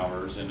couple of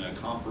hours, and a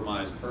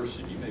compromised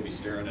person, you may be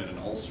staring at an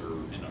ulcer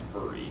in a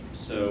hurry.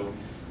 So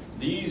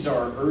these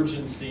are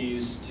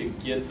urgencies to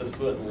get the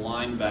foot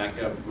lined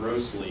back up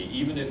grossly.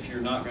 Even if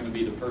you're not going to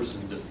be the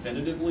person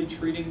definitively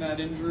treating that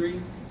injury,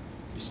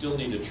 you still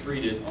need to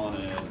treat it on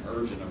an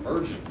urgent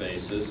emergent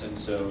basis. And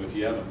so if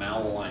you have a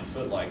malaligned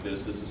foot like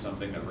this is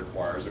something that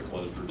requires a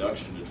closed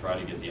reduction to try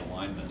to get the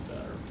alignment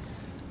better.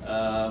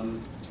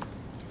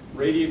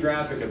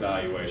 Radiographic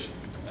evaluation,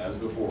 as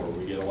before,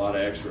 we get a lot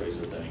of x-rays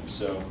of things.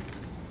 So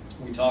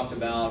we talked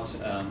about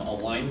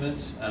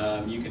alignment.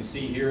 You can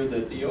see here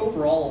that the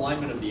overall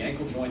alignment of the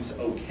ankle joint's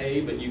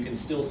okay, but you can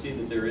still see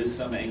that there is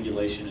some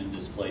angulation and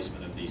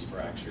displacement of these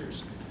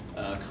fractures.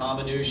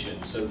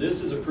 Comminution. So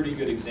this is a pretty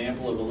good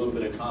example of a little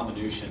bit of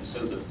comminution.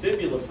 So the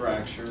fibula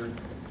fracture,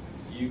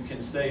 you can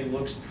say,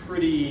 looks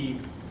pretty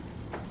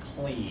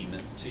clean,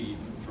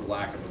 for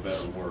lack of a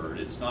better word.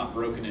 It's not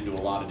broken into a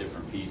lot of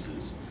different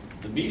pieces.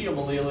 The medial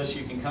malleolus,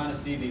 you can kind of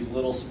see these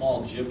little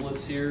small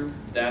giblets here.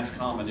 That's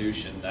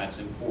comminution. That's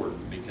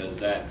important because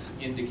that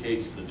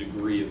indicates the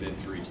degree of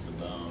injury to the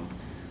bone.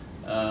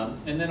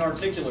 And then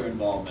articular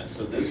involvement.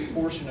 So this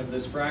portion of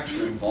this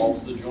fracture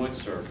involves the joint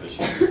surface.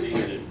 You can see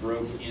that it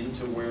broke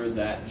into where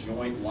that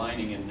joint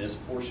lining in this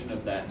portion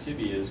of that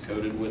tibia is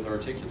coated with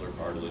articular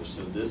cartilage.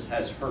 So this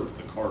has hurt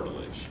the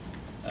cartilage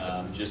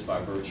just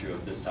by virtue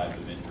of this type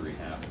of injury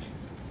happening.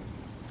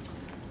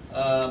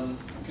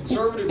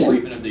 Conservative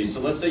treatment of these.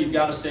 So let's say you've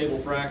got a stable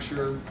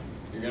fracture.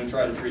 You're going to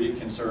try to treat it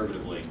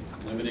conservatively.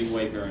 Limiting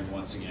weight bearing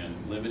once again.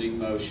 Limiting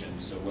motion.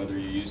 So whether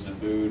you're using a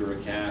boot or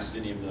a cast,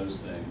 any of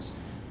those things.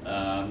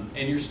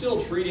 And you're still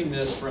treating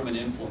this from an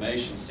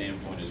inflammation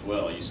standpoint as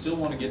well. You still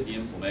want to get the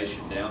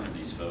inflammation down in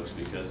these folks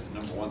because,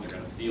 number one, they're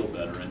going to feel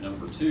better, and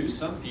number two,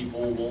 some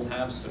people will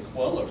have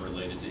sequela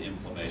related to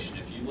inflammation.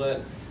 If you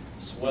let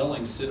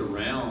swelling sit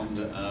around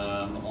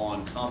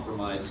on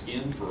compromised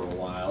skin for a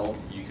while,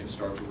 you can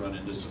start to run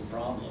into some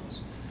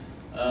problems.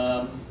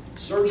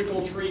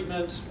 Surgical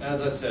treatment,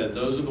 as I said,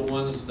 those are the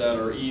ones that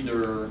are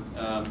either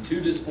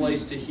too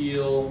displaced to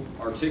heal,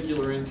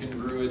 articular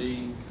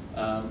incongruity,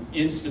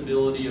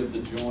 instability of the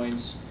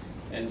joints.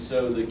 And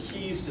so the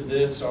keys to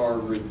this are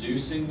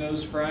reducing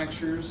those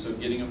fractures, so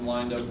getting them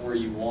lined up where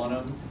you want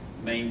them,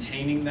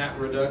 maintaining that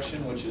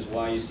reduction, which is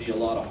why you see a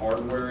lot of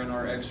hardware in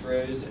our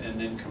x-rays, and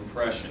then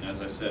compression.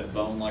 As I said,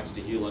 bone likes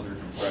to heal under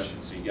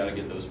compression, so you got to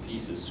get those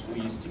pieces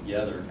squeezed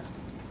together.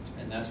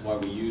 And that's why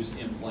we use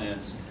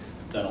implants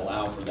that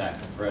allow for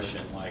that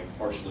compression, like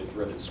partially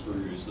threaded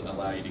screws that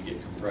allow you to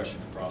get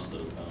compression across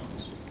those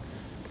bones.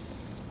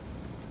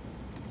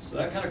 So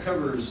that kind of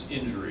covers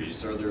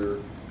injuries. We'll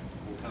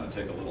kind of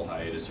take a little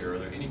hiatus here. Are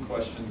there any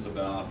questions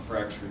about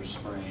fractures,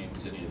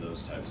 sprains, any of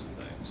those types of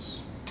things?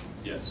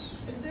 Yes?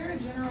 Is there a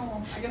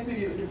general, I guess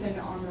maybe it would depend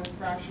on the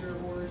fracture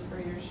or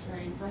sprain or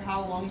strain, for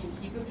how long you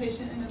keep a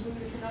patient in a boot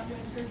if you're not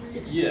doing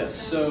surgery? Yes,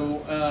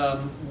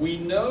 so we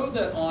know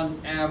that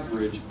on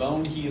average,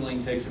 bone healing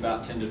takes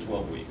about 10 to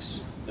 12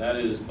 weeks. That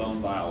is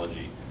bone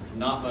biology. There's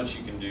not much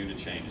you can do to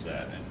change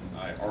that. And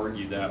I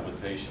argue that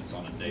with patients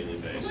on a daily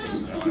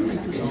basis. No,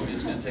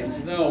 it's going to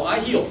take. No, I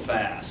heal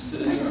fast.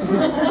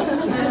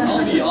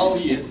 I'll be. No,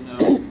 you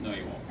won't.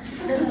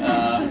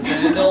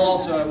 And they'll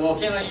also. Well,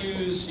 can I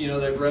use?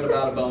 They've read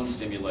about a bone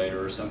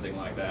stimulator or something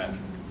like that.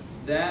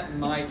 That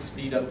might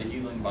speed up the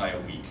healing by a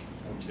week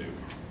or two.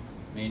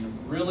 I mean,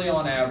 really,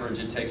 on average,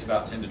 it takes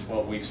about 10 to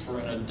 12 weeks for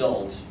an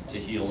adult to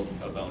heal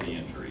a bony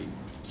injury.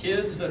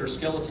 Kids that are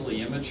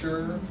skeletally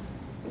immature,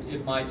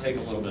 it might take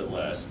a little bit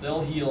less.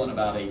 They'll heal in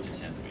about 8 to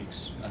 10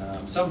 weeks.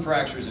 Some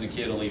fractures in a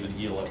kid will even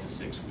heal up to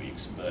 6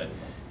 weeks, but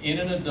in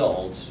an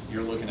adult,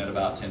 you're looking at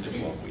about 10 to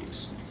 12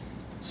 weeks.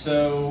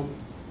 So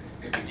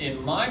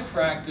in my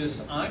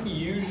practice, I'm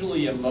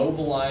usually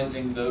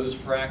immobilizing those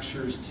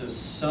fractures to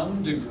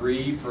some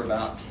degree for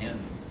about 10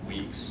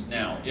 weeks.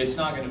 Now, it's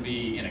not going to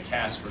be in a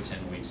cast for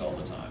 10 weeks all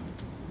the time.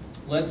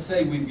 Let's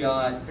say we've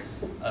got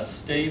a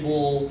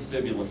stable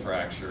fibula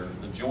fracture.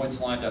 The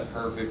joint's lined up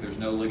perfect. There's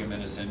no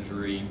ligamentous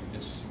injury.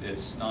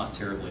 It's not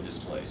terribly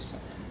displaced.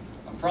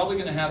 I'm probably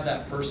going to have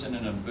that person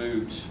in a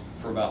boot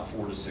for about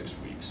 4 to 6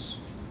 weeks.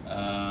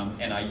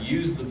 And I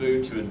use the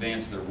boot to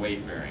advance their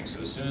weight bearing.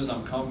 So as soon as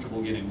I'm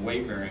comfortable getting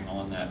weight bearing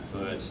on that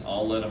foot,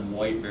 I'll let them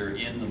weight bear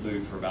in the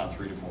boot for about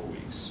 3 to 4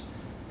 weeks.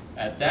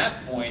 At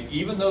that point,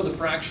 even though the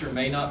fracture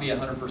may not be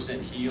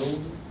 100%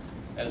 healed,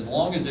 as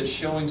long as it's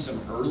showing some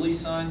early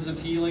signs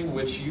of healing,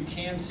 which you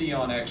can see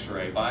on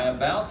x-ray, by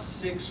about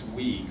 6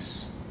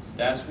 weeks,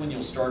 that's when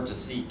you'll start to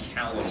see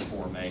callus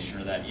formation,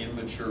 or that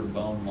immature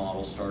bone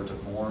model start to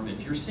form.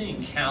 If you're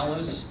seeing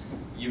callus,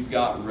 you've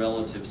got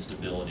relative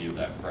stability of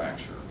that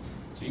fracture.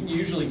 So you can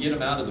usually get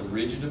them out of the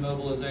rigid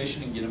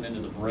immobilization and get them into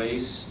the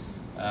brace,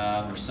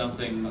 or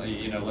something,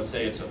 let's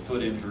say it's a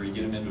foot injury,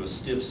 get them into a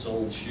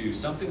stiff-soled shoe,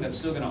 something that's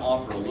still going to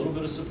offer a little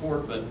bit of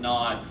support but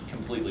not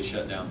completely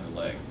shut down their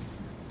leg.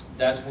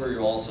 That's where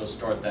you'll also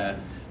start that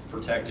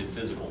protected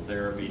physical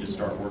therapy to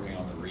start working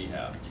on the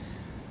rehab.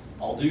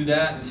 I'll do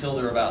that until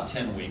they're about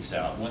 10 weeks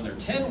out. When they're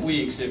 10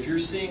 weeks, if you're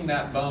seeing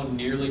that bone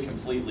nearly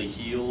completely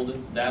healed,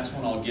 that's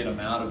when I'll get them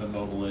out of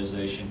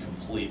immobilization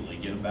completely,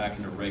 get them back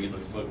into regular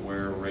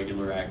footwear,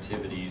 regular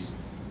activities.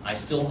 I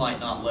still might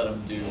not let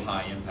them do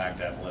high impact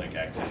athletic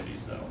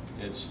activities though.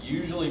 It's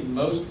usually,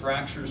 most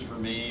fractures for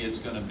me, it's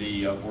going to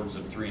be upwards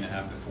of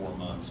 3.5 to 4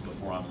 months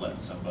before I'm letting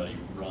somebody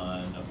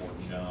run or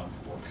jump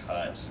or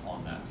cut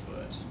on that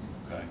foot.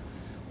 Okay,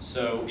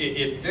 so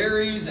it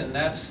varies, and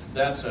that's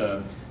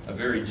a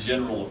very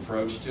general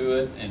approach to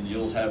it, and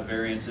you'll have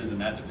variances,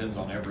 and that depends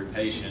on every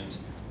patient,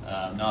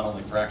 not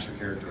only fracture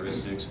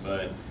characteristics,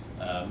 but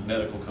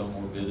medical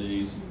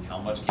comorbidities. How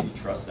much can you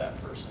trust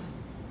that person?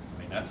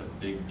 I mean, that's a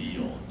big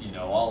deal. You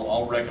know,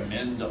 I'll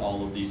recommend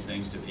all of these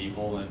things to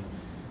people, and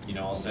you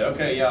know, I'll say,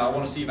 okay, yeah, I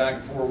want to see you back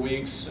in 4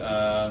 weeks.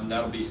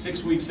 That'll be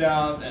 6 weeks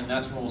out, and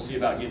that's when we'll see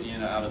about getting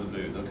you out of the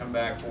boot. They'll come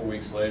back 4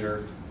 weeks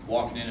later,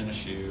 walking in a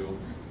shoe.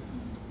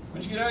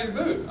 When'd you get out of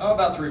your boot? Oh,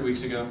 about 3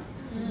 weeks ago.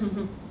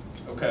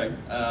 Okay,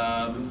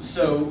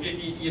 so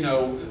you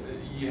know,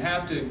 you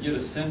have to get a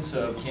sense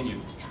of, can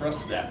you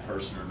trust that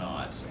person or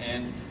not?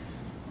 And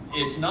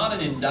it's not an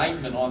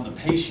indictment on the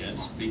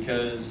patient,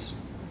 because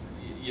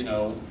you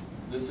know,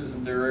 this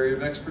isn't their area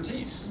of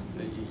expertise.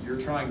 You're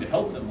trying to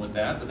help them with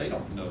that, but they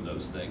don't know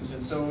those things.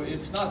 And so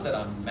it's not that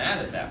I'm mad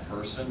at that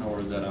person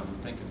or that I'm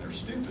thinking they're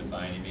stupid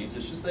by any means.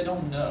 It's just they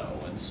don't know.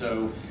 And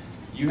so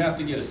you have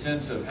to get a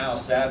sense of how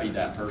savvy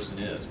that person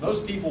is.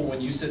 Most people, when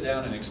you sit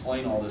down and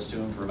explain all this to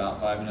them for about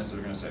 5 minutes,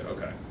 they're going to say,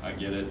 okay, I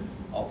get it.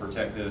 I'll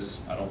protect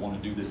this. I don't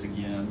want to do this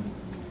again,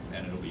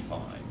 and it'll be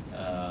fine.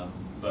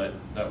 But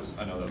that was,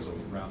 I know that was a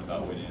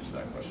roundabout way to answer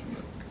that question.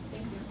 But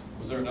Thank you.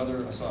 was there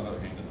another? I saw another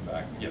hand in the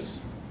back. Yes.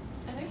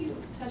 I know you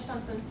touched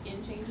on some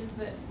skin changes,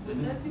 but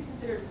would those be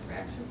considered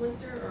fracture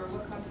blister, or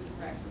what causes a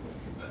fracture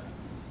blister?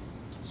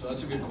 So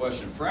that's a good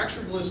question.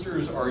 Fracture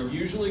blisters are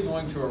usually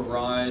going to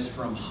arise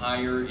from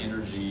higher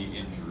energy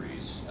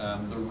injuries.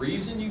 The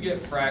reason you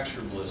get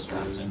fracture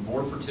blisters, and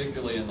more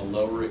particularly in the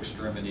lower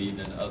extremity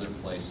than other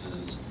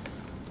places,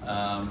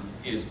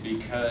 is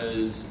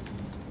because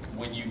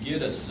when you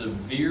get a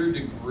severe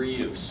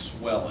degree of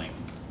swelling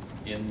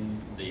in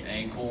the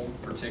ankle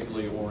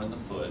particularly, or in the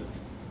foot,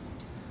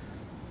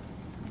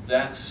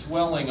 that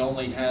swelling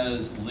only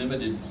has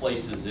limited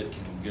places it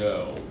can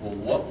go. Well,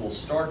 what will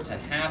start to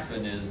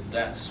happen is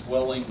that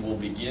swelling will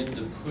begin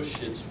to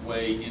push its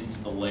way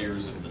into the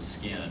layers of the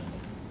skin,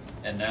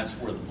 and that's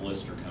where the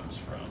blister comes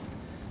from.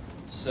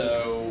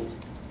 So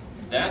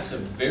that's a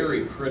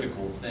very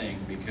critical thing,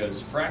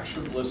 because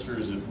fracture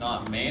blisters, if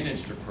not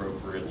managed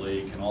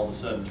appropriately, can all of a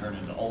sudden turn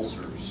into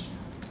ulcers,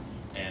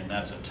 and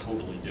that's a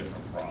totally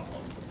different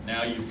problem.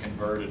 Now you've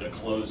converted a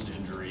closed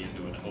injury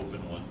into an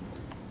open one,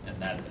 and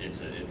that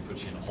it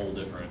puts you in a whole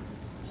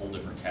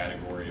different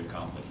category of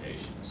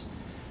complications.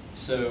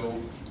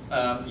 So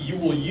you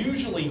will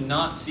usually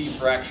not see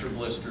fracture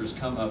blisters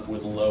come up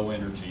with low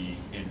energy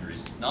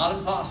injuries. Not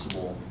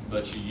impossible,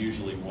 but you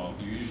usually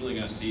won't. You're usually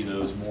going to see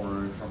those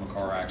more from a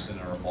car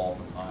accident or a fall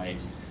from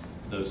height,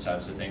 those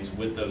types of things,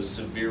 with those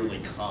severely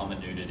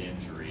comminuted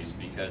injuries,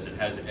 because it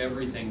has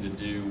everything to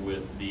do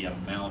with the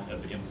amount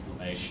of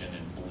inflammation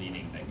and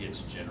bleeding that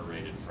gets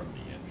generated from the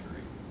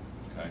injury.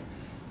 Okay.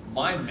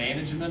 My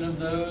management of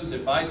those,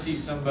 if I see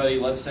somebody,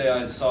 let's say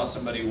I saw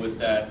somebody with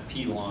that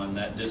pilon,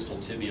 that distal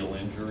tibial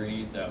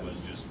injury, that was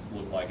just,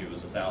 looked like it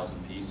was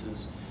 1,000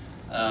 pieces.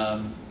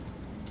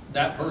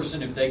 That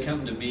person, if they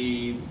come to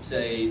me,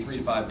 say 3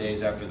 to 5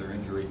 days after their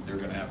injury, they're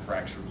going to have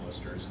fracture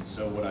blisters. And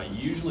so what I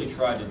usually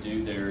try to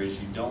do there is,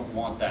 you don't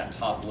want that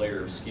top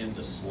layer of skin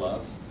to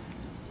slough.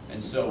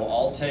 And so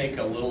I'll take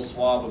a little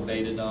swab of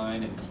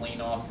betadine and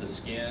clean off the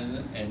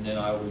skin, and then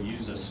I will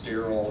use a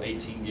sterile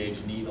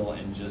 18-gauge needle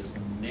and just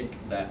nick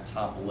that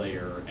top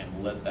layer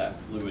and let that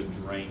fluid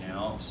drain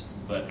out,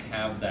 but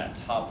have that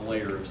top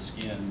layer of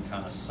skin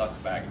kind of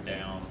suck back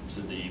down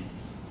to the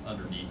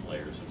underneath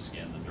layers of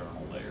skin, the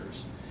dermal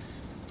layers.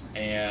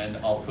 And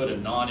I'll put a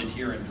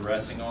non-adherent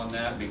dressing on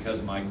that,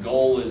 because my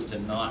goal is to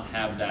not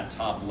have that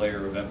top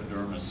layer of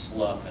epidermis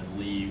slough and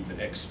leave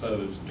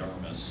exposed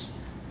dermis.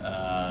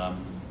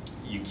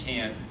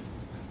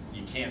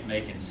 You can't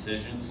make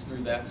incisions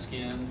through that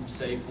skin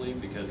safely,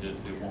 because it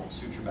won't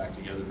suture back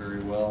together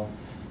very well.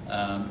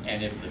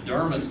 And if the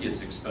dermis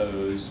gets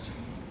exposed,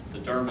 the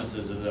dermis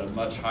is at a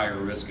much higher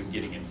risk of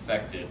getting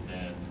infected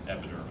than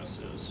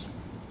epidermis is.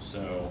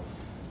 So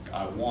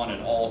I want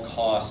at all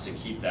costs to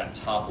keep that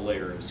top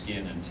layer of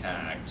skin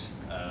intact,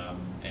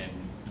 and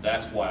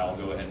that's why I'll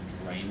go ahead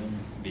and drain them,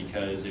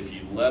 because if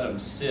you let them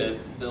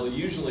sit, they'll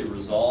usually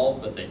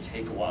resolve, but they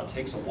take a while. It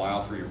takes a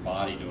while for your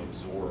body to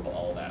absorb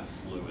all that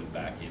fluid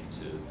back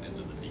into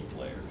the deep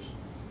layers.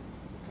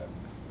 Okay.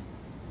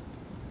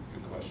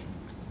 Good question.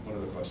 What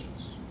other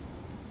questions?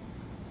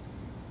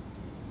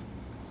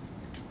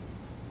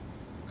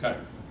 Okay.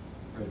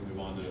 Ready to move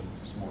on to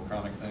some more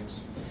chronic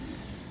things?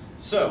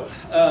 So,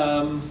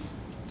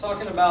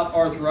 talking about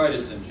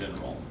arthritis in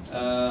general.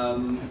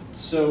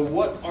 So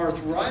what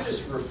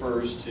arthritis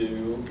refers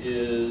to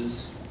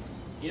is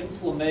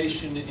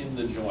inflammation in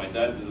the joint.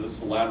 That's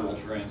the lateral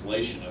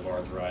translation of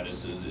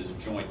arthritis is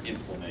joint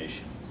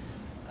inflammation.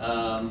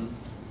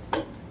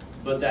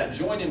 But that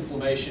joint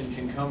inflammation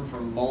can come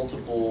from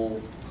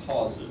multiple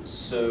causes.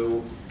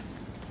 So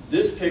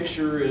this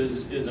picture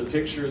is a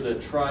picture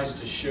that tries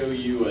to show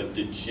you a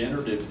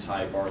degenerative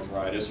type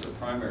arthritis or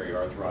primary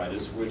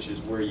arthritis, which is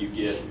where you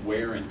get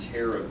wear and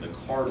tear of the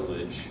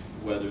cartilage,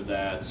 whether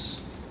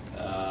that's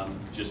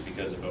just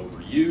because of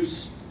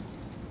overuse,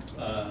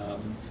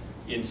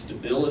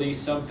 instability,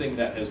 something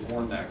that has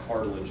worn that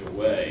cartilage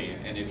away.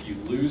 And if you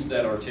lose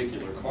that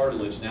articular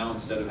cartilage, now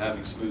instead of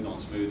having smooth on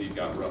smooth, you've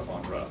got rough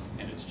on rough,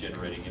 and it's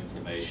generating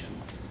inflammation.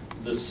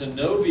 The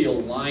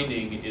synovial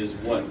lining is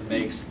what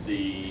makes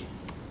the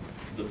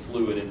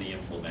fluid in the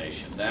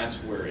inflammation.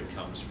 That's where it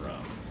comes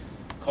from.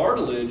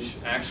 Cartilage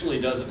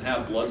actually doesn't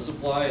have blood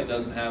supply, it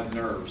doesn't have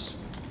nerves.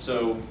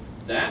 So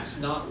that's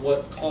not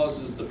what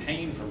causes the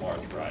pain from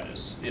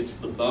arthritis. It's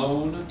the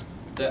bone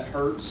that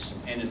hurts,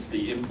 and it's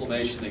the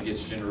inflammation that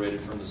gets generated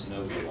from the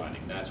synovial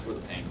lining. That's where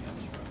the pain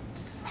comes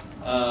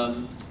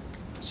from.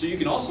 So you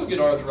can also get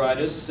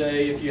arthritis,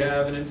 say, if you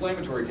have an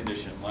inflammatory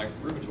condition like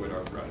rheumatoid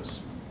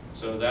arthritis.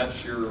 So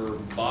that's your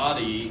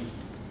body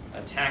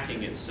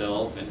attacking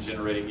itself and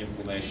generating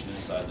inflammation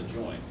inside the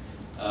joint.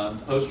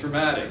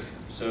 Post-traumatic.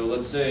 So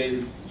let's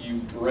say you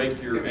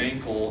break your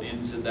ankle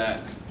into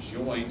that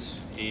joint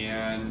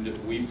and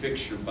we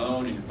fix your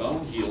bone and your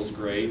bone heals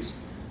great,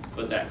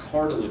 but that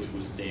cartilage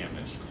was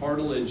damaged.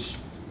 Cartilage,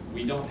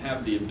 we don't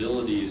have the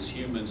ability as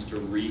humans to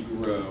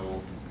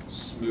regrow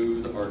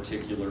smooth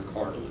articular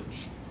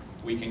cartilage.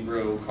 We can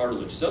grow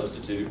cartilage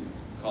substitute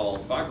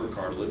called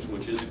fibrocartilage,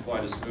 which isn't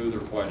quite as smooth or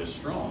quite as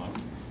strong.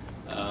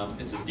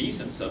 It's a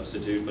decent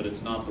substitute, but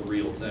it's not the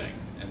real thing.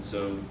 And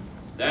so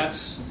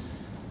that's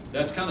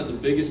kind of the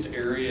biggest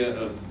area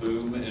of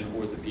boom in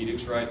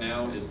orthopedics right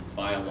now is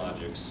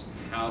biologics.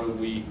 How do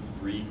we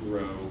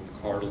regrow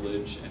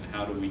cartilage and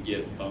how do we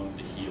get bone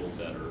to heal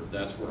better?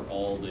 That's where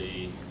all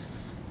the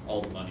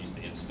money's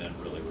being spent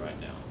really right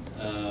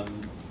now.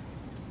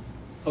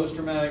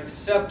 Post-traumatic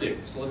septic.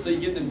 So let's say you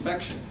get an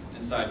infection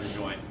inside your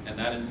joint and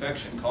that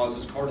infection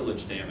causes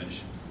cartilage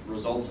damage.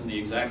 Results in the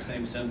exact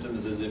same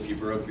symptoms as if you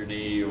broke your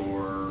knee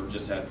or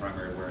just had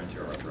primary wear and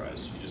tear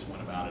arthritis. You just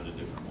went about it a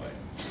different way.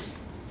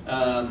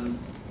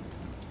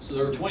 So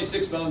there are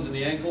 26 bones in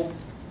the ankle,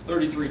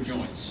 33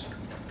 joints.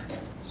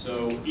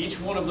 So each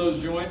one of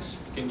those joints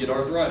can get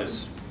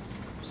arthritis.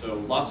 So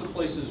lots of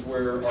places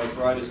where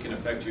arthritis can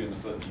affect you in the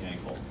foot and the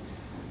ankle.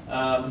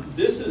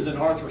 This is an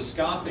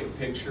arthroscopic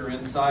picture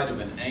inside of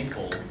an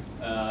ankle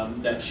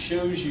that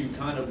shows you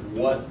kind of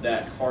what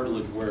that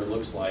cartilage wear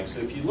looks like. So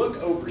if you look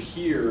over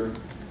here,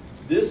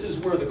 this is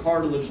where the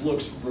cartilage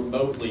looks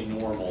remotely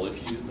normal.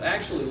 If you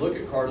actually look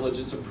at cartilage,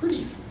 it's a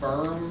pretty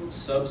firm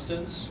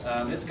substance.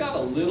 It's got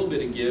a little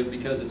bit of give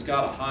because it's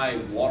got a high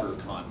water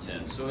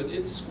content. So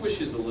it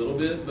squishes a little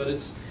bit, but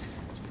it's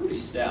pretty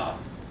stout.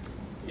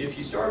 If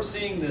you start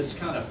seeing this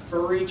kind of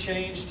furry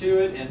change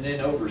to it, and then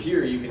over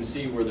here you can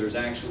see where there's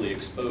actually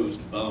exposed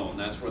bone.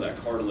 That's where that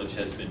cartilage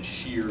has been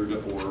sheared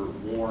or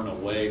worn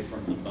away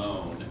from the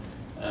bone.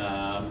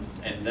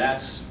 And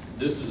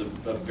this is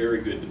a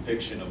very good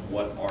depiction of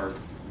what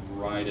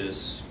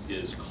arthritis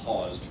is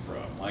caused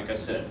from. Like I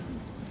said,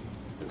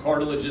 the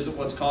cartilage isn't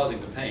what's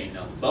causing the pain.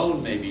 Now the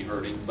bone may be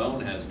hurting,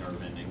 bone has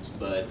nerve endings,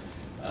 but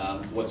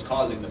what's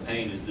causing the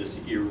pain is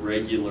this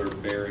irregular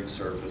bearing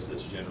surface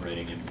that's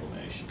generating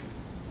inflammation.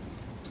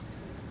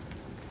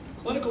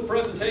 Clinical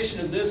presentation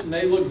of this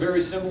may look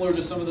very similar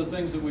to some of the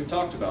things that we've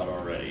talked about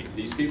already.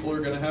 These people are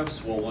going to have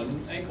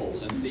swollen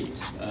ankles and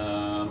feet.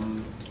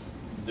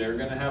 They're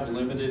going to have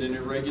limited and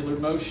irregular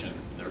motion.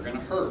 They're going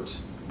to hurt.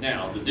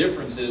 Now, the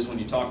difference is when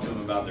you talk to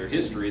them about their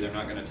history, they're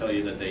not going to tell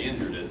you that they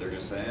injured it. They're going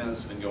to say,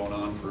 it's been going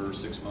on for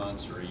 6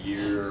 months or a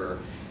year. Or,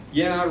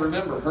 yeah, I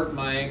remember hurting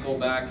my ankle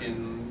back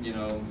in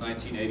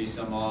 1980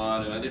 some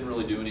odd, and I didn't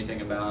really do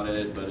anything about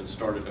it, but it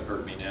started to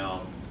hurt me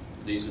now.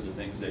 These are the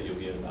things that you'll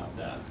get about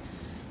that.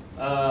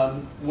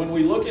 When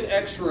we look at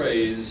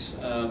x-rays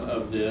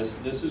of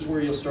this is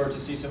where you'll start to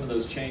see some of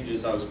those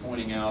changes I was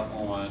pointing out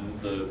on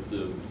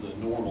the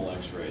normal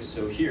x-rays.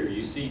 So here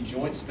you see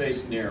joint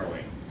space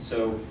narrowing.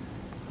 So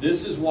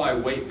this is why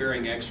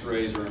weight-bearing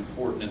x-rays are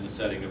important in the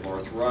setting of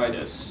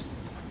arthritis.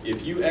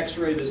 If you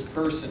x-ray this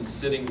person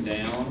sitting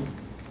down,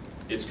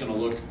 it's going to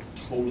look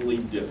totally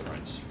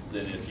different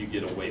than if you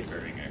get a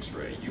weight-bearing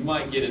x-ray. You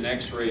might get an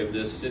x-ray of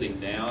this sitting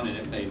down and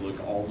it may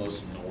look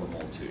almost normal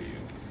to you.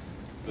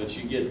 But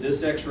you get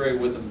this x-ray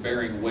with them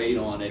bearing weight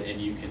on it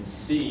and you can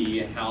see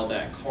how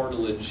that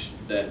cartilage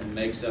that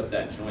makes up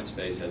that joint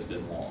space has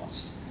been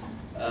lost.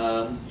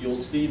 You'll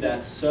see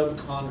that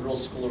subchondral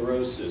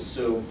sclerosis.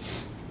 So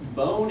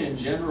bone in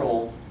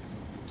general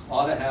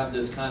ought to have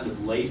this kind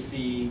of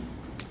lacy,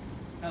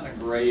 kind of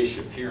grayish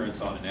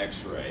appearance on an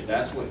x-ray.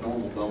 That's what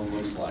normal bone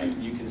looks like.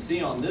 You can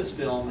see on this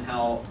film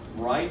how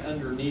right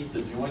underneath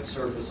the joint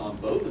surface on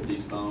both of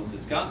these bones,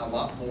 it's gotten a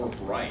lot more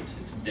bright.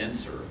 It's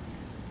denser.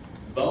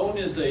 Bone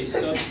is a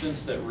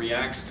substance that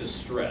reacts to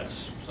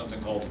stress, something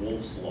called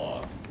Wolff's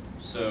Law.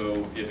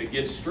 So if it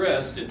gets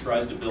stressed, it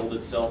tries to build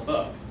itself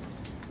up.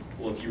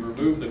 Well, if you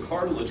remove the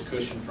cartilage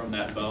cushion from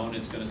that bone,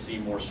 it's going to see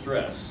more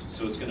stress.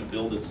 So it's going to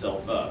build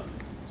itself up.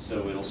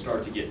 So it'll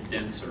start to get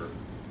denser.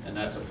 And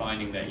that's a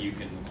finding that you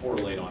can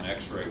correlate on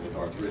x-ray with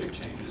arthritic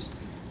changes.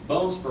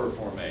 Bone spur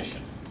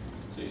formation.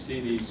 So you see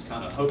these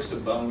kind of hooks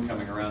of bone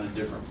coming around in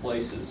different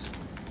places.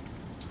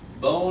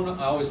 Bone,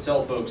 I always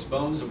tell folks,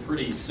 bone's a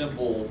pretty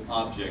simple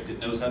object.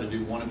 It knows how to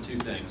do one of two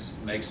things.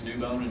 It makes new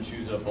bone and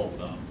chews up old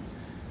bone.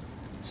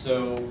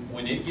 So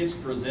when it gets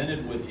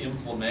presented with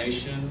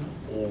inflammation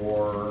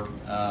or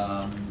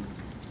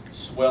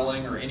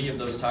swelling or any of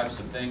those types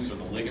of things, or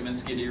the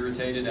ligaments get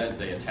irritated as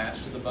they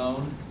attach to the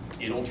bone,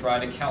 it'll try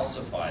to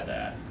calcify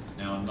that.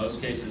 Now in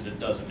most cases it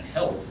doesn't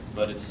help,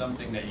 but it's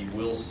something that you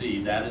will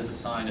see. That is a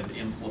sign of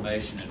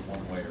inflammation in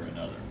one way or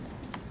another.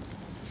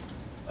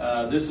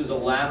 This is a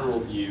lateral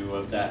view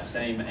of that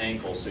same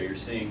ankle, so you're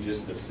seeing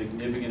just a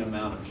significant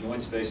amount of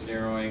joint space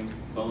narrowing,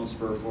 bone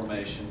spur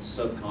formation,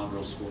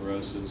 subchondral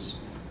sclerosis,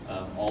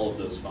 all of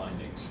those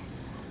findings.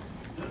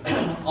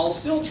 I'll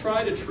still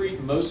try to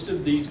treat most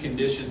of these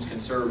conditions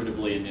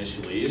conservatively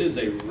initially. It is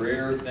a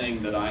rare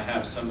thing that I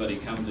have somebody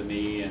come to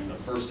me and the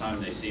first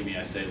time they see me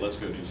I say, let's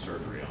go do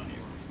surgery on you.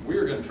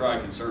 We're going to try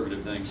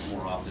conservative things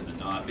more often than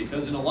not,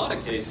 because in a lot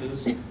of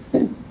cases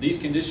these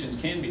conditions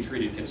can be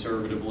treated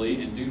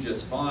conservatively and do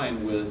just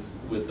fine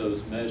with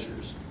those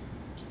measures.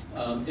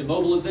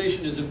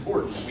 Immobilization is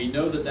important. We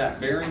know that that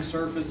bearing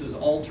surface is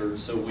altered,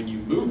 so when you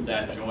move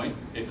that joint,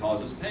 it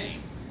causes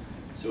pain.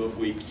 So if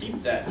we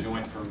keep that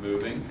joint from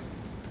moving,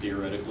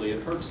 theoretically it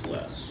hurts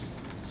less.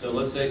 So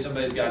let's say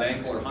somebody's got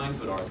ankle or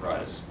hindfoot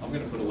arthritis. I'm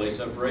going to put a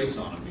lace-up brace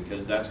on them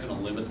because that's going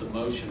to limit the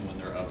motion when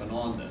they're up and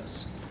on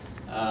this.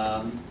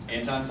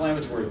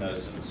 Anti-inflammatory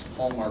medicines,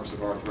 hallmarks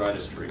of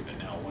arthritis treatment.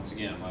 Now, once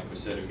again, like we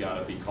said, we've got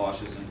to be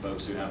cautious in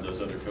folks who have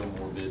those other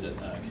comorbid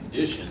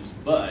conditions,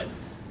 but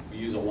we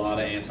use a lot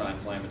of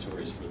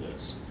anti-inflammatories for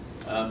this.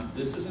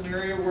 This is an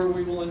area where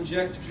we will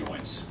inject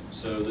joints.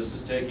 So this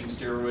is taking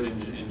steroid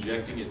and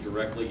injecting it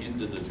directly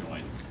into the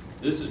joint.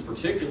 This is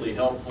particularly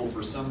helpful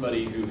for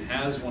somebody who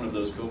has one of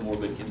those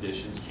comorbid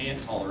conditions,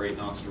 can't tolerate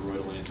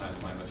non-steroidal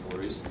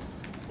anti-inflammatories,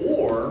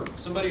 or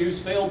somebody who's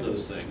failed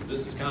those things.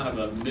 This is kind of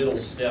a middle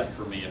step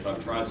for me. If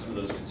I've tried some of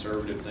those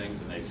conservative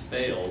things and they've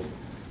failed,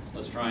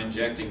 let's try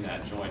injecting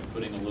that joint,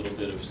 putting a little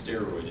bit of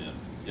steroid in.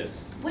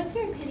 Yes? What's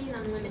your opinion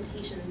on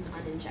limitations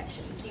on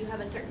injections? Do you have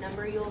a certain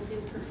number you'll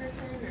do per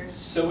person, or?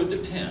 So it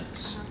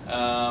depends.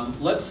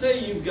 Let's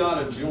say you've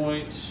got a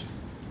joint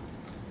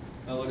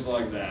that looks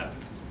like that.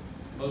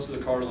 Most of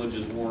the cartilage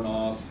is worn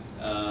off.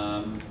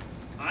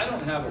 I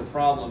don't have a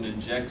problem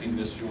injecting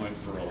this joint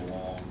for a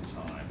long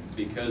time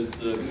because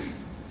the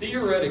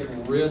theoretic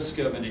risk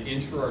of an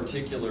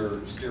intra-articular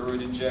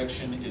steroid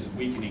injection is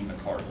weakening the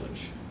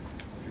cartilage.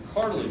 If your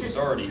cartilage is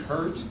already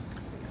hurt,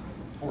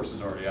 horse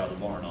is already out of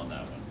the barn on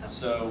that one.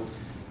 So,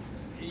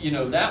 you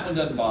know, that one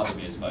doesn't bother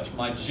me as much.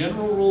 My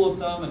general rule of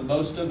thumb, and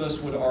most of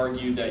us would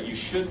argue, that you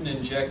shouldn't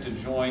inject a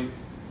joint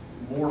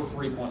more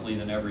frequently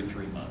than every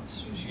 3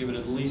 months. You should give it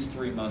at least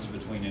 3 months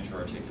between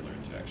intra-articular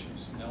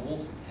injections. Now,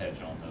 we'll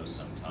hedge on those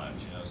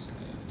sometimes. You know,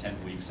 in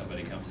 10 weeks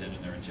somebody comes in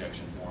and their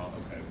injection's more on,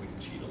 okay, we can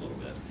cheat a little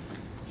bit.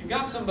 If you've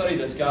got somebody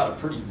that's got a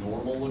pretty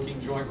normal looking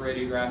joint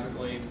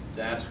radiographically,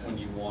 that's when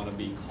you want to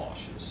be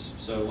cautious.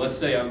 So let's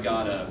say I've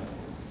got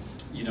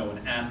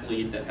an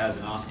athlete that has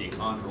an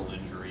osteochondral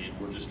injury and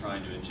we're just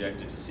trying to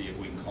inject it to see if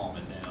we can calm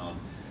it down.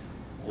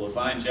 Well, if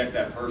I inject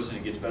that person,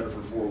 it gets better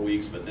for 4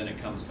 weeks, but then it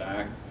comes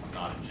back, I'm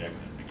not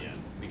injecting it again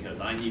because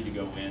I need to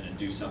go in and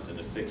do something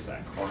to fix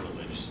that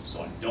cartilage,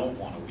 so I don't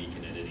want to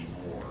weaken it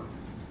anymore.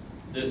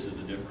 This is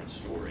a different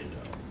story,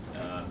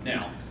 though.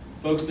 Now,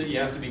 folks that you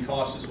have to be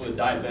cautious with,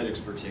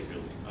 diabetics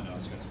particularly. I know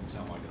it's going to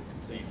sound like a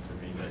theme for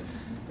me, but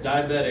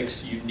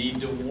diabetics, you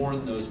need to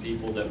warn those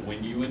people that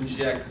when you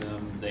inject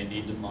them, they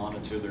need to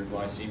monitor their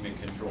glycemic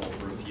control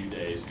for a few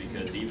days,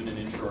 because even an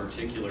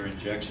intra-articular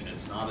injection,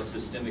 it's not a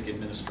systemic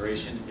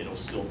administration, it'll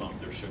still bump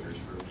their sugars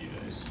for a few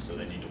days, so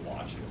they need to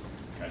watch it.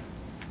 Okay.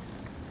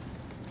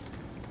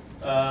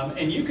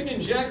 And you can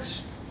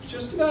inject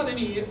just about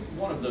any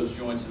one of those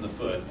joints in the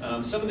foot.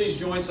 Some of these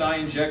joints I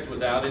inject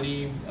without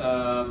any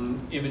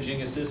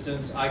imaging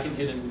assistance. I can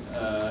hit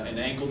an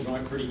ankle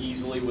joint pretty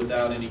easily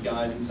without any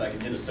guidance. I can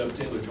hit a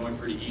subtalar joint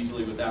pretty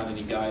easily without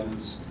any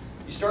guidance.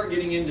 You start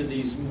getting into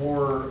these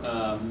more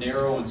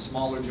narrow and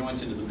smaller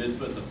joints, into the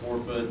midfoot and the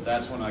forefoot.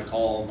 That's when I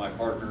call my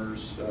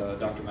partners,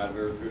 Dr.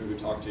 Madavera, who we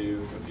talked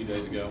to a few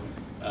days ago,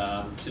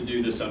 to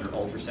do this under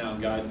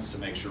ultrasound guidance to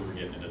make sure we're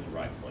getting it in the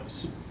right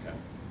place. Okay.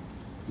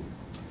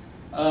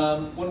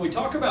 When we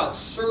talk about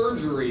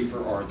surgery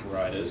for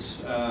arthritis,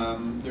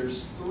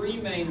 there's 3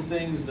 main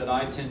things that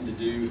I tend to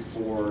do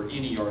for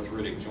any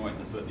arthritic joint in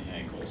the foot and the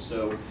ankle.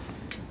 So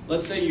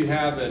let's say you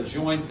have a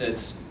joint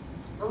that's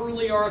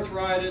early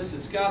arthritis,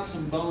 it's got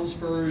some bone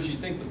spurs, you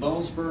think the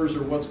bone spurs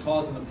are what's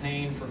causing the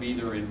pain from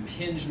either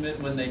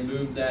impingement when they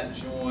move that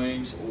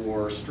joint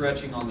or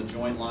stretching on the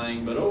joint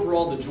lining, but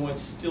overall the joint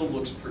still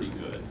looks pretty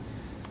good.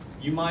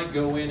 you might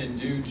go in and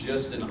do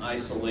just an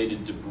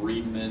isolated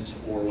debridement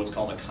or what's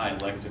called a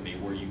chylectomy,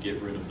 where you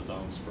get rid of the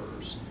bone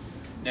spurs.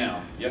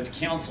 Now, you have to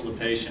counsel the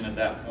patient at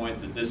that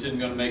point that this isn't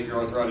going to make your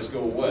arthritis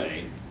go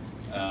away.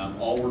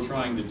 All we're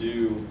trying to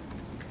do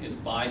is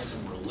buy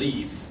some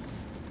relief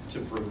to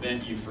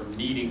prevent you from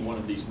needing one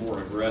of these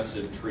more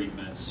aggressive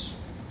treatments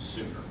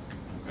sooner.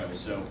 Okay,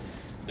 so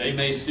they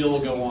may still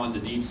go on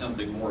to need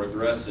something more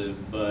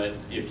aggressive, but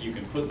if you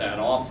can put that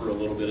off for a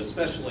little bit,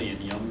 especially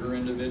in younger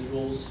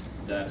individuals,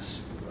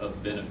 that's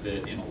of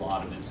benefit in a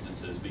lot of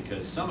instances,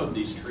 because some of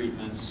these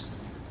treatments,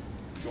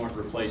 joint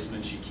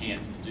replacements, you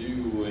can't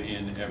do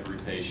in every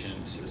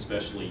patient,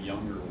 especially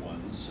younger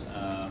ones.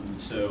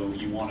 So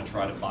you want to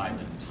try to buy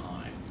them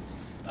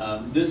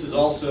time. This is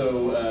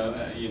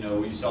also,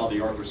 you saw the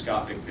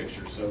arthroscopic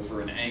picture. So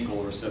for an ankle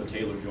or a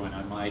subtalar joint,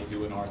 I might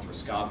do an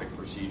arthroscopic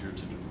procedure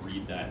to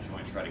debride that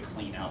joint, try to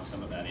clean out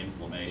some of that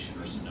inflammation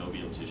or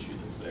synovial tissue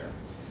that's there.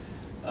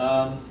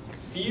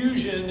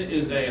 Fusion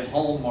is a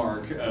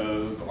hallmark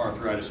of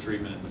arthritis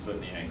treatment in the foot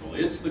and the ankle.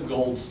 It's the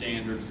gold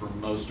standard for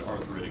most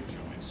arthritic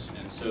joints.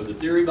 And so the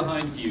theory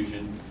behind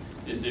fusion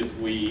is if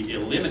we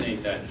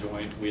eliminate that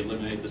joint, we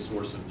eliminate the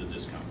source of the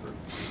discomfort.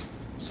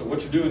 So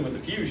what you're doing with the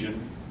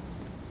fusion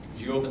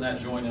is you open that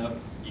joint up,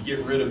 you get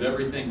rid of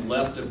everything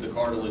left of the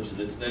cartilage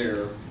that's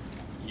there,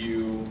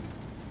 you,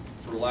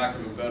 for lack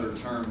of a better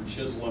term,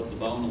 chisel up the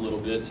bone a little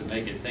bit to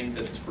make it think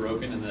that it's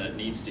broken and that it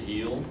needs to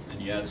heal,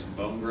 and you add some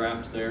bone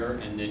graft there,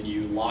 and then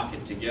you lock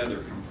it together,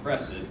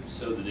 compress it,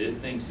 so that it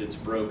thinks it's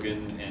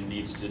broken and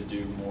needs to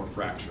do more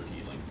fracture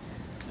healing.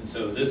 And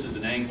so this is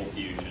an ankle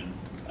fusion,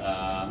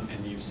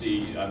 and you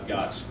see I've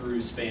got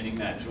screws spanning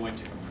that joint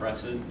to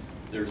compress it.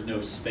 There's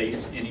no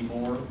space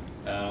anymore.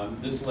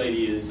 This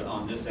lady is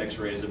on this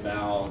x-ray is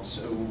about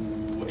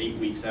 8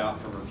 weeks out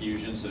from her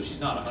fusion, so she's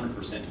not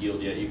 100%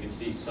 healed yet. You can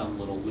see some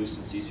little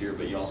lucencies here,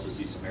 but you also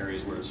see some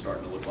areas where it's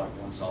starting to look like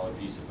one solid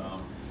piece of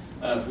bone.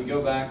 If we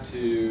go back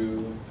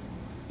to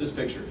this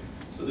picture,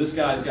 so this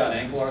guy's got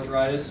ankle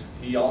arthritis.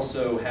 He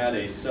also had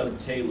a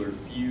subtalar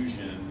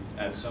fusion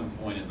at some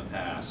point in the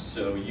past,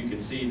 so you can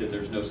see that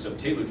there's no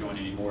subtalar joint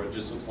anymore. It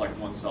just looks like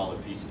one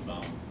solid piece of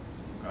bone.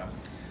 Okay.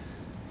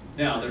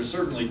 Now, there's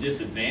certainly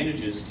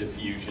disadvantages to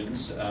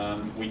fusions.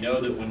 We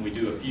know that when we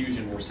do a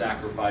fusion, we're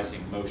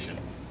sacrificing motion.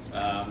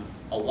 A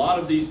lot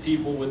of these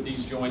people with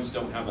these joints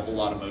don't have a whole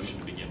lot of motion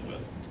to begin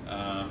with.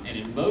 And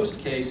in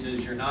most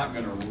cases, you're not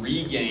going to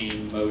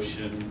regain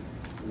motion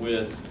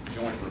with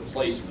joint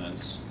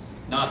replacements.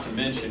 Not to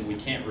mention, we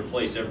can't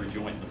replace every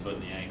joint in the foot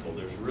and the ankle.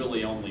 There's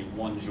really only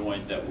one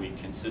joint that we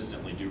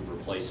consistently do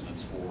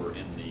replacements for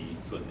in the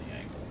foot and the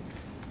ankle.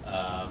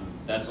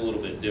 That's a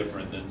little bit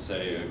different than,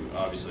 say,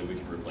 obviously we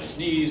can replace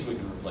knees, we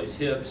can replace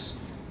hips,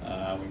 we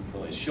can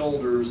replace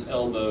shoulders,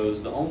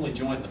 elbows. The only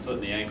joint in the foot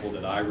and the ankle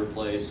that I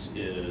replace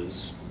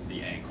is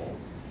the ankle.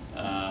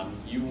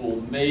 You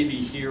will maybe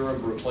hear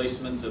of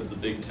replacements of the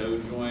big toe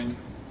joint.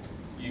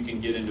 You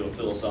can get into a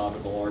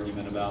philosophical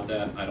argument about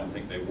that. I don't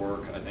think they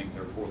work. I think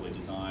they're poorly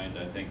designed.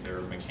 I think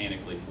they're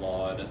mechanically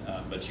flawed,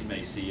 but you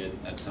may see it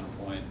at some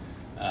point.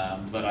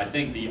 But I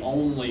think the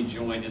only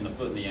joint in the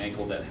foot and the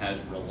ankle that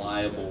has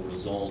reliable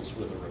results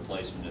with a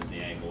replacement is the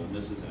ankle, and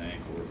this is an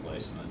ankle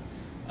replacement.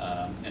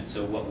 And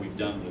so what we've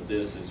done with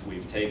this is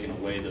we've taken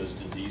away those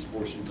diseased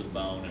portions of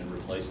bone and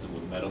replaced them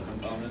with metal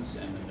components,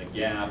 and then the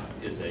gap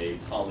is a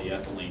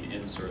polyethylene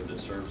insert that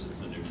serves as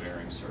the new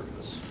bearing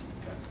surface.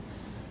 Okay.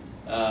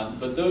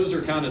 But those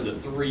are kind of the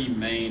three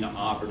main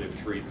operative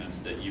treatments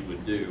that you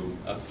would do.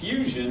 A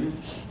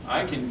fusion,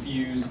 I can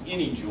fuse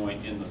any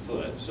joint in the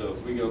foot. So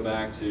if we go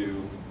back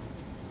to,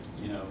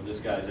 this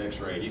guy's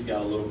x-ray, he's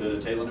got a little bit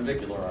of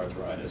talonavicular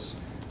arthritis.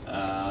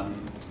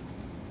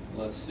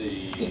 Let's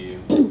see,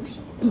 what are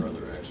some of our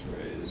other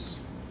x-rays?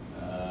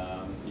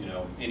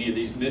 Any of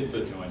these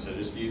midfoot joints. I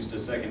just fused a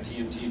second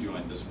TMT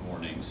joint this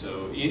morning.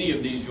 So any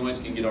of these joints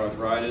can get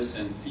arthritis,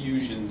 and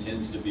fusion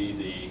tends to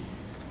be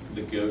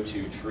the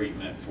go-to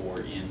treatment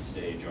for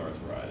end-stage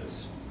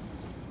arthritis.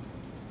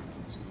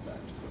 Let's go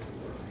back to where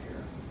we were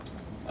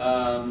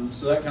here.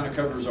 So that kind of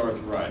covers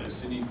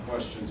arthritis. Any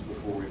questions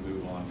before we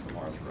move on from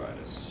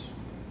arthritis?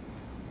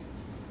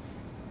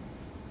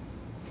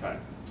 Okay.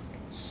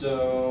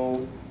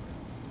 So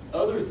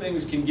other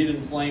things can get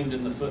inflamed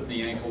in the foot and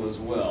the ankle as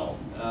well.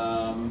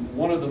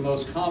 One of the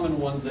most common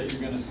ones that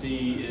you're going to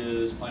see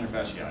is plantar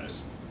fasciitis.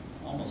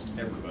 Almost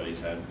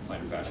everybody's had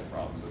plantar fascia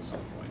problems at some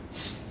point.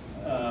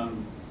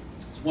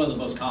 It's one of the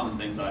most common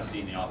things I see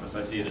in the office.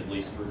 I see it at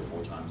least 3 or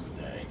 4 times a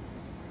day.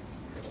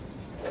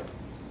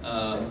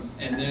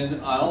 And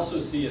then I also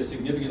see a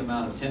significant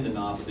amount of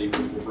tendinopathy,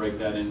 which will break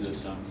that into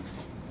some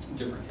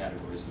different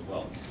categories as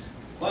well.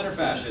 Plantar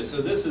fascia,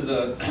 so this is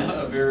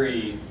a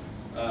very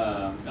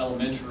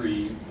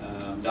elementary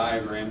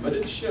diagram, but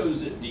it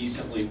shows it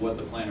decently what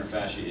the plantar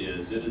fascia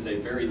is. It is a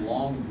very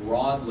long,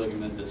 broad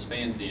ligament that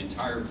spans the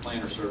entire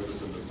plantar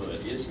surface of the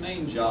foot. Its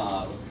main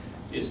job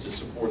is to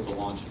support the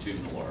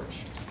longitudinal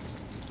arch.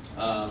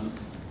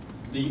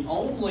 The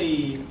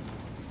only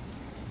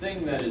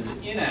thing that is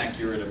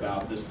inaccurate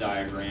about this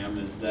diagram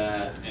is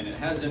that, and it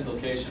has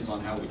implications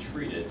on how we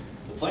treat it,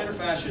 the plantar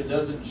fascia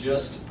doesn't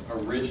just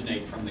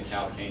originate from the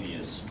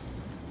calcaneus.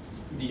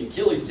 The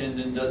Achilles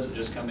tendon doesn't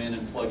just come in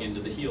and plug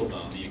into the heel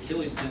bone. The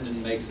Achilles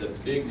tendon makes a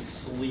big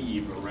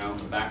sleeve around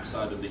the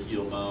backside of the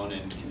heel bone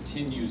and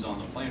continues on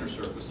the plantar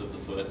surface of the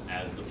foot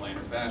as the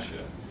plantar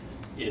fascia.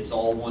 It's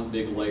all one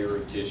big layer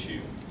of tissue.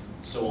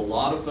 So a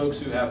lot of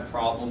folks who have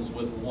problems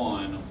with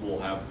one will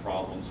have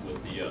problems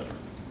with the other.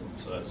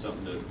 So that's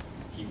something to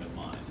keep in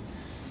mind.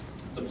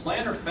 The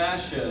plantar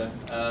fascia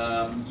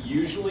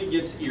usually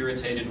gets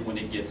irritated when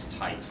it gets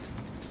tight.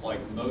 It's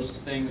like most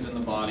things in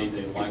the body,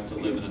 they like to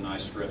live in a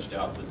nice stretched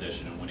out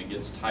position, and when it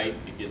gets tight,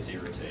 it gets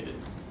irritated.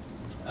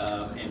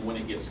 And when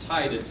it gets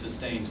tight, it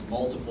sustains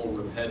multiple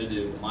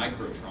repetitive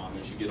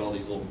microtraumas. You get all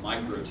these little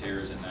micro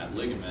tears in that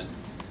ligament.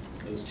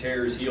 Those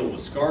tears heal with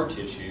scar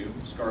tissue.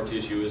 Scar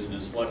tissue isn't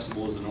as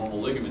flexible as a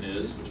normal ligament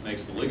is, which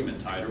makes the ligament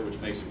tighter,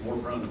 which makes it more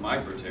prone to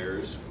micro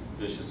tears.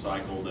 Vicious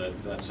cycle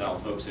that's how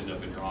folks end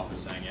up in your office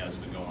saying, yeah, it's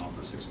been going on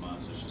for 6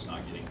 months, it's just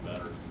not getting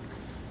better.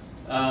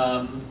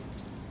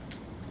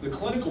 The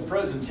clinical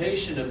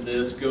presentation of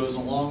this goes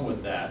along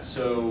with that.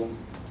 So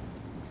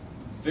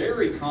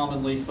very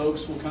commonly,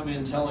 folks will come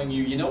in telling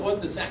you, you know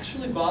what, this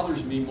actually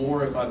bothers me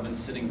more if I've been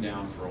sitting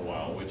down for a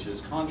while, which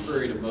is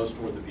contrary to most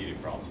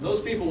orthopedic problems.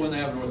 Most people, when they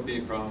have an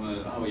orthopedic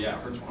problem, oh yeah,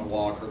 it hurts when I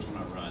walk, hurts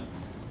when I run.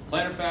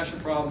 Plantar fascia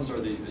problems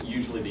are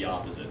usually the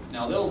opposite.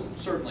 Now, they'll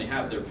certainly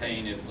have their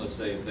pain if, let's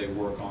say, if they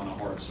work on a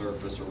hard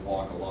surface or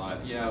walk a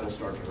lot. Yeah, it'll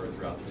start to hurt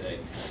throughout the day.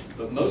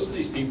 But most of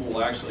these people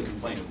will actually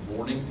complain of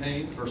morning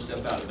pain, first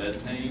step out of bed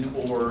pain,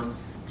 or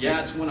yeah,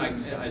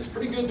 it's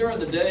pretty good during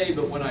the day,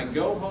 but when I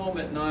go home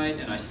at night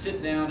and I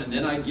sit down and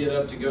then I get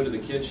up to go to the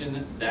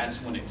kitchen,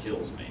 that's when it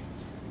kills me.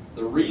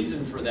 The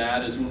reason for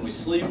that is when we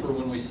sleep or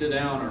when we sit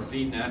down, our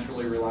feet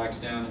naturally relax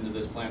down into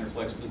this plantar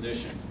flex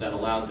position. That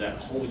allows that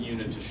whole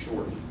unit to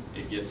shorten.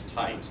 It gets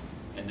tight.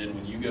 And then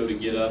when you go to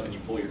get up and you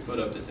pull your foot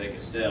up to take a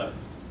step,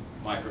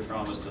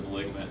 microtraumas to the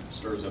ligament,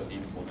 stirs up the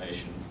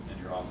inflammation,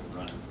 and you're off and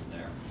running from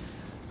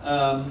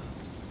there.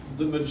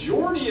 The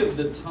majority of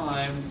the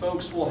time,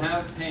 folks will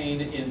have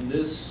pain in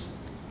this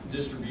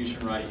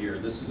distribution right here.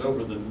 This is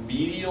over the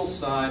medial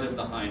side of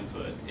the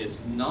hindfoot.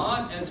 It's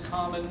not as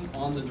common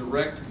on the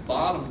direct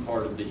bottom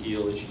part of the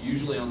heel. It's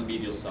usually on the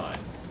medial side.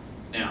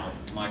 Now,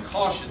 my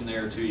caution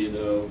there to you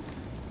though,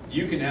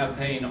 you can have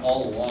pain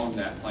all along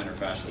that plantar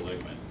fascial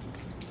ligament.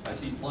 I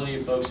see plenty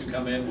of folks who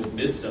come in with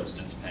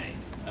mid-substance pain.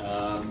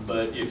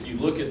 But if you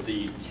look at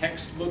the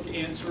textbook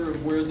answer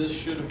of where this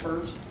should have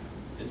hurt,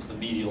 it's the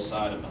medial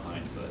side of the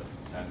hindfoot.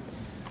 Okay?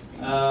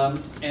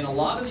 And a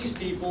lot of these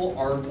people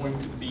are going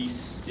to be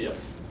stiff,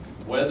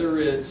 whether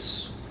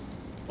it's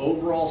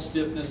overall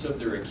stiffness of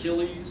their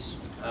Achilles,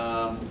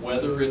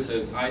 whether it's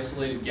an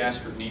isolated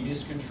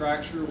gastrocnemius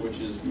contracture, which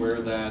is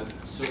where that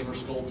silver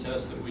skull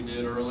test that we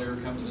did earlier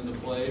comes into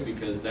play,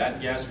 because that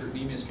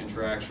gastrocnemius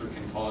contracture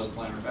can cause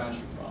plantar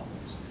fascia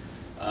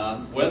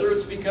problems. Whether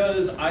it's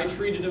because I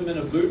treated them in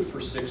a boot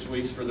for 6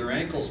 weeks for their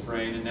ankle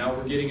sprain, and now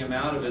we're getting them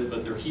out of it,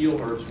 but their heel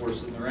hurts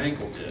worse than their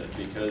ankle did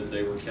because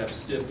they were kept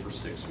stiff for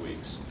 6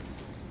 weeks.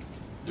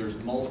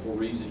 There's multiple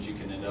reasons you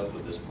can end up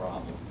with this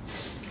problem.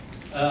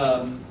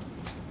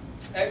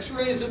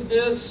 X-rays of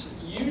this,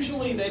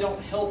 usually they don't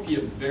help you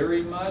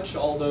very much,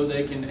 although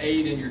they can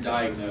aid in your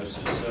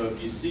diagnosis. So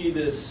if you see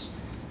this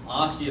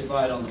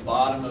osteophyte on the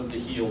bottom of the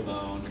heel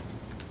bone,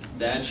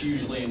 that's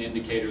usually an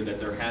indicator that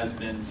there has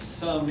been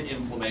some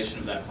inflammation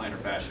of that plantar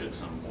fascia at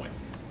some point.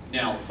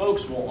 Now,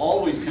 folks will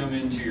always come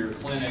into your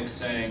clinic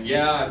saying,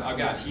 yeah, I've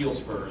got heel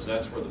spurs,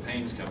 that's where the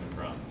pain's coming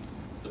from.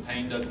 The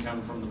pain doesn't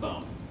come from the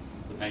bone.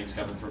 The pain's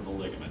coming from the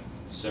ligament.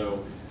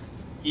 So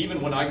even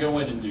when I go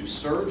in and do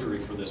surgery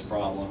for this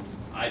problem,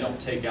 I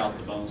don't take out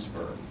the bone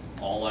spur.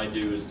 All I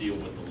do is deal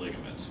with the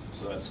ligament.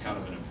 So that's kind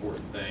of an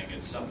important thing.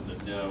 It's something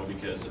to know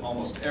because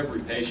almost every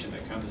patient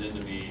that comes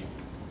into me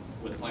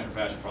with plantar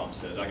fascia problem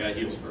says, I got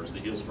heel spurs. The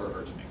heel spur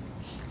hurts me.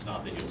 It's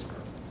not the heel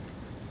spur.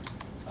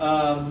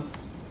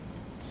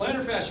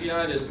 Plantar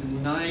fasciitis,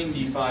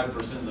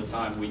 95% of the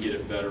time we get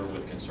it better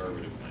with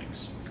conservative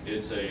things.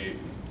 It's a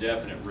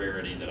definite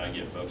rarity that I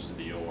get folks to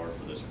the OR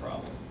for this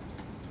problem.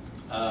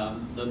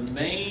 The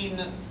main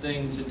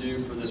thing to do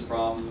for this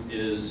problem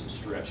is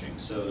stretching.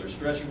 So there's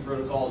stretching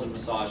protocols and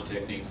massage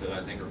techniques that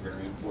I think are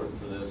very important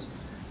for this.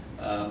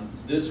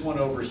 This one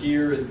over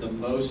here is the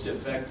most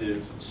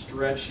effective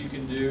stretch you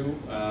can do,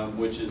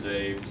 which is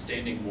a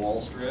standing wall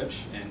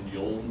stretch, and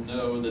you'll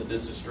know that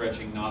this is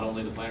stretching not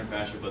only the plantar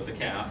fascia but the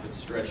calf. It's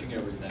stretching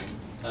everything.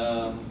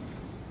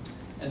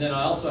 And then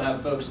I also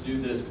have folks do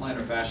this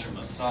plantar fascia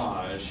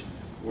massage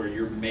where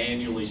you're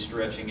manually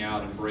stretching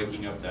out and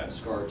breaking up that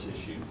scar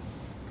tissue.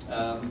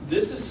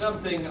 This is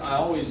something I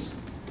always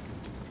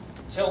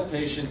tell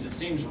patients, it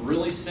seems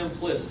really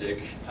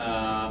simplistic,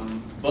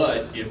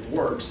 but it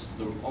works.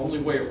 The only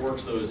way it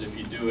works though is if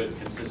you do it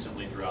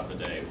consistently throughout the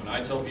day. When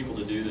I tell people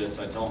to do this,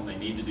 I tell them they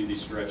need to do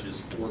these stretches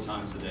 4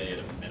 times a day at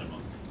a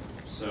minimum.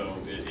 So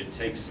it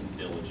takes some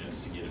diligence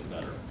to get it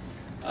better.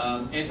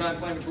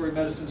 Anti-inflammatory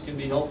medicines can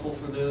be helpful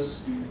for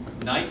this.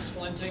 Night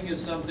splinting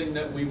is something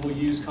that we will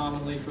use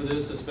commonly for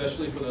this,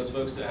 especially for those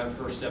folks that have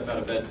first step out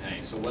of bed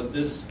pain. So what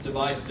this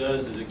device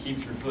does is it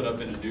keeps your foot up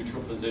in a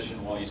neutral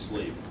position while you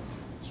sleep.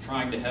 It's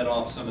trying to head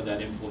off some of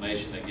that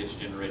inflammation that gets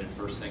generated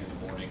first thing in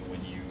the morning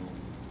when you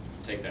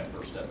take that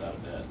first step out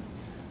of bed.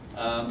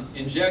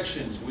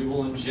 Injections, we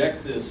will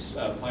inject this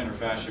plantar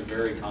fascia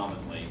very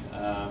commonly.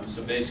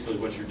 So basically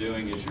what you're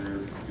doing is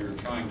you're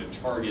trying to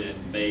target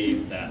and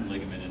bathe that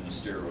ligament in the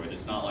steroid.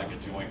 It's not like a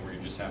joint where you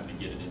just have to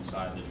get it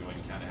inside the joint.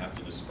 You kind of have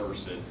to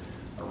disperse it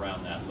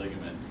around that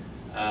ligament.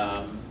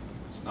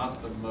 It's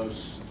not the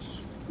most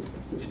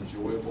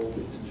enjoyable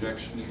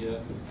injection to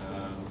get.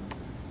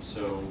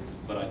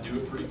 But I do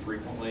it pretty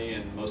frequently,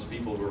 and most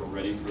people who are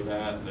ready for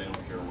that, they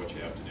don't care what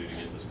you have to do to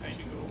get this pain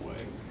to go away.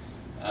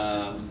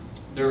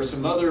 There are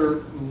some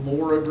other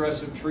more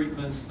aggressive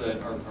treatments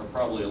that are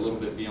probably a little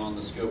bit beyond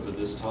the scope of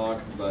this talk,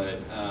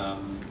 but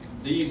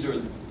these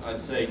are, I'd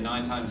say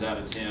 9 times out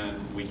of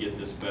 10, we get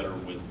this better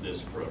with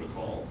this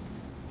protocol.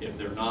 If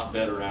they're not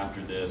better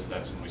after this,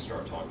 that's when we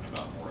start talking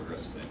about more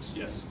aggressive things.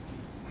 Yes?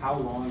 How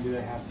long do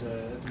they have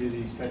to do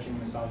these stretching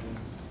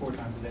massages 4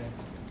 times a day?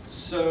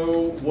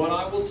 So what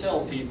I will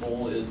tell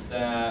people is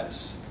that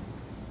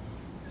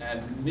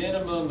at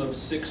minimum of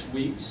 6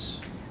 weeks,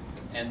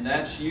 and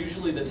that's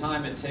usually the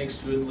time it takes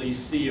to at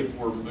least see if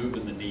we're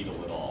moving the needle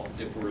at all,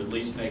 if we're at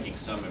least making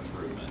some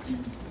improvement.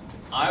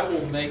 I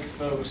will make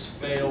folks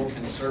fail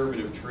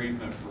conservative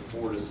treatment for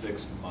 4 to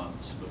 6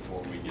 months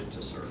before we get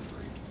to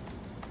surgery.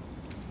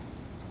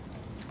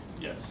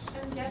 Yes?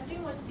 I'm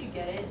guessing once you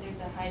get it, there's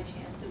a high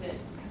chance of it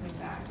coming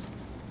back.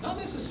 Not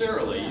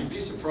necessarily. You'd be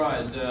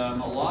surprised. A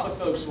lot of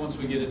folks, once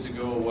we get it to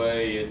go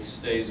away, it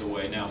stays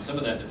away. Now, some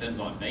of that depends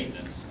on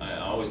maintenance. I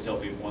always tell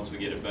people once we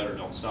get it better,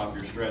 don't stop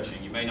your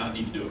stretching. You may not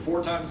need to do it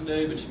 4 times a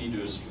day, but you need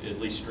to at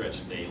least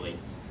stretch daily.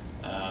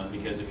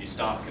 Because if you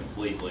stop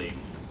completely,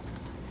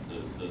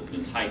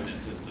 the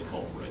tightness is the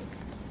culprit.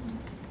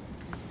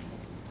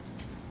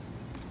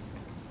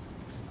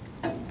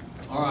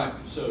 All right,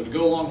 so to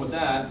go along with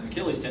that,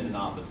 Achilles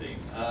tendinopathy.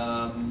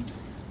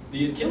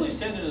 The Achilles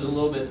tendon is a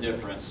little bit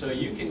different. So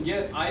you can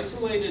get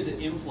isolated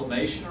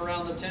inflammation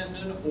around the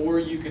tendon, or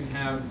you can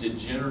have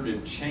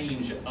degenerative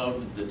change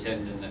of the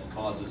tendon that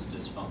causes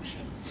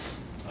dysfunction.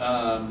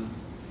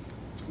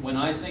 When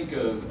I think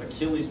of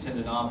Achilles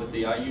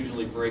tendinopathy, I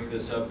usually break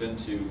this up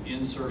into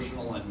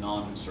insertional and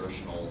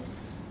non-insertional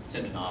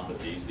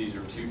tendinopathies. These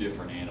are 2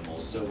 different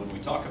animals. So when we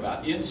talk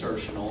about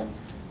insertional,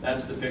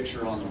 that's the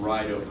picture on the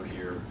right over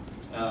here.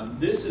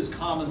 This is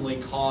commonly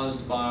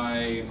caused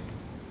by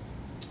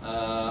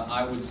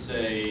I would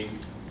say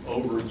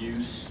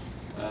overuse.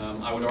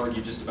 I would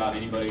argue just about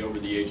anybody over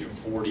the age of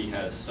 40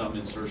 has some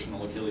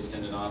insertional Achilles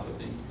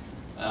tendinopathy.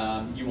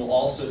 You will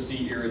also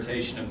see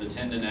irritation of the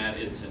tendon at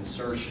its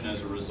insertion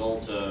as a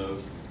result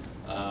of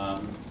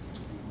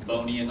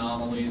bony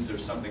anomalies.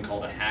 There's something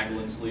called a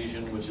Haglund's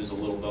lesion, which is a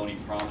little bony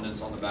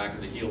prominence on the back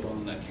of the heel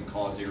bone that can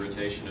cause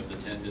irritation of the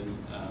tendon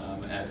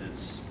as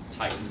it's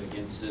tightened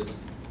against it.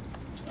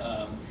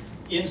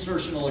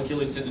 Insertional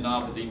Achilles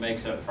tendinopathy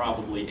makes up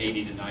probably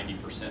 80 to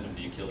 90% of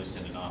the Achilles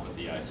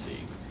tendinopathy I see.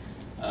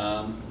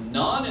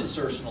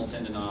 Non-insertional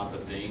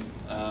tendinopathy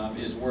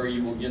is where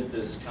you will get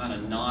this kind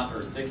of knot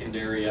or thickened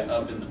area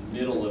up in the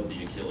middle of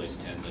the Achilles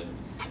tendon.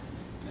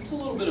 It's a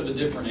little bit of a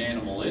different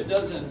animal. It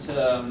doesn't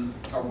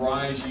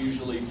arise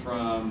usually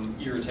from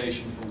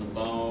irritation from the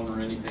bone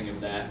or anything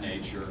of that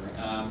nature.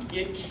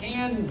 It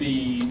can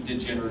be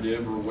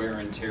degenerative or wear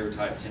and tear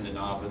type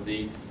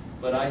tendinopathy.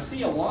 But I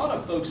see a lot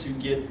of folks who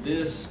get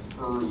this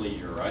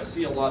earlier. I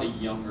see a lot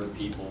of younger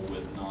people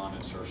with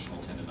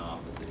non-insertional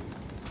tendinopathy.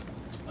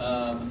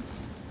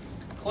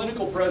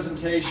 Clinical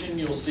presentation,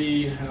 you'll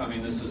see, I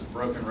mean, this is a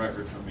broken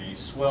record for me.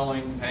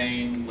 Swelling,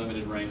 pain,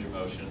 limited range of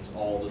motions,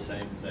 all the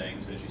same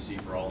things as you see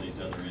for all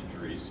these other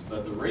injuries.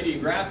 But the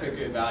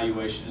radiographic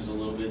evaluation is a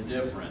little bit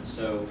different.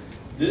 So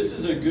this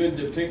is a good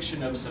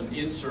depiction of some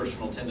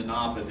insertional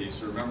tendinopathy.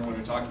 So remember when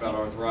we talked about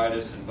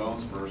arthritis and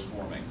bone spurs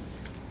forming.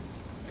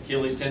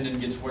 Achilles tendon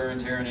gets wear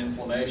and tear and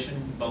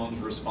inflammation, bone's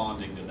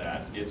responding to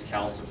that. It's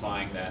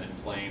calcifying that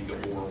inflamed or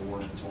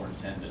worn and torn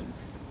tendon.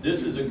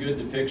 This is a good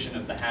depiction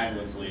of the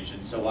Haglund's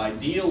lesion. So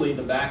ideally,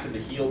 the back of the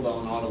heel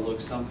bone ought to look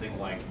something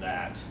like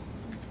that.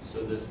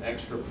 So this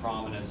extra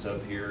prominence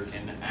up here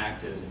can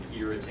act as an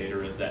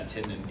irritator as that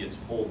tendon gets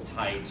pulled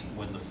tight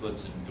when the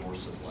foot's in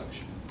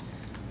dorsiflexion.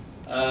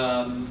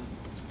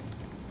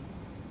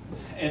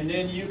 And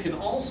then you can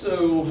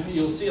also,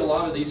 you'll see a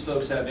lot of these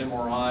folks have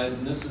MRIs,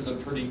 and this is a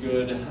pretty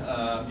good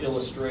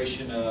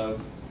illustration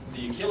of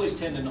the Achilles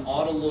tendon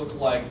ought to look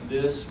like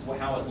this,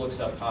 how it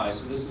looks up high.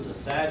 So this is a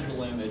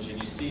sagittal image, and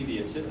you see the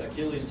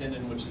Achilles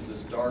tendon, which is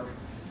this dark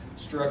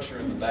structure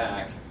in the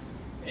back.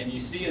 And you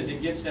see as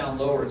it gets down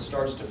lower, it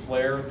starts to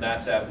flare.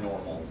 That's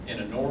abnormal. In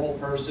a normal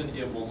person,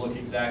 it will look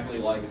exactly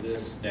like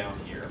this down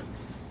here.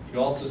 You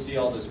also see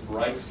all this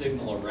bright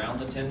signal around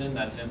the tendon,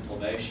 that's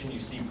inflammation. You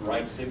see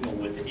bright signal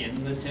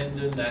within the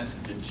tendon, that's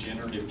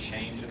degenerative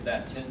change of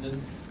that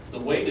tendon. The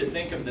way to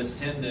think of this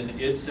tendon,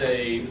 it's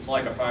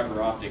like a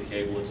fiber optic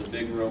cable. It's a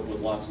big rope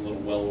with lots of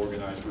little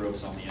well-organized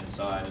ropes on the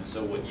inside. And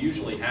so what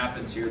usually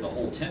happens here, the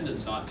whole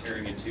tendon's not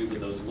tearing in two, but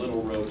those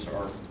little ropes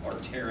are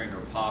tearing or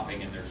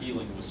popping, and they're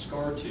healing with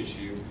scar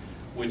tissue,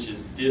 which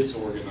is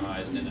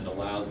disorganized, and it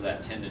allows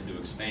that tendon to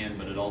expand,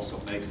 but it also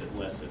makes it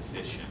less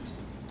efficient.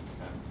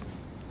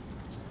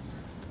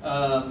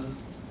 Okay.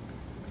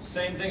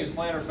 Same thing as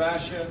plantar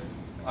fascia.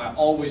 I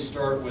always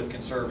start with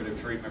conservative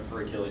treatment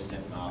for Achilles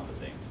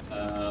tendinopathy.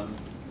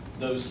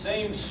 Those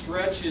same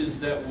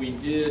stretches that we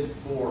did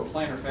for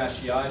plantar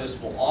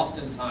fasciitis will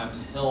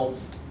oftentimes help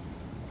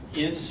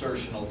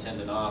insertional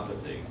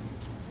tendinopathy.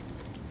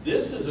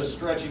 This is a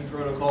stretching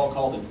protocol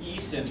called an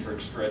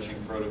eccentric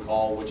stretching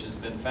protocol, which has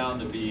been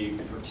found to be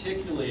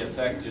particularly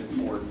effective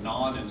for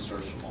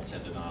non-insertional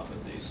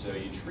tendinopathy. So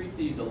you treat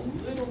these a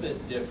little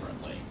bit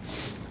differently.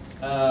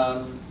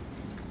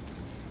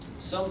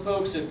 Some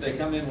folks, if they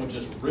come in with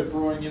just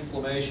rip-roaring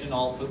inflammation,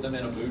 I'll put them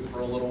in a boot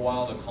for a little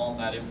while to calm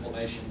that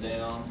inflammation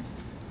down.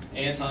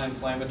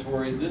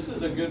 Anti-inflammatories, this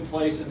is a good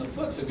place, and the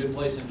foot's a good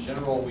place in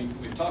general.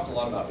 We've talked a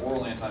lot about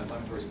oral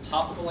anti-inflammatories.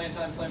 Topical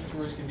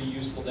anti-inflammatories can be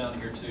useful down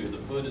here too. The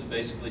foot is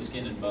basically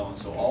skin and bone,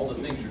 so all the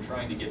things you're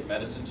trying to get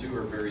medicine to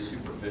are very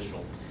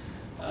superficial.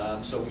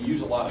 So we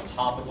use a lot of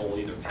topical,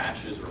 either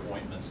patches or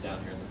ointments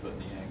down here in the foot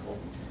and the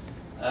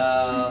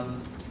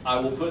ankle. I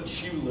will put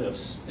shoe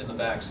lifts in the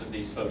backs of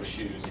these folks'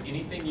 shoes.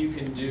 Anything you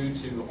can do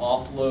to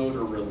offload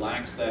or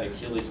relax that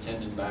Achilles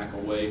tendon back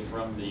away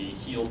from the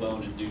heel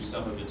bone and do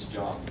some of its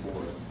job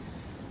for it.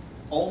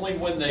 Only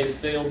when they've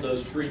failed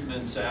those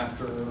treatments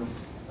after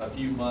a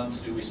few months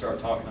do we start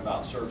talking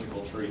about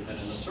surgical treatment.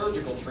 And the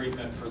surgical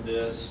treatment for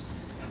this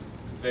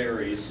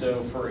varies.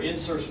 So for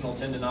insertional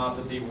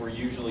tendinopathy, we're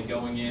usually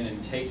going in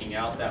and taking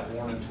out that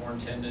worn and torn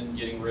tendon,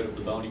 getting rid of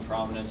the bony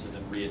prominence, and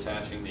then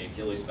reattaching the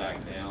Achilles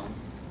back down.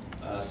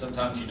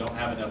 Sometimes you don't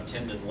have enough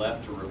tendon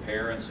left to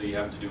repair, and so you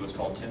have to do what's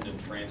called tendon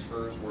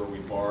transfers, where we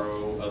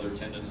borrow other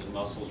tendons and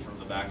muscles from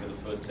the back of the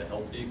foot to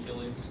help the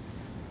Achilles.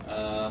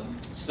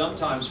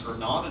 Sometimes for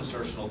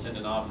non-insertional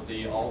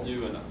tendinopathy, I'll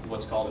do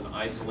what's called an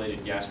isolated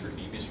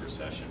gastrocnemius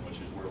recession,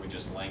 which is where we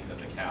just lengthen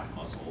the calf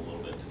muscle a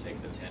little bit to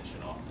take the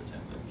tension off the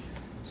tendon.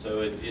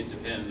 So it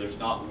depends. There's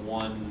not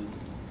one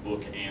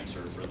book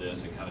answer for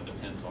this. It kind of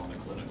depends on the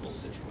clinical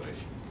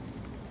situation.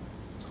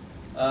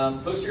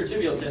 Posterior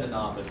tibial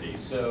tendinopathy.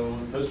 So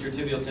posterior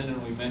tibial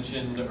tendon, we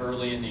mentioned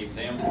early in the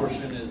exam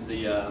portion, is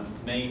the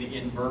main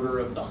inverter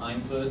of the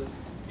hindfoot.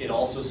 It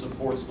also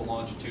supports the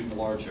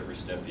longitudinal arch every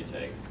step you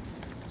take.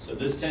 So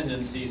this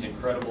tendon sees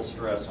incredible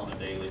stress on a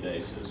daily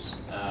basis.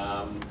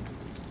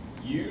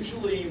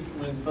 Usually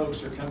when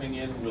folks are coming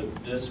in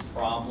with this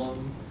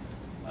problem,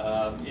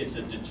 it's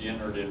a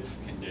degenerative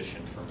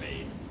condition for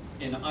me.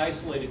 In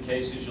isolated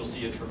cases, you'll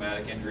see a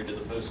traumatic injury to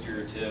the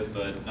posterior tib,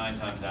 but 9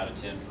 times out of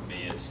 10 for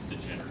me, it's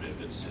degenerative.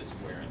 It's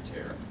wear and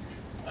tear.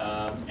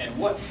 And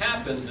what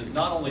happens is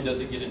not only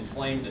does it get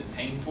inflamed and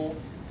painful,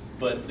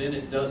 but then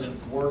it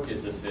doesn't work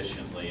as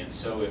efficiently. And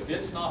so if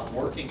it's not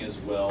working as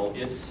well,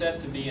 it's set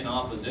to be in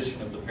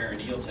opposition of the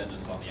peroneal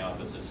tendons on the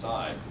opposite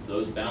side.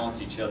 Those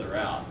balance each other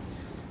out.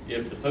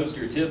 If the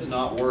posterior tib's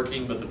not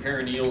working, but the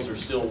peroneals are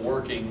still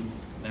working,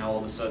 now all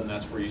of a sudden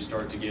that's where you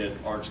start to get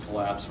arch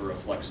collapse or a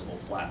flexible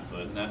flat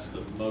foot, and that's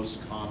the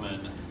most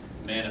common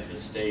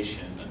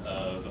manifestation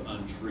of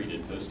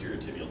untreated posterior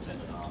tibial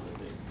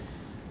tendinopathy.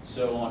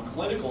 So on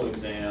clinical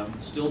exam,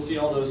 still see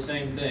all those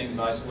same things: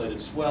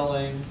 isolated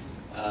swelling,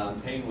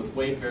 pain with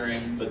weight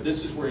bearing, but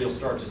this is where you'll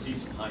start to see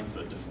some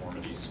hindfoot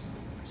deformities.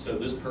 So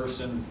this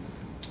person,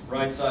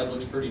 right side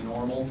looks pretty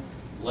normal,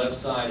 left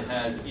side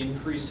has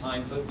increased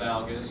hindfoot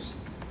valgus,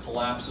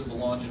 collapse of the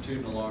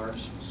longitudinal arch,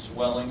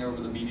 swelling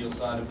over the medial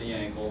side of the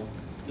ankle.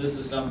 This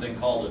is something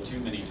called a too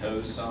many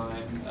toes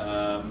sign.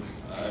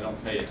 I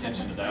don't pay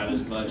attention to that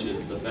as much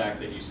as the fact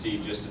that you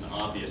see just an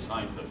obvious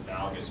hindfoot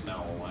valgus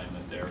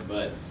malalignment there.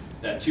 But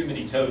that too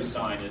many toes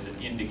sign is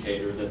an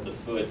indicator that the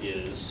foot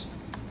is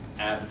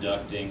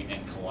abducting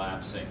and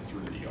collapsing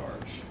through the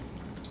arch.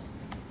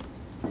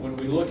 When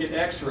we look at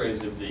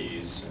x-rays of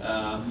these,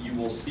 you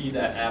will see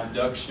that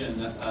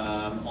abduction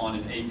on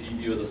an AP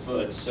view of the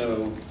foot.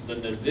 So the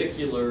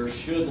navicular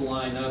should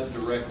line up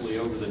directly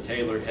over the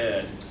talar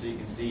head, so you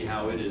can see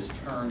how it is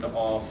turned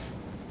off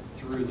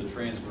through the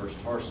transverse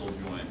tarsal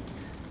joint.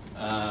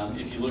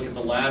 If you look at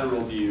the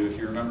lateral view, if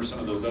you remember some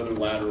of those other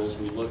laterals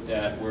we looked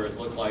at where it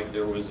looked like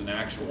there was an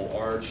actual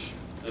arch,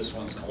 this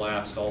one's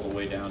collapsed all the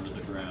way down to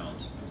the ground.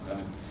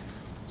 Okay?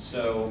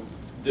 So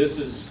this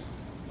is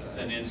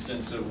an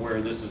instance of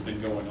where this has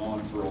been going on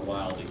for a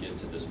while to get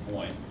to this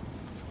point.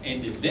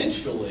 And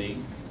eventually,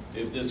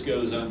 if this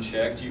goes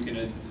unchecked, you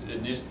can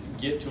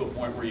get to a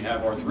point where you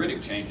have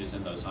arthritic changes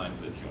in those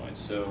hindfoot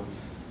joints. So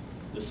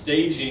the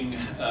staging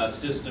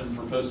system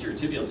for posterior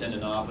tibial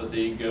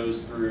tendinopathy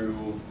goes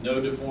through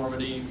no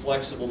deformity,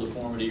 flexible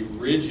deformity,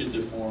 rigid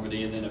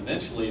deformity, and then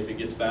eventually, if it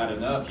gets bad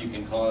enough, you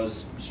can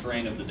cause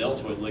strain of the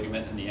deltoid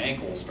ligament and the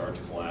ankle will start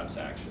to collapse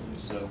actually.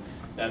 So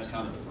that's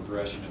kind of the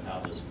progression of how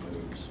this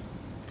moves.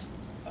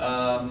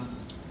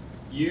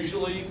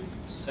 Usually,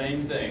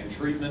 same thing,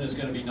 treatment is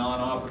gonna be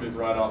non-operative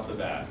right off the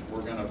bat.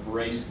 We're gonna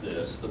brace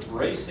this. The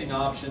bracing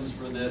options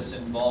for this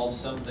involve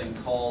something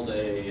called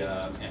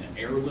an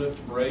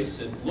airlift brace.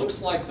 It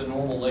looks like the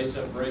normal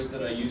lace-up brace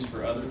that I use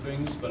for other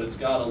things, but it's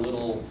got a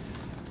little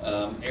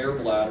air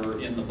bladder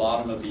in the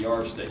bottom of the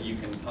arch that you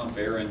can pump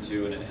air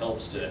into, and it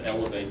helps to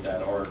elevate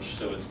that arch,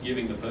 so it's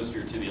giving the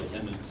posterior tibial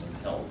tendon some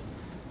help.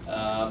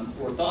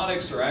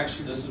 Orthotics are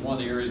actually, this is one of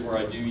the areas where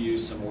I do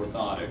use some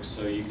orthotics,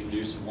 so you can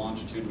do some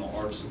longitudinal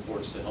arch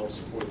supports to help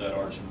support that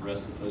arch and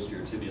rest the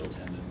posterior tibial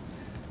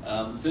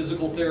tendon.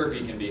 Physical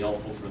therapy can be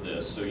helpful for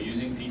this, so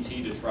using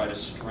PT to try to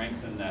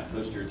strengthen that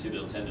posterior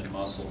tibial tendon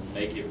muscle and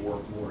make it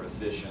work more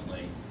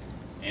efficiently.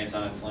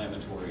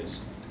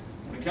 Anti-inflammatories.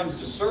 When it comes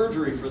to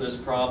surgery for this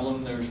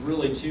problem, there's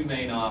really two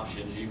main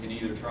options. You can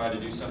either try to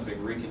do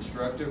something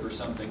reconstructive or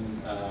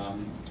something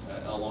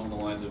along the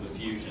lines of a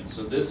fusion.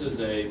 So this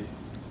is a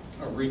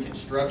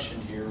reconstruction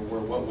here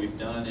where what we've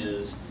done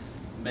is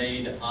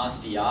made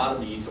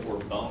osteotomies or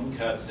bone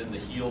cuts in the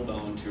heel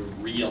bone to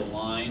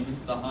realign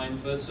the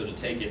hindfoot, so to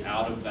take it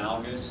out of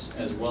valgus,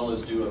 as well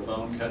as do a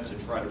bone cut to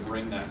try to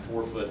bring that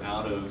forefoot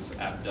out of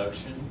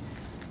abduction.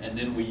 And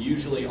then we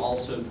usually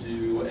also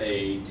do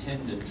a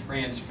tendon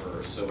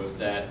transfer, so if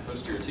that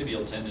posterior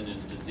tibial tendon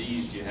is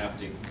diseased, you have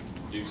to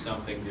do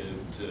something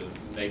to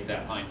make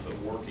that hindfoot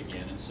work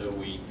again, and so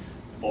we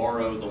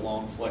borrow the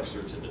long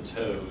flexor to the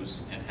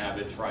toes and have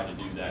it try to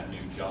do that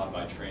new job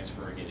by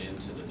transferring it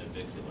into the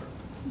navicular.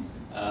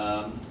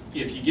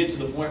 If you get to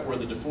the point where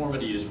the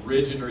deformity is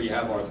rigid or you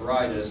have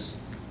arthritis,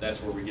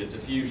 that's where we get to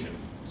fusion.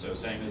 So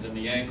same as in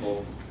the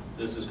ankle,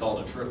 this is called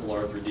a triple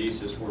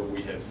arthrodesis, where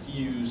we have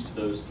fused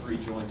those three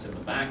joints in the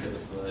back of the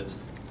foot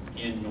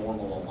in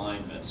normal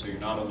alignment. So you're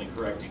not only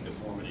correcting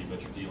deformity,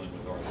 but you're dealing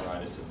with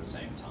arthritis at the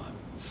same time.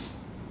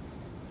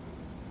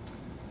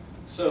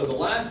 So the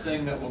last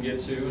thing that we'll get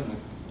to, and I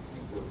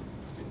think we're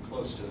getting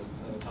close to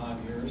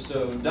time here,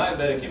 so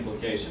diabetic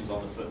implications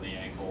on the foot and the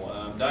ankle.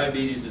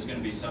 Diabetes is going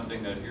to be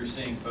something that if you're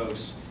seeing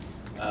folks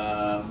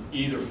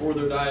either for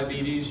their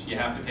diabetes, you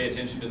have to pay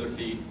attention to their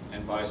feet,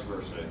 and vice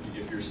versa.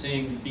 If you're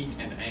seeing feet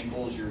and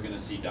ankles, you're going to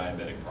see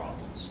diabetic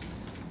problems.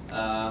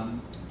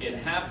 It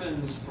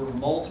happens for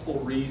multiple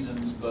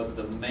reasons, but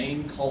the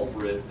main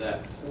culprit,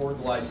 that poor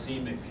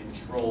glycemic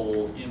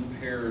control,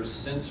 impairs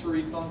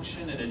sensory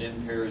function and it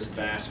impairs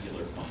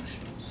vascular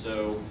function.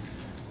 So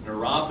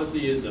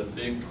neuropathy is a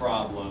big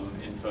problem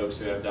in folks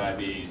who have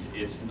diabetes.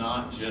 It's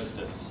not just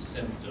a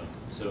symptom.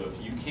 So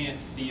if you can't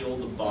feel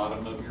the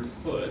bottom of your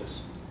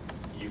foot,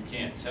 you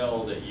can't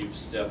tell that you've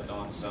stepped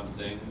on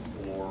something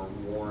or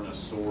worn a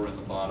sore in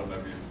the bottom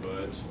of your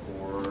foot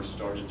or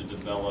started to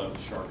develop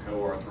Charcot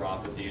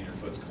arthropathy and your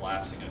foot's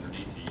collapsing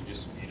underneath you.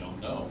 You don't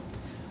know.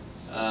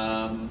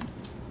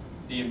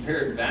 The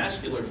impaired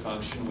vascular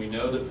function, we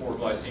know that poor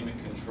glycemic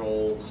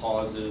control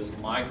causes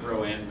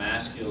micro and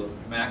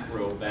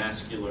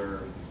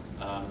macrovascular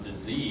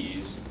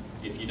disease.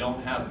 If you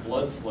don't have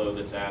blood flow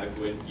that's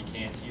adequate, you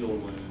can't heal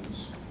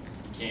wounds,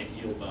 you can't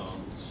heal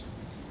bones.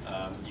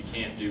 You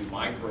can't do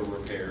micro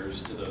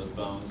repairs to those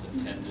bones and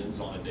tendons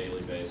on a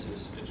daily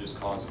basis. It just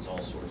causes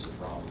all sorts of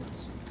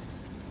problems.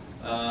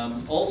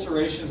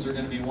 Ulcerations are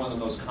going to be one of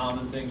the most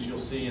common things you'll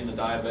see in the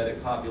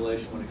diabetic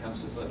population when it comes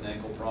to foot and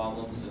ankle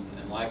problems.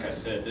 And like I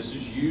said, this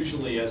is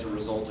usually as a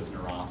result of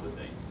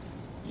neuropathy.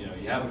 You know,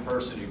 you have a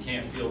person who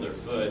can't feel their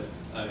foot.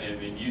 I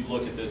mean, you'd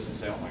look at this and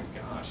say, oh my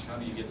gosh, how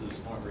do you get to this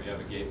point where you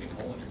have a gaping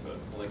hole in your foot?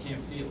 Well, they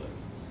can't feel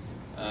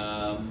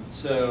it.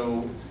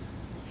 So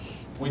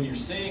when you're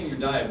seeing your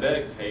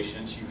diabetic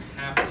patients, you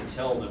have to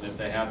tell them if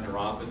they have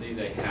neuropathy,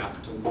 they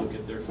have to look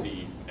at their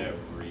feet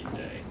every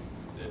day.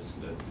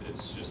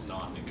 It's just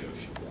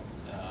non-negotiable.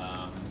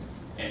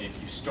 And if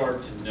you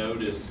start to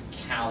notice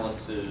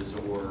calluses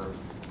or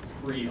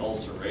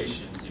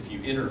pre-ulcerations, if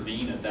you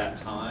intervene at that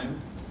time,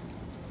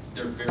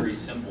 they're very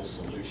simple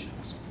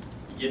solutions.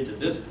 You get to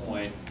this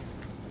point,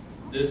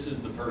 this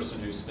is the person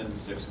who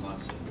spends 6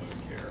 months in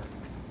wound care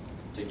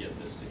to get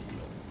this to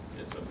heal.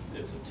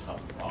 It's a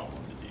tough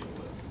problem to deal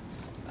with.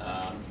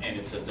 And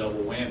it's a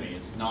double whammy.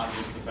 It's not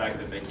just the fact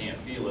that they can't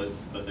feel it,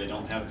 but they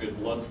don't have good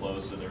blood flow,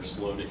 so they're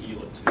slow to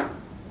heal it too.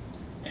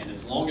 And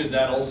as long as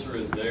that ulcer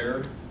is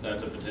there,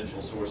 that's a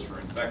potential source for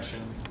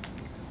infection.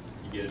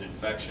 You get an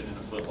infection in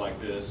a foot like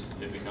this,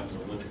 it becomes a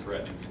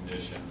life-threatening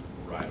condition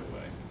right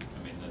away.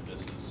 I mean,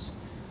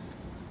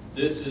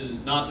 this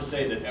is not to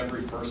say that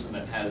every person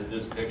that has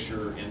this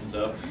picture ends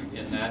up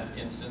in that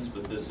instance,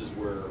 but this is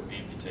where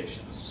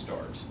amputations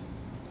start,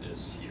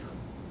 is here.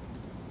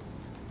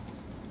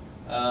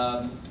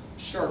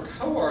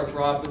 Charcot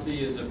arthropathy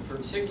is a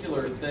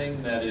particular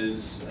thing that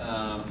is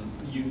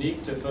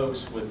unique to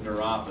folks with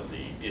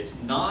neuropathy.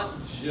 It's not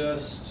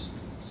just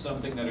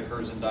something that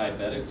occurs in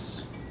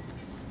diabetics,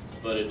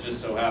 but it just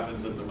so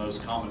happens that the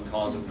most common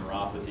cause of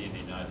neuropathy in the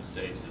United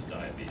States is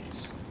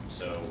diabetes.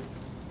 So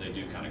they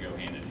do kind of go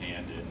hand in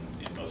hand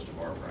in most of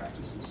our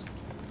practices.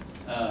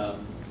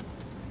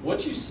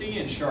 What you see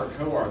in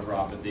Charcot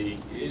arthropathy,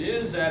 it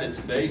is at its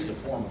base a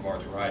form of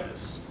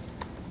arthritis.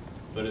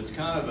 But it's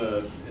kind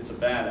of it's a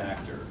bad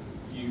actor.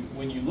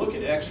 when you look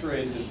at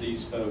x-rays of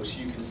these folks,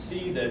 you can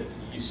see that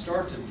you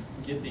start to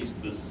get these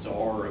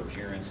bizarre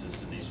appearances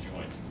to these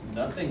joints.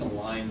 Nothing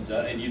lines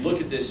up, and you look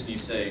at this and you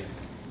say,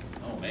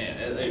 oh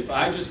man, if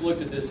I just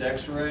looked at this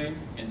x-ray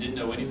and didn't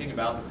know anything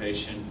about the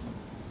patient,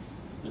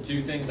 the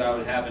two things I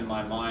would have in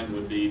my mind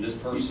would be this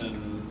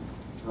person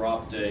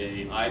dropped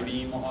a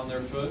I-beam on their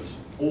foot,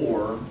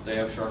 or they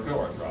have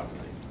Charcot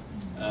arthropathy.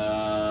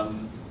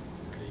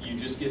 You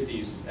just get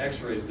these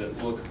x-rays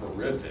that look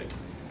horrific.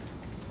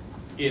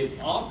 It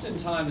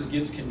oftentimes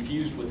gets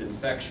confused with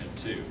infection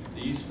too.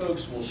 These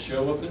folks will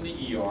show up in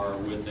the ER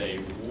with a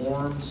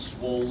warm,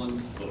 swollen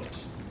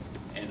foot,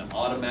 and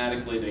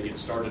automatically they get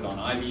started on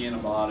IV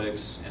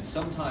antibiotics, and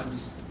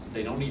sometimes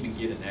they don't even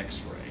get an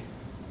x-ray.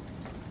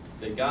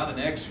 They got an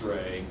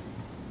x-ray,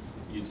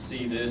 you'd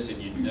see this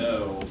and you'd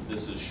know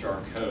this is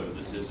Charcot,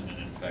 this isn't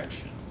an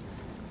infection.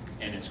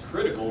 And it's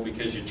critical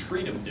because you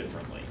treat them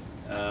differently.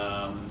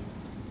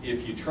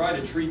 If you try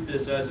to treat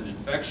this as an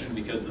infection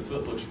because the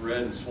foot looks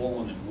red and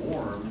swollen and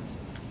warm,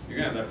 you're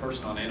going to have that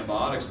person on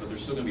antibiotics, but they're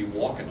still going to be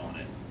walking on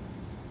it.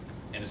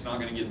 And it's not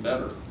going to get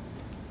better.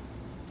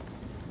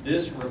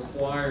 This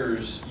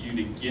requires you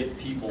to get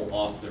people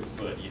off their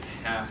foot. You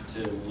have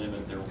to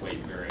limit their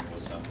weight bearing with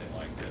something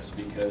like this,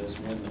 because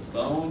when the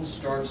bone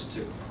starts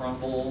to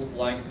crumble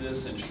like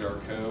this in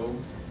Charcot,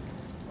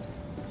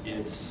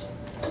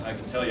 I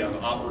can tell you,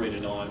 I've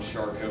operated on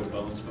Charcot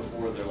bones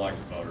before. They're like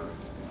butter.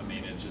 I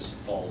mean, it just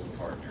falls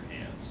apart in your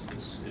hands.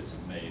 It's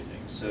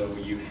amazing. So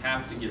you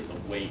have to get the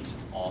weight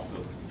off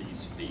of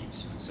these feet.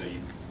 So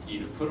you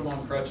either put them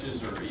on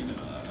crutches, or even,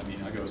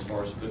 I go as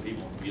far as to put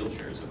people in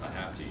wheelchairs if I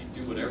have to. You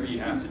do whatever you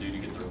have to do to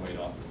get their weight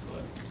off the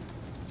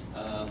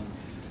foot.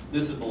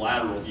 This is the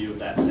lateral view of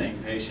that same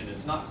patient.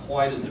 It's not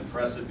quite as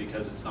impressive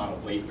because it's not a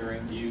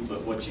weight-bearing view,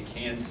 but what you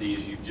can see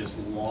is you've just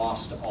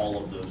lost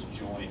all of those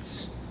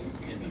joints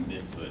in the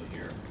midfoot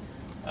here.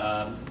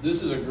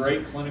 This is a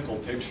great clinical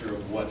picture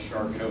of what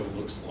Charcot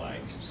looks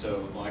like.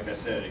 So, like I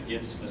said, it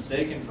gets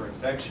mistaken for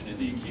infection in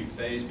the acute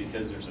phase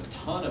because there's a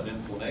ton of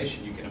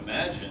inflammation. You can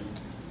imagine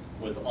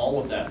with all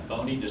of that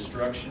bony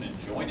destruction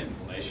and joint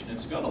inflammation,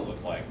 it's going to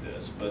look like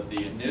this. But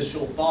the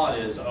initial thought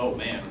is, oh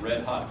man,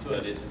 red hot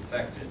foot, it's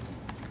infected.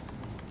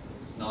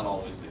 It's not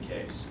always the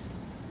case.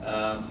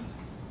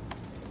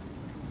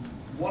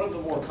 One of the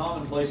more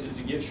common places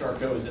to get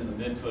Charcot is in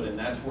the midfoot, and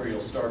that's where you'll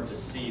start to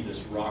see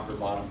this rocker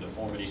bottom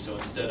deformity. So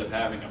instead of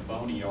having a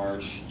bony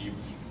arch,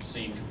 you've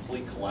seen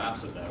complete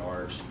collapse of that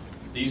arch.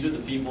 These are the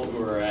people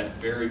who are at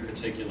very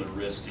particular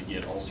risk to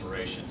get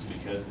ulcerations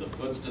because the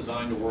foot's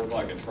designed to work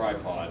like a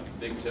tripod.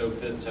 Big toe,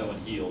 fifth toe, and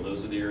heel.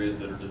 Those are the areas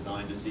that are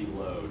designed to see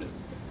load.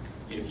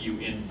 If you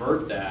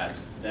invert that,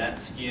 that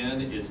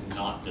skin is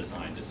not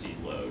designed to see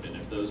load. And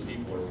if those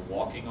people are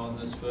walking on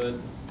this foot,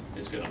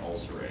 it's going to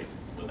ulcerate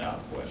without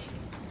question.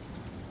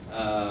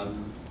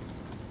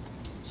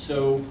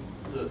 So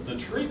the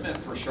treatment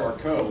for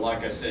Charcot,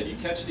 like I said, you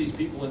catch these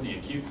people in the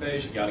acute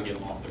phase, you got to get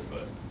them off their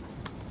foot.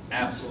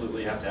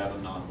 Absolutely have to have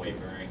them non-weight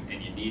bearing,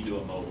 and you need to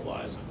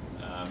immobilize them.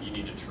 You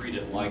need to treat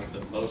it like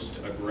the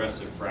most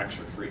aggressive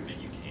fracture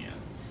treatment you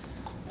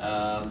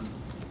can.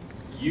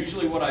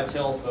 Usually what I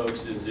tell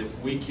folks is if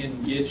we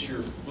can get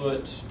your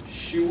foot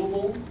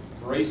shoeable,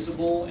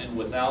 braceable, and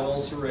without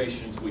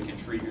ulcerations, we can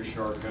treat your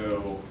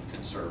Charcot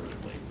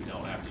conservatively. We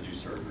don't have to do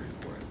surgery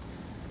for it.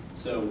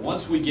 So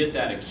once we get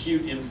that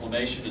acute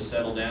inflammation to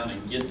settle down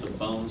and get the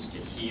bones to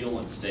heal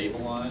and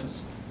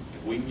stabilize,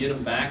 if we can get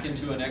them back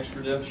into an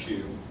extra depth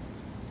shoe,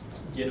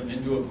 get them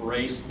into a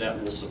brace that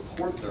will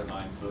support their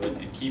hind foot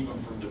and keep them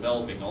from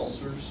developing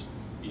ulcers,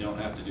 you don't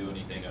have to do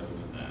anything other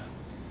than that.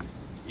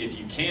 If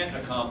you can't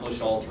accomplish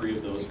all three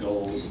of those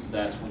goals,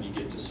 that's when you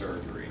get to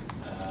surgery.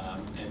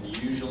 And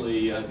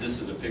usually,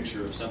 this is a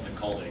picture of something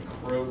called a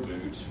crow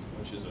boot,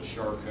 which is a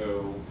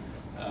Charcot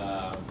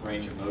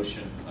range of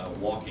motion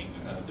walking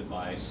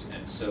device.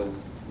 And so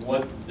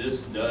what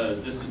this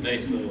does, this is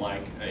basically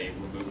like a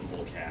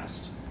removable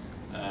cast.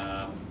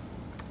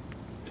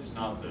 It's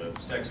not the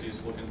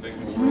sexiest looking thing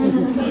in the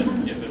world,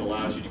 but if it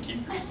allows you to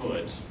keep your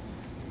foot,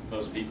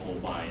 most people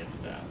will buy into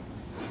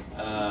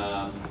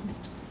that.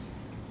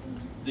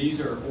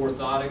 These are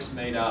orthotics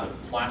made out of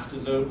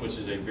plastizote, which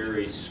is a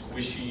very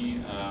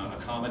squishy,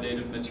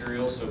 accommodative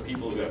material. So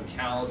people who have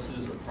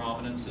calluses or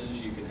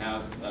prominences, you can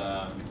have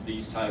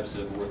these types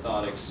of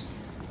orthotics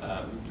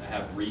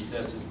have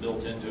recesses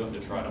built into them to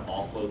try to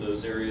offload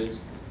those areas.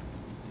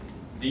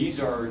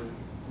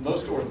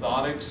 Most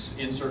orthotics,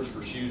 inserts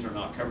for shoes, are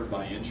not covered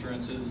by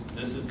insurances.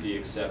 This is the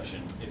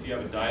exception. If you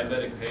have a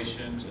diabetic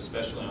patient,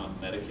 especially on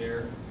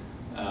Medicare,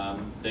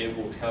 they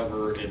will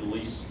cover at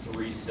least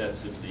 3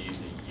 sets of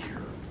these a year.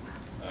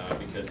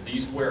 Because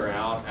these wear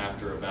out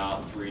after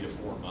about 3 to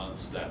 4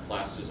 months. That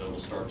plastizote will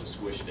start to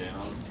squish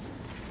down.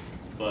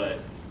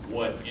 But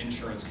what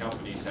insurance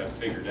companies have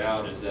figured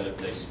out is that if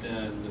they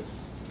spend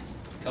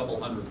a couple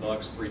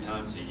 $100 3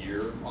 times a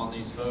year on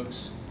these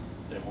folks,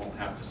 they won't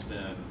have to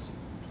spend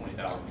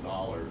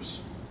 $20,000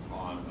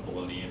 on a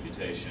below-knee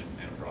amputation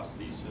and a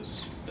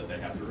prosthesis that they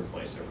have to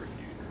replace every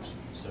few years.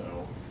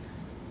 So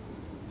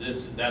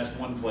that's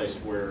one place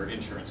where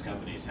insurance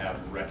companies have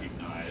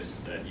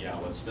recognized that, yeah,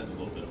 let's spend a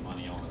little bit of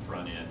money on the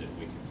front end and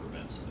we can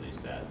prevent some of these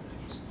bad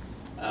things.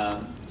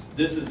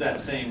 This is that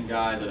same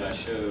guy that I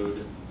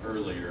showed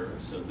earlier.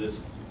 So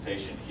this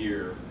patient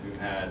here who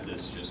had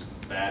this just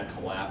bad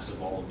collapse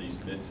of all of these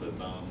midfoot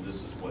bones,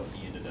 this is what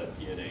he ended up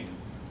getting,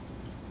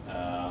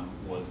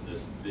 was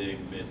this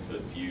big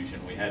midfoot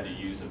fusion. We had to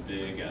use a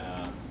big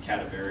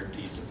cadaveric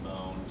piece of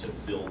bone to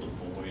fill the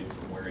void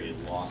from where he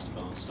had lost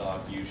bone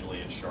stock.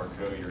 Usually in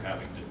Charcot, you're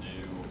having to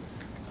do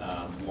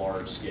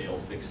large-scale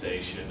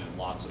fixation and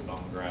lots of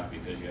bone graft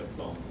because you have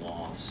bone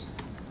loss.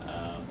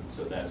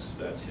 So that's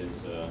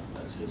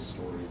his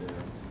story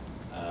there.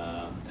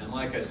 And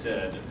like I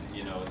said,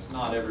 you know, it's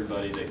not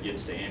everybody that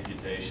gets to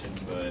amputation,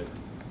 but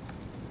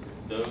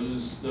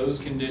those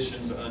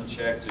conditions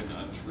unchecked and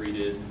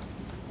untreated,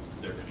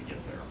 they're going to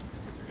get there.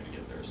 They're going to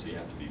get there. So you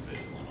have to be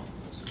vigilant on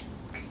this.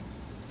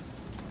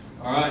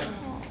 All right,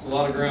 it's a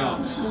lot of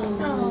ground.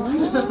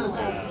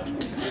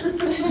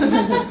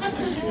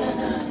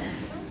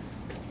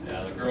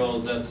 Yeah, the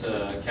girls, that's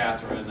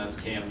Catherine, that's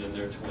Camden,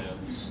 they're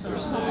twins, they're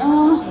 6,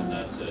 and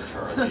that's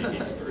Charlie,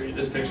 he's 3.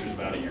 This picture's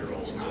about a year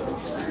old. So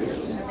he's 3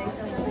 years old.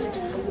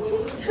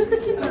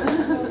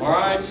 All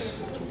right,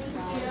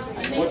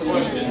 what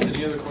questions?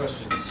 Any other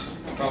questions?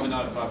 Probably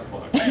not at 5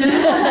 o'clock.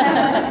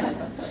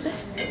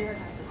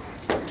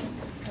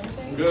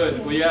 Good.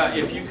 Well, yeah,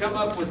 if you come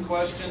up with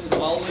questions,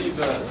 I'll leave,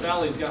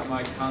 Sally's got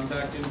my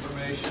contact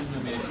information.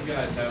 I mean, if you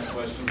guys have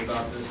questions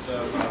about this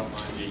stuff, I don't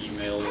mind you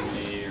emailing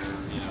me or,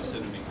 you know,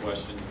 sending me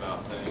questions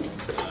about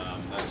things.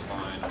 That's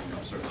fine.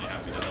 I'm certainly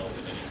happy to help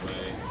in any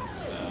way.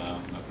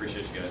 I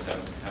appreciate you guys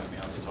having me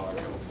out to talk.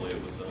 Hopefully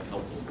it was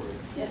helpful for you.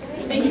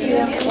 Thank you